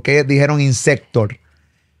molestaron y por qué dijeron Insector.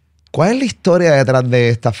 ¿Cuál es la historia detrás de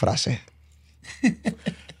esta frase?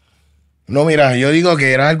 No, mira, yo digo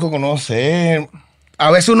que era algo que no sé. A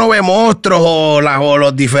veces uno ve monstruos o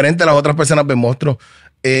los diferentes, las otras personas ven monstruos.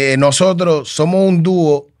 Nosotros somos un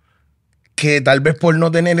dúo que tal vez por no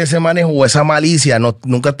tener ese manejo o esa malicia,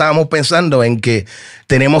 nunca estábamos pensando en que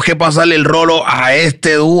tenemos que pasarle el rolo a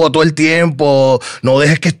este dúo todo el tiempo. No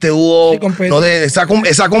dejes que este dúo...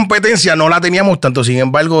 esa competencia no la teníamos tanto. Sin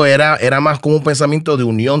embargo, era más como un pensamiento de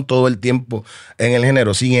unión todo el tiempo en el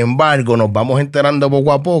género. Sin embargo, nos vamos enterando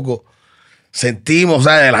poco a poco. Sentimos, o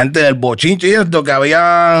sea, delante del bochinche y esto, que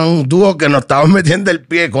había un dúo que nos estaban metiendo el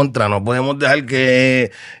pie contra. No podemos dejar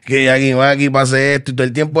que Yaga y Mackie pase esto. Y todo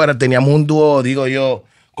el tiempo teníamos un dúo, digo yo,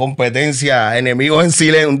 competencia, enemigos en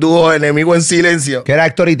silencio, un dúo enemigo en silencio. ¿Qué era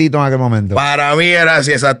Héctor y Tito en aquel momento? Para mí era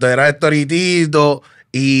así, exacto. Era Héctor y Tito.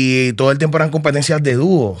 Y todo el tiempo eran competencias de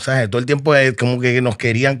dúo, ¿sabes? Todo el tiempo como que nos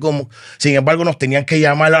querían como... Sin embargo, nos tenían que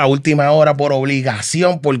llamar a la última hora por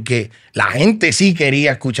obligación porque la gente sí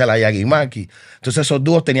quería escuchar a Yaga y Mackie. Entonces esos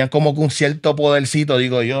dúos tenían como que un cierto podercito,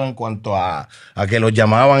 digo yo, en cuanto a que los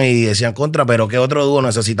llamaban y decían contra, pero ¿qué otro dúo?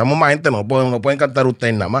 Necesitamos más gente, no pueden cantar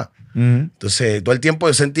ustedes nada más. Entonces todo el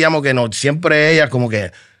tiempo sentíamos que siempre ellas como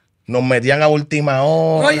que... Nos metían a última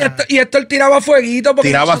hora. No, y Héctor tiraba fueguito.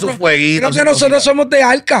 Tiraba su fueguito. Creo que nosotros somos de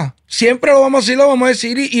Arca. Siempre lo vamos a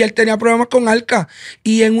decir. Y él tenía problemas con Arca.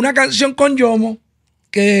 Y en una canción con Yomo,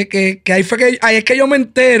 que ahí es que yo me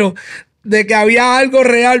entero de que había algo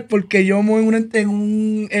real, porque Yomo en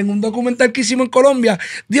un documental que hicimos en Colombia,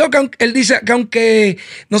 dijo él dice que aunque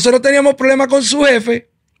nosotros teníamos problemas con su jefe,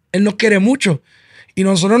 él nos quiere mucho. Y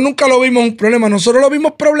nosotros nunca lo vimos un problema. Nosotros lo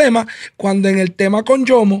vimos problema cuando en el tema con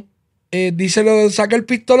Yomo, saca el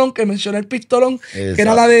pistolón, que menciona el pistolón, exacto, que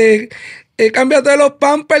era la de cámbiate los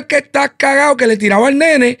pampers que estás cagado, que le tiraba al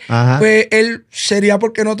nene. Ajá. Pues él sería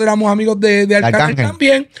porque nosotros éramos amigos de Arcángel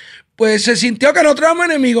también. Pues se sintió que nosotros éramos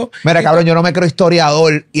enemigos. Mira, cabrón, yo no me creo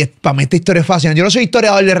historiador y para mí esta historia es fácil. Yo no soy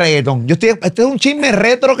historiador de reggaetón. Este es un chisme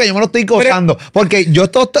retro que yo me lo estoy gozando. Porque yo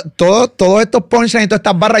todos estos punchlines y todas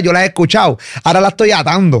estas barras yo las he escuchado. Ahora las estoy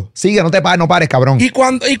atando. Sigue, no pares, cabrón. Y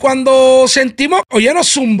cuando sentimos, oye, nos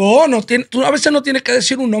zumbó. Tú a veces no tienes que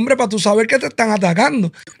decir un nombre para tú saber que te están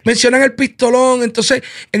atacando. Mencionan el pistolón. Entonces,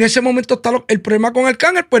 en ese momento está el problema con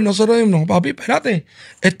Arcángel. Pues nosotros decimos, no, papi, espérate.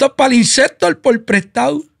 Esto es para el Insector por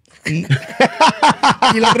prestado. Y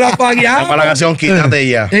la rapagueamos. Para la canción Quítate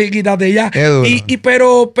Ya. Quítate Ya.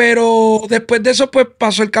 Pero después de eso, pues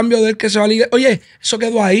pasó el cambio de él que se va a ligar. Oye, eso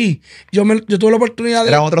quedó ahí. Yo tuve la oportunidad de...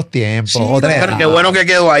 Eran otros tiempos. Sí, pero qué bueno que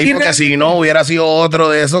quedó ahí, porque si no hubiera sido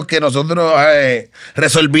otro de esos que nosotros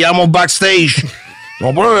resolvíamos backstage.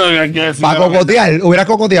 No, para cocotear, hubiera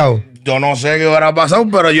cocoteado. Yo no sé qué hubiera pasado,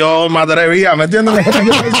 pero yo me atrevía, ¿me entiendes?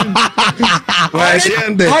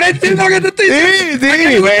 Ahora entiendo lo que te estoy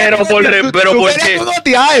diciendo.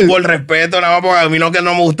 Sí. Por respeto, nada más, porque a mí lo que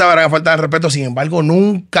no me gustaba era falta de respeto. Sin embargo,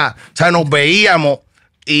 nunca, o sea, nos veíamos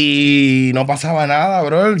y no pasaba nada,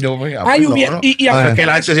 bro. Yo, es que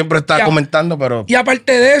la gente siempre está comentando, pero... Y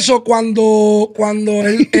aparte de eso, cuando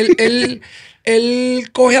él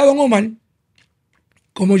coge a Don Omar,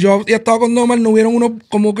 como yo había estado con Don Omar, no hubieron unos,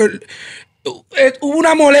 como que hubo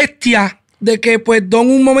una molestia de que pues Don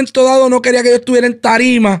un momento dado no quería que yo estuviera en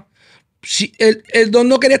tarima. Si, el Don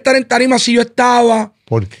no quería estar en tarima si yo estaba.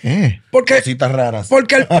 ¿Por qué? Porque, cositas raras.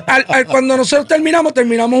 Porque cuando nosotros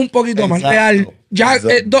terminamos un poquito más real. Ya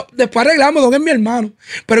después arreglamos, Don es mi hermano.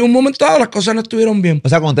 Pero en un momento dado las cosas no estuvieron bien. O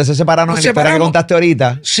sea, cuando ustedes se separaron en la historia que contaste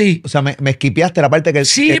ahorita. Sí. O sea, me esquipeaste la parte que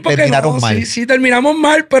terminaron mal. Sí, terminamos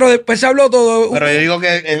mal, pero después se habló todo. Pero yo digo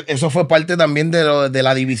que eso fue parte también de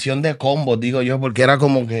la división de combos, digo yo, porque era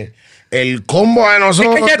como que el combo de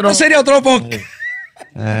nosotros. Es que ya esto sería otro podcast.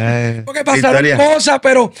 Porque pasaron cosas,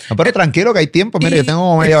 pero... No, pero tranquilo que hay tiempo. Mire, yo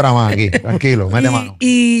tengo media hora más aquí. Tranquilo, mete mano.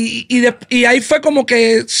 Y ahí fue como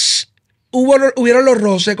que hubieron los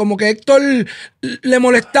roces. Como que Héctor le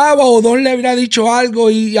molestaba o Don le había dicho algo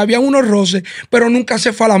y había unos roces, pero nunca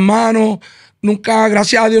se fue a las manos. Nunca,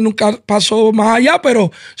 gracias a Dios, nunca pasó más allá,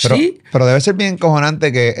 pero sí. Pero debe ser bien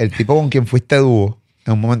encojonante que el tipo con quien fuiste dúo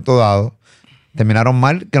en un momento dado terminaron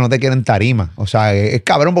mal, que no te quieren tarima. O sea, es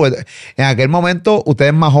cabrón, porque en aquel momento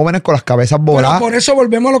ustedes más jóvenes con las cabezas voladas. Pero por eso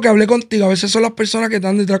volvemos a lo que hablé contigo. A veces son las personas que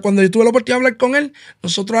están detrás. Cuando yo tuve la oportunidad de hablar con él,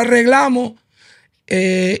 nosotros arreglamos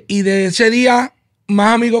y de ese día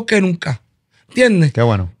más amigos que nunca. ¿Entiendes? Qué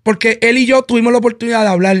bueno. Porque él y yo tuvimos la oportunidad de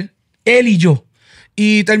hablar. Él y yo.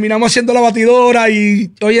 y terminamos haciendo la batidora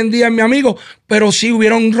y hoy en día es mi amigo. Pero sí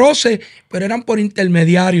hubieron roces, pero eran por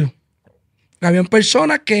intermediarios. Habían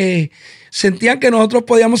personas que sentían que nosotros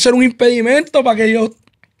podíamos ser un impedimento para que ellos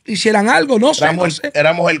hicieran algo, no sé.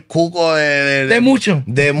 Éramos el cuco de mucho.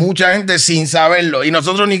 De mucha gente sin saberlo. Y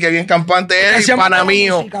nosotros ni que bien campante es pana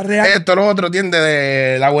mío. Esto, lo otro, ¿entiendes?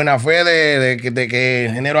 De la buena fe de que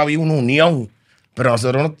en género había una unión. Pero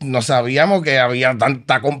nosotros no sabíamos que había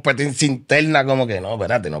tanta competencia interna como que no,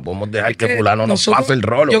 espérate, no podemos dejar que fulano nos pase el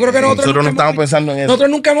rolo. Yo creo que nosotros no estamos pensando en eso. Nosotros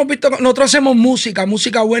nunca hemos visto, nosotros hacemos música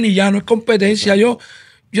buena y ya, no es competencia. Yo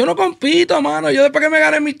no compito, mano. Yo después que me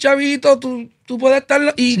gane mis chavitos, tú puedes estar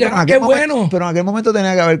y sí, qué bueno. Pero en aquel momento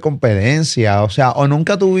tenía que haber competencia. O sea, o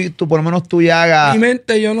nunca tú por lo menos tú Yaga. Mi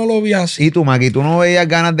mente yo no lo vi así. Y tú, Mackie, tú no veías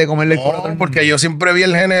ganas de comerle el No, porque yo siempre vi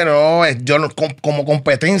el género, yo como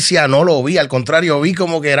competencia no lo vi. Al contrario, vi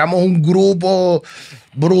como que éramos un grupo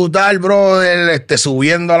brutal, brother,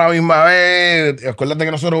 subiendo a la misma vez. Acuérdate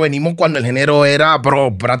que nosotros venimos cuando el género era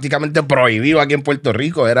prácticamente prohibido aquí en Puerto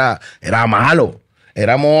Rico. Era malo.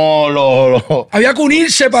 Éramos los... Había que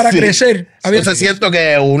unirse para crecer. Entonces siento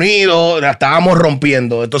que unidos la estábamos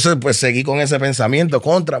rompiendo. Entonces pues seguí con ese pensamiento.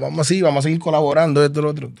 Vamos a seguir colaborando, esto,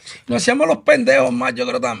 lo otro. Nos hacíamos los pendejos más, yo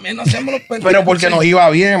creo también. Nos hacíamos los pendejos. Pero porque nos iba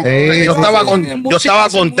bien. Yo estaba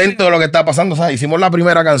contento de lo que estaba pasando. O sea, hicimos la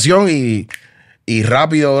primera canción y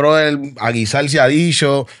rápido, brother, a guisar se ha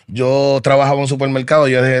dicho. Yo trabajaba en un supermercado,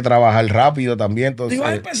 yo dejé de trabajar rápido también. Entonces, iba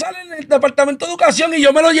a empezar en el departamento de educación y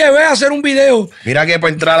yo me lo llevé a hacer un video. Mira que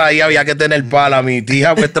para entrar ahí había que tener pala. Mi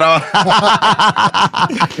tía pues trabajaba.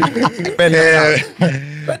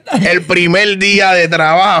 El primer día de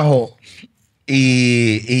trabajo.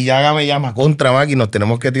 Y Yaga me llama, contra Mackie, nos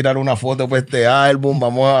tenemos que tirar una foto para este álbum,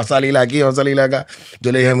 vamos a salir aquí, vamos a salir acá.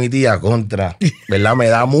 Yo le dije a mi tía, contra, ¿verdad? Me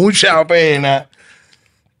da mucha pena,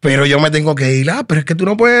 pero yo me tengo que ir. Pero es que tú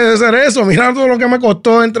no puedes hacer eso, mira todo lo que me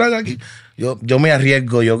costó entrar aquí. Yo me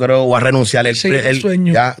arriesgo, yo creo, voy a renunciar el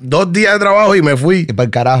sueño. Ya, 2 días de trabajo y me fui. Y para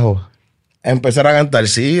el carajo. A empezar a cantar,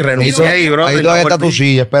 sí, renuncié ahí, bro. Ahí todavía está tu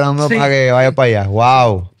silla esperando para que vaya para allá.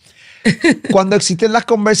 Wow. Cuando existen las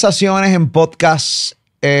conversaciones en podcast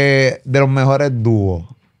de los mejores dúos,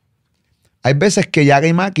 hay veces que Yaga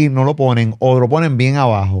y Mackie no lo ponen o lo ponen bien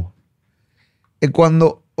abajo.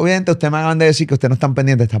 Cuando, obviamente, ustedes me acaban de decir que ustedes no están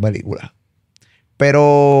pendientes de esta película,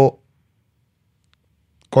 pero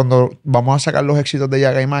cuando vamos a sacar los éxitos de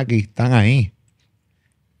Yaga y Mackie, están ahí.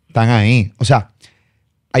 Están ahí. O sea,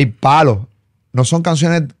 hay palos. No son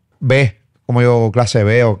canciones B, como yo, clase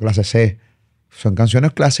B o clase C. Son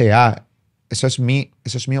canciones clase A. Eso es mi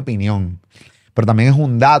opinión. Pero también es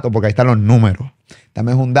un dato porque ahí están los números.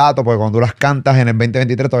 También es un dato porque cuando tú las cantas en el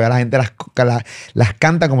 2023 todavía la gente las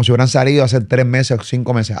canta como si hubieran salido hace 3 meses o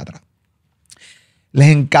 5 meses atrás. Les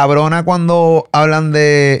encabrona cuando hablan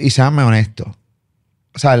de... Y seanme honestos.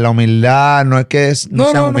 O sea, la humildad no es que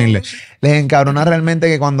no sean humildes. No. Les encabrona realmente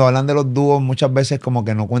que cuando hablan de los dúos muchas veces como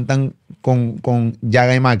que no cuentan con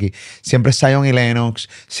Yaga y Mackie. Siempre es Zion y Lennox,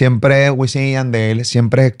 siempre es Wisin y Yandel,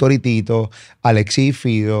 siempre es Hector y Tito, Alexis y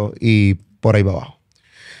Fido y por ahí para abajo.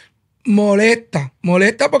 Molesta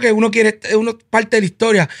porque uno parte de la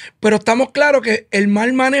historia, pero estamos claros que el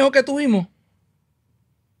mal manejo que tuvimos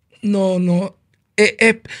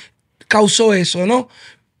causó eso, ¿no?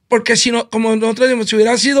 Porque si no, como nosotros decimos, si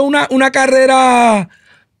hubiera sido una carrera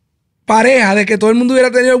pareja, de que todo el mundo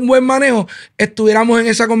hubiera tenido un buen manejo, estuviéramos en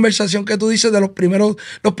esa conversación que tú dices de los dúos,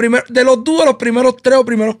 los primeros 3 o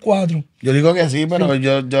primeros 4. Yo digo que sí, pero sí.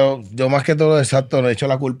 Yo más que todo exacto, le he hecho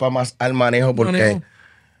la culpa más al manejo, porque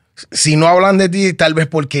si no hablan de ti, tal vez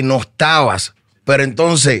porque no estabas, pero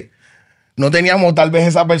entonces no teníamos tal vez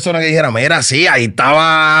esa persona que dijera, mira, sí, ahí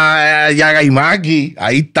estaba Yaga y Mackie,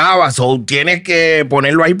 ahí estaba, tienes que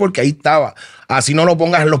ponerlo ahí porque ahí estaba. Así no lo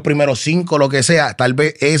pongas en los primeros 5, lo que sea, tal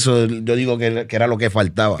vez eso yo digo que era lo que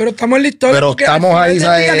faltaba. Pero estamos en la historia. Pero estamos ahí,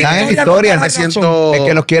 ¿sabes? Están en la historia. Me siento... El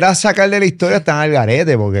que los quieras sacar de la historia están al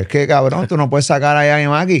garete, porque es que, cabrón, tú no puedes sacar a Yaga y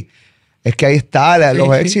Mackie. Es que ahí están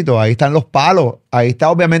los éxitos, ahí están los palos, ahí está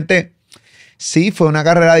obviamente... Sí, fue una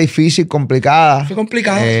carrera difícil, complicada. Fue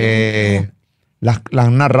complicada. Las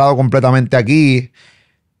han narrado completamente aquí,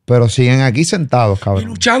 pero siguen aquí sentados, cabrón. Y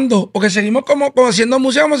luchando, porque seguimos como haciendo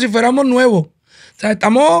música como si fuéramos nuevos. O sea,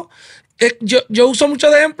 estamos... yo uso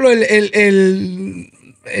mucho de ejemplo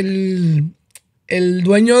el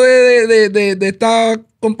dueño de esta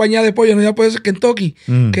compañía de pollo, no ya puede ser Kentucky,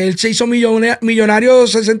 que él se hizo millonario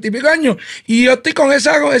 60 y pico años. Y yo estoy con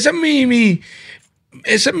esa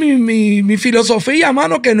es mi filosofía,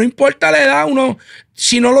 mano, que no importa la edad,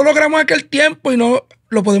 si no lo logramos en aquel tiempo y no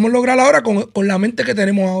lo podemos lograr ahora con la mente que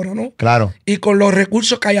tenemos ahora, ¿no? Claro. Y con los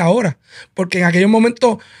recursos que hay ahora. Porque en aquellos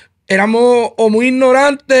momentos éramos o muy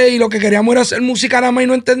ignorantes y lo que queríamos era hacer música nada más y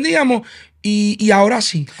no entendíamos. Y ahora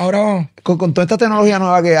sí, ahora vamos. Con toda esta tecnología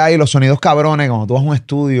nueva que hay, los sonidos cabrones, cuando tú vas a un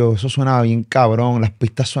estudio, eso suena bien cabrón, las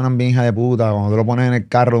pistas suenan bien hija de puta, cuando tú lo pones en el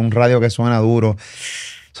carro, un radio que suena duro,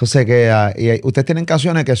 eso se queda. Y ustedes tienen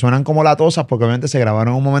canciones que suenan como latosas porque obviamente se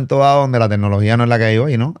grabaron en un momento dado donde la tecnología no es la que hay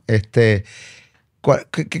hoy, ¿no? ¿Qué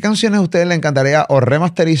canciones a ustedes les encantaría o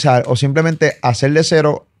remasterizar o simplemente hacer de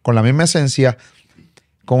cero con la misma esencia,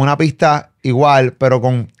 con una pista igual, pero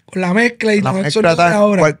con la mezcla y la todo mezcla eso tal?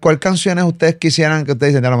 ahora. ¿Cuál canciones ustedes quisieran que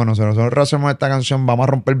ustedes dicen, bueno, nosotros hacemos esta canción, vamos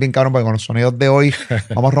a romper bien cabrón, porque con los sonidos de hoy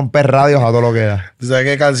vamos a romper radios a todo lo que da? ¿Tú sabes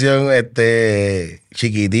qué canción?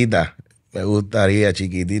 Chiquitita. Me gustaría,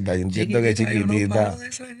 Chiquitita. Yo entiendo que yo no Chiquitita. paro de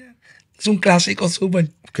esa ya. Es un clásico súper.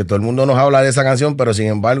 Que todo el mundo nos habla de esa canción, pero sin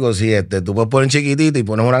embargo, si tú puedes poner Chiquitita y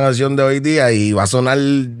pones una canción de hoy día y va a sonar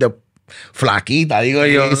flaquita, digo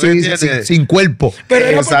yo. Sí, sin cuerpo. Pero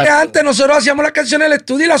era porque Exacto. antes nosotros hacíamos las canciones en el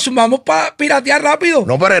estudio y las sumamos para piratear rápido.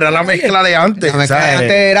 No, pero era la mezcla de antes. La mezcla de ¿sabes?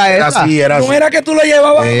 antes era esa. así, era No así. era que tú lo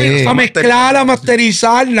llevabas Sí. a mezclar, a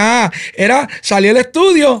masterizar, nada. Era salir al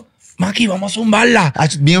estudio, Mackie, vamos a zumbarla.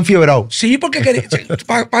 Bien fiebrado. Sí, porque quería,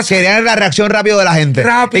 Querían la reacción rápido de la gente.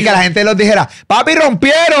 Rápido. Y que la gente los dijera, papi,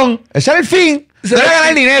 rompieron. Ese era el fin. No era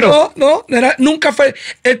ganar dinero. No, nunca fue.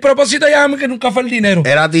 El propósito ya que nunca fue el dinero.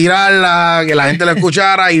 Era tirarla, que la gente la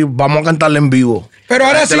escuchara y vamos a cantarla en vivo. Pero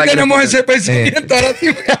ahora La sí gente la tenemos quiere ese pensamiento. Ahora sí.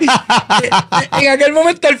 En aquel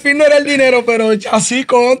momento el fin no era el dinero, pero así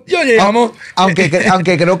yo llegamos.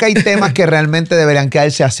 Aunque creo que hay temas que realmente deberían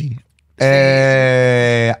quedarse así.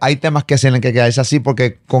 Hay temas que tienen que quedarse así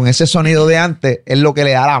porque con ese sonido de antes es lo que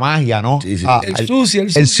le da la magia, ¿no? Sí, sí.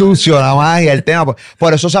 El sucio, la magia, el tema.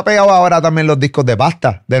 Por eso se ha pegado ahora también los discos de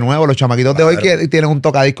pasta. De nuevo, los chamaquitos de hoy que tienen un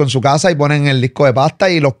tocadisco en su casa y ponen el disco de pasta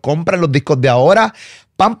y los compran los discos de ahora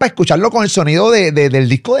para escucharlo con el sonido del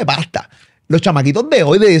disco de pasta. Los chamaquitos de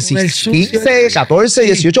hoy de 15, 14,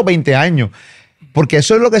 18, 20 años. Porque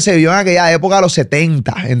eso es lo que se vio en aquella época de los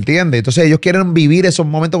 70, ¿entiendes? Entonces ellos quieren vivir esos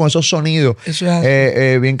momentos con esos sonidos. Eso es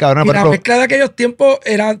así. Bien cabrón. Y la mezcla de aquellos tiempos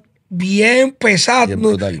era bien pesada, Bien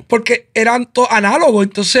brutal. porque eran todos análogos.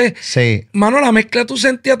 Entonces, Sí. mano, la mezcla tú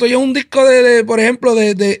sentías, tú oyes un disco por ejemplo,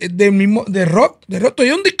 de rock, tú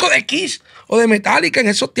oyes un disco de Kiss o de Metallica en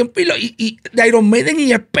esos tiempos y de Iron Maiden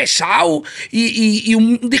y es pesado. Y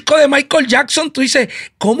un disco de Michael Jackson, tú dices,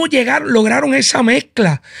 ¿cómo lograron esa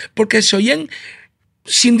mezcla? Porque se oyen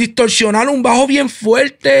sin distorsionar, un bajo bien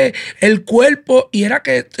fuerte, el cuerpo, y era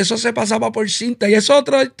que eso se pasaba por cinta, y eso es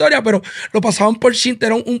otra historia, pero lo pasaban por cinta,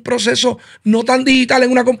 era un proceso no tan digital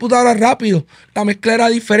en una computadora rápido, la mezcla era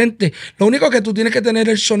diferente, lo único que tú tienes que tener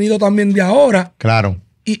el sonido también de ahora, Claro.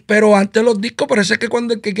 pero antes los discos, por eso es que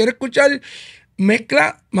cuando el que quiere escuchar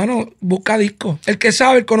mezcla, mano, busca discos, el que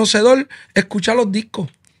sabe, el conocedor, escucha los discos.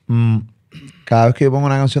 Cada vez que yo pongo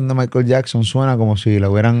una canción de Michael Jackson suena como si la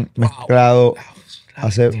hubieran mezclado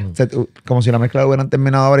como si la mezcla la hubieran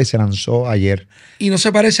terminado ahora y se lanzó ayer. Y no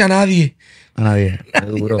se parece a nadie. A nadie.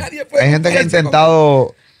 Nadie puede Hay gente que ha compararse con-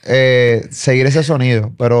 intentado seguir ese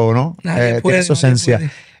sonido, pero no. Nadie puede, tiene su nadie esencia.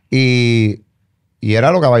 puede. Y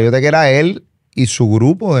era lo caballote que era él y su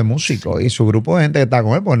grupo de músicos y su grupo de gente que está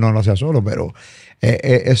con él, pues no lo hacía solo, pero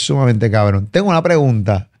es sumamente cabrón. Tengo una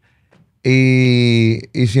pregunta. Y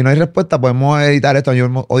si no hay respuesta, podemos editar esto. Yo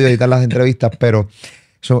odio editar las entrevistas, pero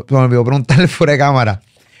se me olvidó preguntarle fuera de cámara.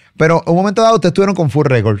 Pero en un momento dado, ustedes estuvieron con Full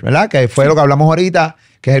Records, ¿verdad? Que fue lo que hablamos ahorita,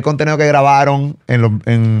 que es el contenido que grabaron,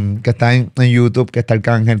 que está en YouTube, que está el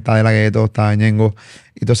Cángel, está De La Ghetto, está Ñengo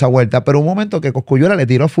y toda esa vuelta. Pero un momento que Cosculluela le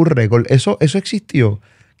tiró a Full Records, eso existió,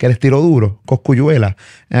 que les tiró duro, Cosculluela,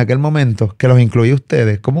 en aquel momento, que los incluía a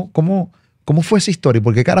ustedes. ¿Cómo fue esa historia? ¿Y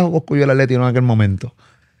por qué carajo Cosculluela le tiró en aquel momento?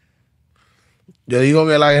 Yo digo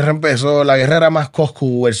que la guerra era más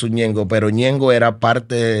Coscu versus Ñengo, pero Ñengo era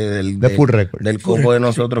parte De Full Record. del combo de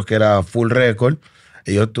nosotros que era Full Record.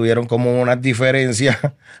 Ellos tuvieron como unas diferencias.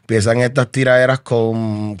 Empiezan estas tiraderas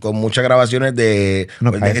con muchas grabaciones de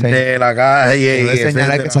gente de la calle. Quiero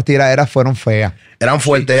señalar que esas tiraderas fueron feas. Eran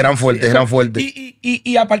fuertes.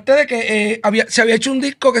 Y aparte de que se había hecho un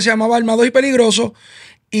disco que se llamaba Armados y Peligrosos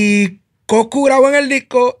y Coscu grabó en el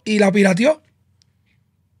disco y la pirateó.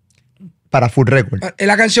 Para Full Record.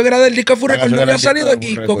 La canción era del disco de Full La Record, no canción había era del salido disco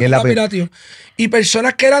de y Full Coscu Record. la pirateó. Y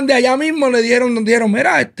personas que eran de allá mismo le dijeron,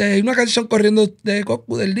 mira, hay una canción corriendo de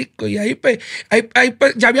Coscu del disco. Y ahí pues,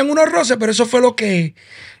 ya habían unos roces, pero eso fue lo que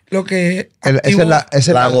Esa es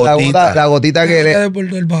la La gotita. gotita que que le...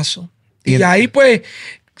 desbordó el vaso. Y Y el- ahí pues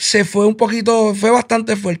se fue un poquito, fue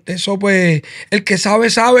bastante fuerte. Eso pues, el que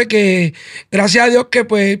sabe que gracias a Dios que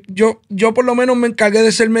pues yo por lo menos me encargué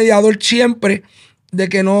de ser mediador siempre, de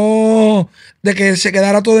que se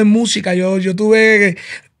quedara todo en música. Yo tuve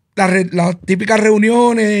las típicas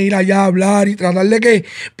reuniones, ir allá a hablar y tratar de que,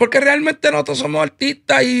 porque realmente nosotros somos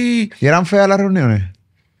artistas ¿Y eran feas las reuniones?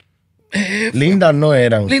 Lindas no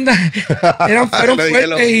eran. Lindas, fueron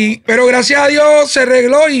fuertes, pero gracias a Dios se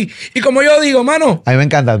arregló y como yo digo, mano. A mí me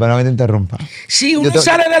encanta, pero no me interrumpa. Si uno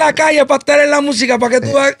sale de la calle para estar en la música, para que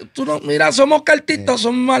tú no, mira, somos cartistas,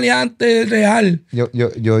 somos maleantes, real. Yo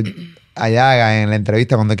a Yaga en la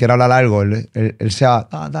entrevista, cuando quiere hablar algo, él se va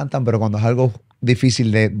tan, pero cuando es algo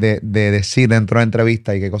difícil de decir dentro de la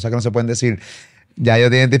entrevista y que cosas que no se pueden decir, ya yo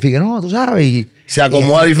te identifiqué, no, tú sabes. Y se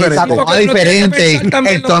acomoda diferente. Se acomoda diferente.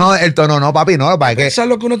 El tono, no, papi, no. Para que, eso es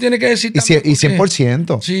lo que uno tiene que decir. Y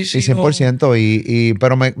 100%. Sí, y 100%. No.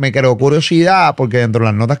 Pero me creó curiosidad porque dentro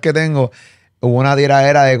de las notas que tengo, hubo una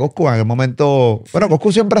tiraera de Coscu en aquel momento. Bueno,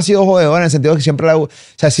 Coscu siempre ha sido jodedor en el sentido de que siempre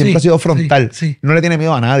ha sido frontal. Sí. No le tiene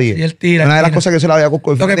miedo a nadie. Sí, él tira. Una de las cosas que se la había a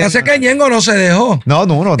Coscu. Lo que pasa es que Ñengo no se dejó. No,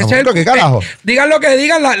 ¿qué carajo? Digan lo que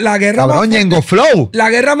digan, la guerra Cabrón, más fuerte. Ñengo Flow.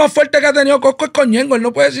 La guerra más fuerte que ha tenido Coscu es con Ñengo. Él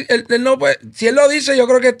no puede decir, él no puede. Si él lo dice, yo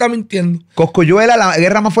creo que está mintiendo. Coscuyuela, la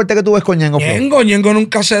guerra más fuerte que tuvo es con Ñengo Flow. Ñengo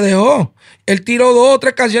nunca se dejó. Él tiró 2 o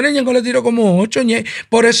 3 canciones, Ñengo le tiró como 8.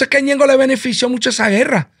 Por eso es que Ñengo le benefició mucho esa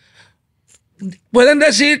guerra. Pueden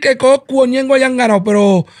decir que Coscu o Ñengo hayan ganado,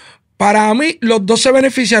 pero para mí los dos se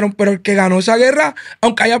beneficiaron, pero el que ganó esa guerra,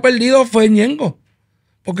 aunque haya perdido, fue Ñengo.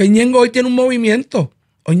 Porque Ñengo hoy tiene un movimiento.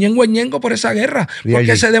 Hoy Ñengo es Ñengo por esa guerra,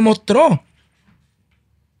 porque se demostró.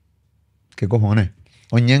 ¿Qué cojones?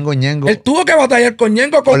 Hoy Ñengo. Él tuvo que batallar con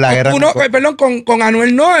Ñengo, con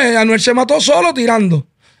Anuel no, Anuel se mató solo tirando.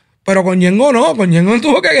 Pero con Ñengo no, con Ñengo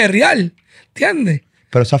tuvo que guerrear, ¿entiendes?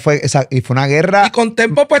 Pero fue una guerra. Y con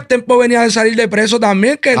Tempo, pues Tempo venía de salir de preso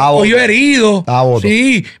también, que cogió herido.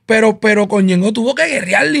 Sí, pero con Ñengo tuvo que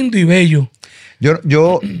guerrear lindo y bello.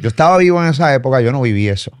 Yo estaba vivo en esa época, yo no viví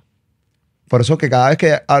eso. Por eso que cada vez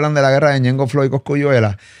que hablan de la guerra de Ñengo Flow y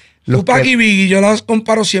Cosculluela. Tupac y Biggie, yo las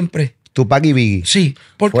comparo siempre. Tupac y Biggie. Sí,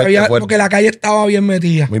 porque porque la calle estaba bien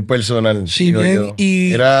metida. Muy personal. Sí, bien. Y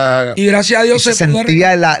gracias a Dios se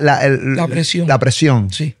sentía la presión. La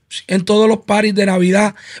presión. Sí. En todos los parties de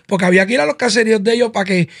Navidad, porque había que ir a los caseríos de ellos para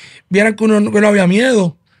que vieran que no había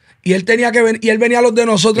miedo. Y él tenía que venir, y él venía a los de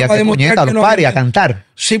nosotros para demostrar que no había a cantar.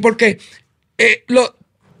 Sí, porque el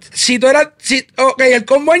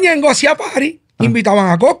combo Ñengo hacía party, invitaban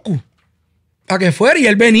a Coscu a que fuera y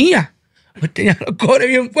él venía. Pues tenía los cores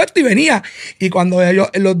bien puestos y venía. Y cuando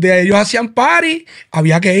los de ellos hacían party,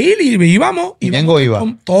 había que ir y íbamos. Ñengo iba.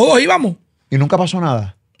 Todos íbamos. ¿Y nunca pasó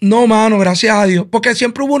nada? No, mano, gracias a Dios. Porque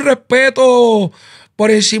siempre hubo un respeto por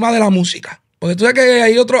encima de la música. Porque tú sabes que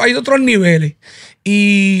hay otros niveles.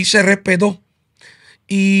 Y se respetó.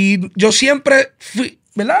 Y yo siempre fui,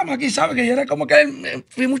 ¿verdad? Mackie sabe que yo era como que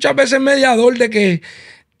fui muchas veces mediador de que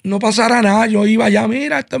no pasara nada. Yo iba allá,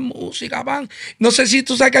 mira, esto es música, pan. No sé si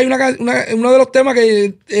tú sabes que hay uno de los temas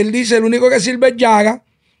que él dice, el único que sirve es Yaga.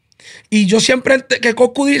 Y yo siempre, que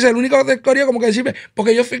Coscu dice, el único del coreo como que sirve,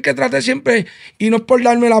 porque yo fui el que traté siempre, y no es por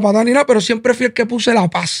darme la patada ni nada, pero siempre fui el que puse la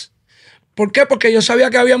paz. ¿Por qué? Porque yo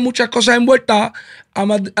sabía que había muchas cosas envueltas,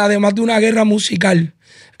 además de una guerra musical.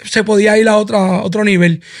 Se podía ir a otro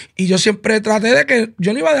nivel. Y yo siempre traté de que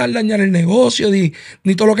yo no iba a dejar dañar el negocio,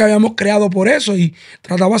 ni todo lo que habíamos creado por eso, y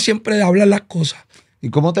trataba siempre de hablar las cosas.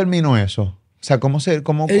 ¿Y cómo terminó eso? O sea, ¿cómo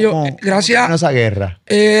gracias terminó esa guerra?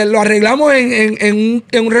 Lo arreglamos en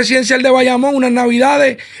un residencial de Bayamón, unas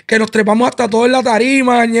navidades, que nos trepamos hasta todo en la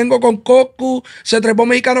tarima, Ñengo con Coscu, se trepó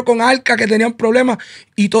Mexicano con Arca, que tenían problemas,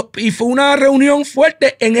 y fue una reunión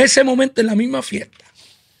fuerte en ese momento, en la misma fiesta.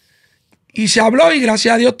 Y se habló y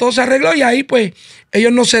gracias a Dios todo se arregló, y ahí pues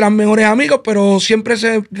ellos no serán mejores amigos, pero siempre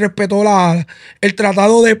se respetó el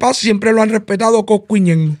tratado de paz, siempre lo han respetado Coscu y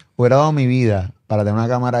Ñengo. Hubiera dado mi vida para tener una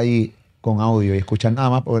cámara ahí con audio y escuchar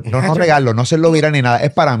nada más, no regarlo, no hacerlo viral ni nada,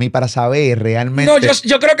 es para mí, para saber realmente. No,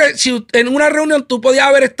 yo creo que si en una reunión tú podías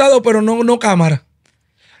haber estado, pero no cámara.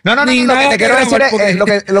 No, lo que te quiero decir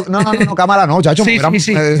es no, cámara no, chacho. Sí.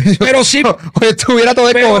 Pero sí. Estuviera todo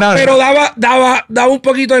descojonado. Pero daba un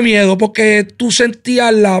poquito de miedo porque tú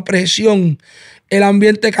sentías la presión, el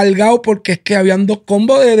ambiente cargado, porque es que habían 2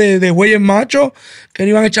 combos de güeyes machos que no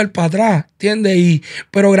iban a echar para atrás, ¿entiendes?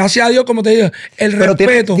 Pero gracias a Dios, como te digo, el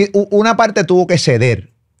respeto. Una parte tuvo que ceder.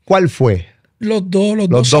 ¿Cuál fue? Los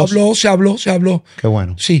dos. Se habló. Qué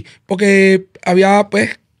bueno. Sí, porque había,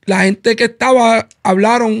 pues, la gente que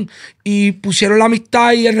hablaron y pusieron la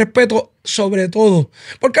amistad y el respeto sobre todo.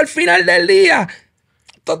 Porque al final del día,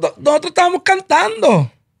 nosotros estábamos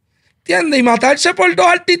cantando. ¿Entiendes? Y matarse por dos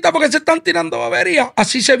artistas porque se están tirando baberías.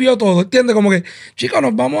 Así se vio todo, ¿entiendes? Como que, chicos,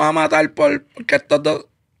 nos vamos a matar porque estos dos...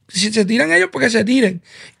 Si se tiran ellos, porque se tiren.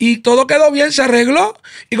 Y todo quedó bien, se arregló.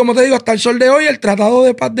 Y como te digo, hasta el sol de hoy, el tratado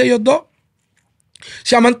de paz de ellos dos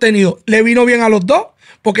se ha mantenido. Le vino bien a los dos,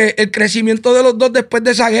 porque el crecimiento de los dos después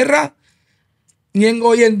de esa guerra, Ñengo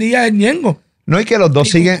hoy en día es Ñengo. No, y que los dos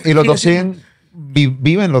siguen, y los dos siguen,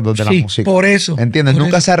 viven los dos de la música. Por eso. ¿Entiendes? Por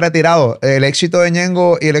Nunca eso. se ha retirado. El éxito de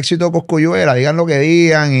Ñengo y el éxito de Cosculluela, digan lo que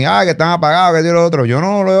digan, y que están apagados, que lo otro. Yo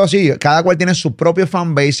no lo veo así. Cada cual tiene su propio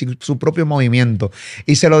fanbase y su propio movimiento.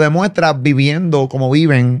 Y se lo demuestra viviendo como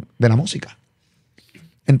viven de la música.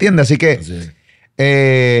 ¿Entiendes? Así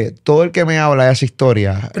que todo el que me habla de esa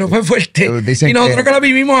historia. Pero fue fuerte. Dicen y nosotros que la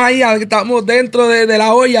vivimos ahí, estábamos dentro de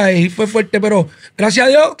la olla y fue fuerte. Pero gracias a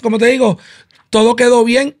Dios, como te digo, todo quedó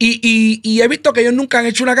bien. Y he visto que ellos nunca han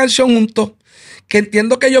hecho una canción juntos. Que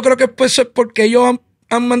entiendo que yo creo que pues es porque ellos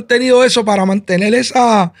han mantenido eso para mantener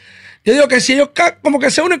esa... Yo digo que si ellos como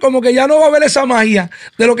que se unen, como que ya no va a haber esa magia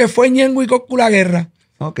de lo que fue Ñengo y Coscu la guerra.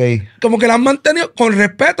 Ok. Como que la han mantenido con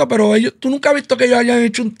respeto, pero tú nunca has visto que ellos hayan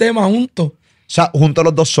hecho un tema juntos. O sea, juntos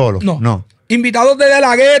los dos solos. No. Invitados de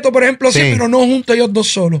La Gueto, por ejemplo, sí, pero no juntos ellos dos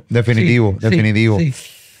solos. Definitivo, Sí, definitivo. sí.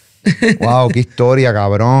 Wow, qué historia,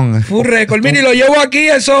 cabrón. Full récord. Mira, y lo llevo aquí,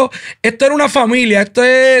 esto era una familia.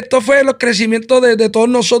 Esto fue los crecimientos de todos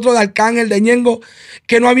nosotros, de Arcángel, de Ñengo,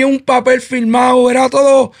 que no había un papel firmado, era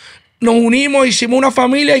todo. Nos unimos, hicimos una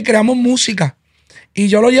familia y creamos música. Y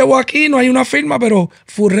yo lo llevo aquí, no hay una firma, pero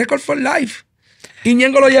full record for life. Y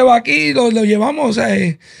Ñengo lo lleva aquí, lo llevamos, o sea,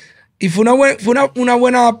 y fue una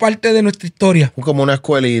buena parte de nuestra historia. Como una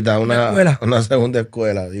escuelita, escuela. una segunda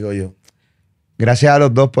escuela, digo yo. Gracias a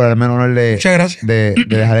los dos por darme el honor Muchas gracias. de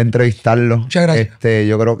dejar de entrevistarlos. Muchas gracias.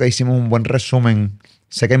 Yo creo que hicimos un buen resumen.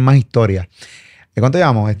 Sé que hay más historias. ¿Cuánto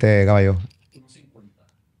llevamos, caballo?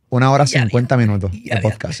 1 hora 50 minutos de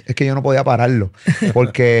podcast. Es que yo no podía pararlo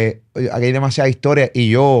porque aquí hay demasiada historia y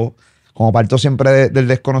yo, como parto siempre del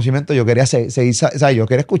desconocimiento, yo quería seguir, o sea, yo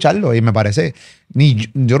quería escucharlo y me parece,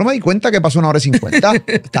 yo no me di cuenta que pasó 1 hora y 50.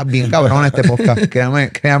 Está bien cabrón este podcast,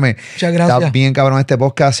 créame. Muchas gracias. Está bien cabrón este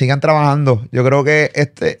podcast. Sigan trabajando. Yo creo que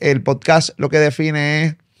el podcast lo que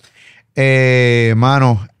define es,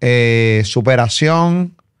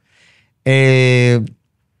 superación,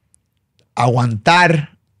 aguantar,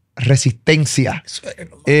 resistencia,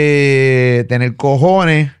 tener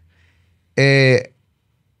cojones,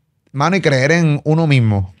 y creer en uno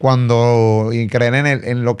mismo y creer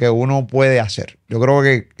en lo que uno puede hacer. Yo creo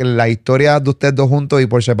que las historias de ustedes dos juntos y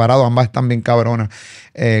por separado, ambas están bien cabronas.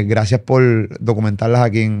 Gracias por documentarlas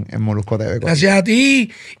aquí en Molusco TV. Gracias a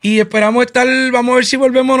ti. Y esperamos vamos a ver si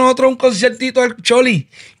volvemos nosotros a un conciertito del Choli,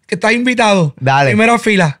 que estás invitado. Dale. Primera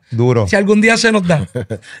fila. Duro. Si algún día se nos da.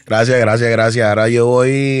 Gracias. Ahora yo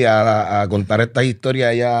voy a contar estas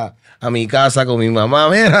historias allá a mi casa con mi mamá.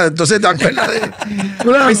 Mira, entonces te acuerdas de...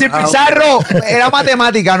 Ese Pizarro era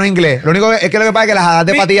matemática, no inglés. Lo único es que lo que pasa es que las hadas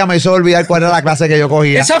de patilla me hizo olvidar cuál era la clase que yo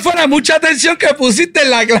cogía. Esa fue la mucha atención que pusiste en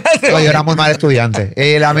la clase. Yo era muy mal estudiante.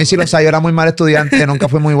 A mí sí lo sabe, yo era muy mal estudiante, nunca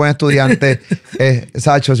fui muy buen estudiante.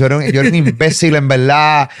 Sacho, yo era un imbécil, en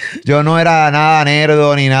verdad. Yo no era nada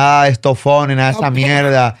nerdo, ni nada de estofón, ni nada de esa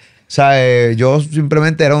mierda. O sea, yo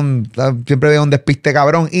simplemente siempre veía un despiste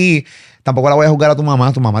cabrón y tampoco la voy a juzgar a tu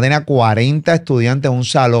mamá. Tu mamá tenía 40 estudiantes en un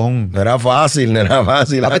salón. No era fácil.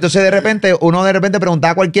 Entonces uno de repente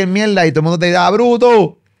preguntaba cualquier mierda y todo el mundo te decía,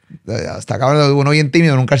 bruto. Está cabrón, uno bien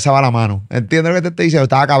tímido, nunca alzaba la mano. ¿Entiendes lo que te estoy diciendo?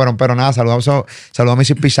 Estaba cabrón, pero nada, saludamos a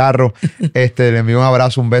Mrs. Pizarro. Le envío un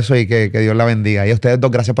abrazo, un beso y que Dios la bendiga. Y a ustedes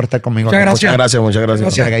dos, gracias por estar conmigo. Muchas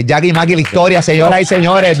gracias. Yaga y Mackie, la historia, señoras y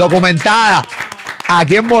señores, documentada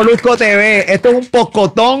aquí en Molusco TV. Esto es un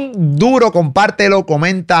pocotón duro. Compártelo,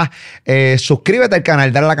 comenta, suscríbete al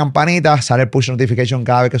canal, dale a la campanita, sale el push notification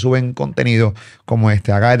cada vez que suben contenido como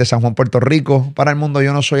este. Acá desde San Juan, Puerto Rico. Para el mundo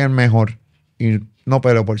yo no soy el mejor y no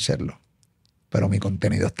peleo por serlo, pero mi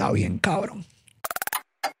contenido está bien cabrón.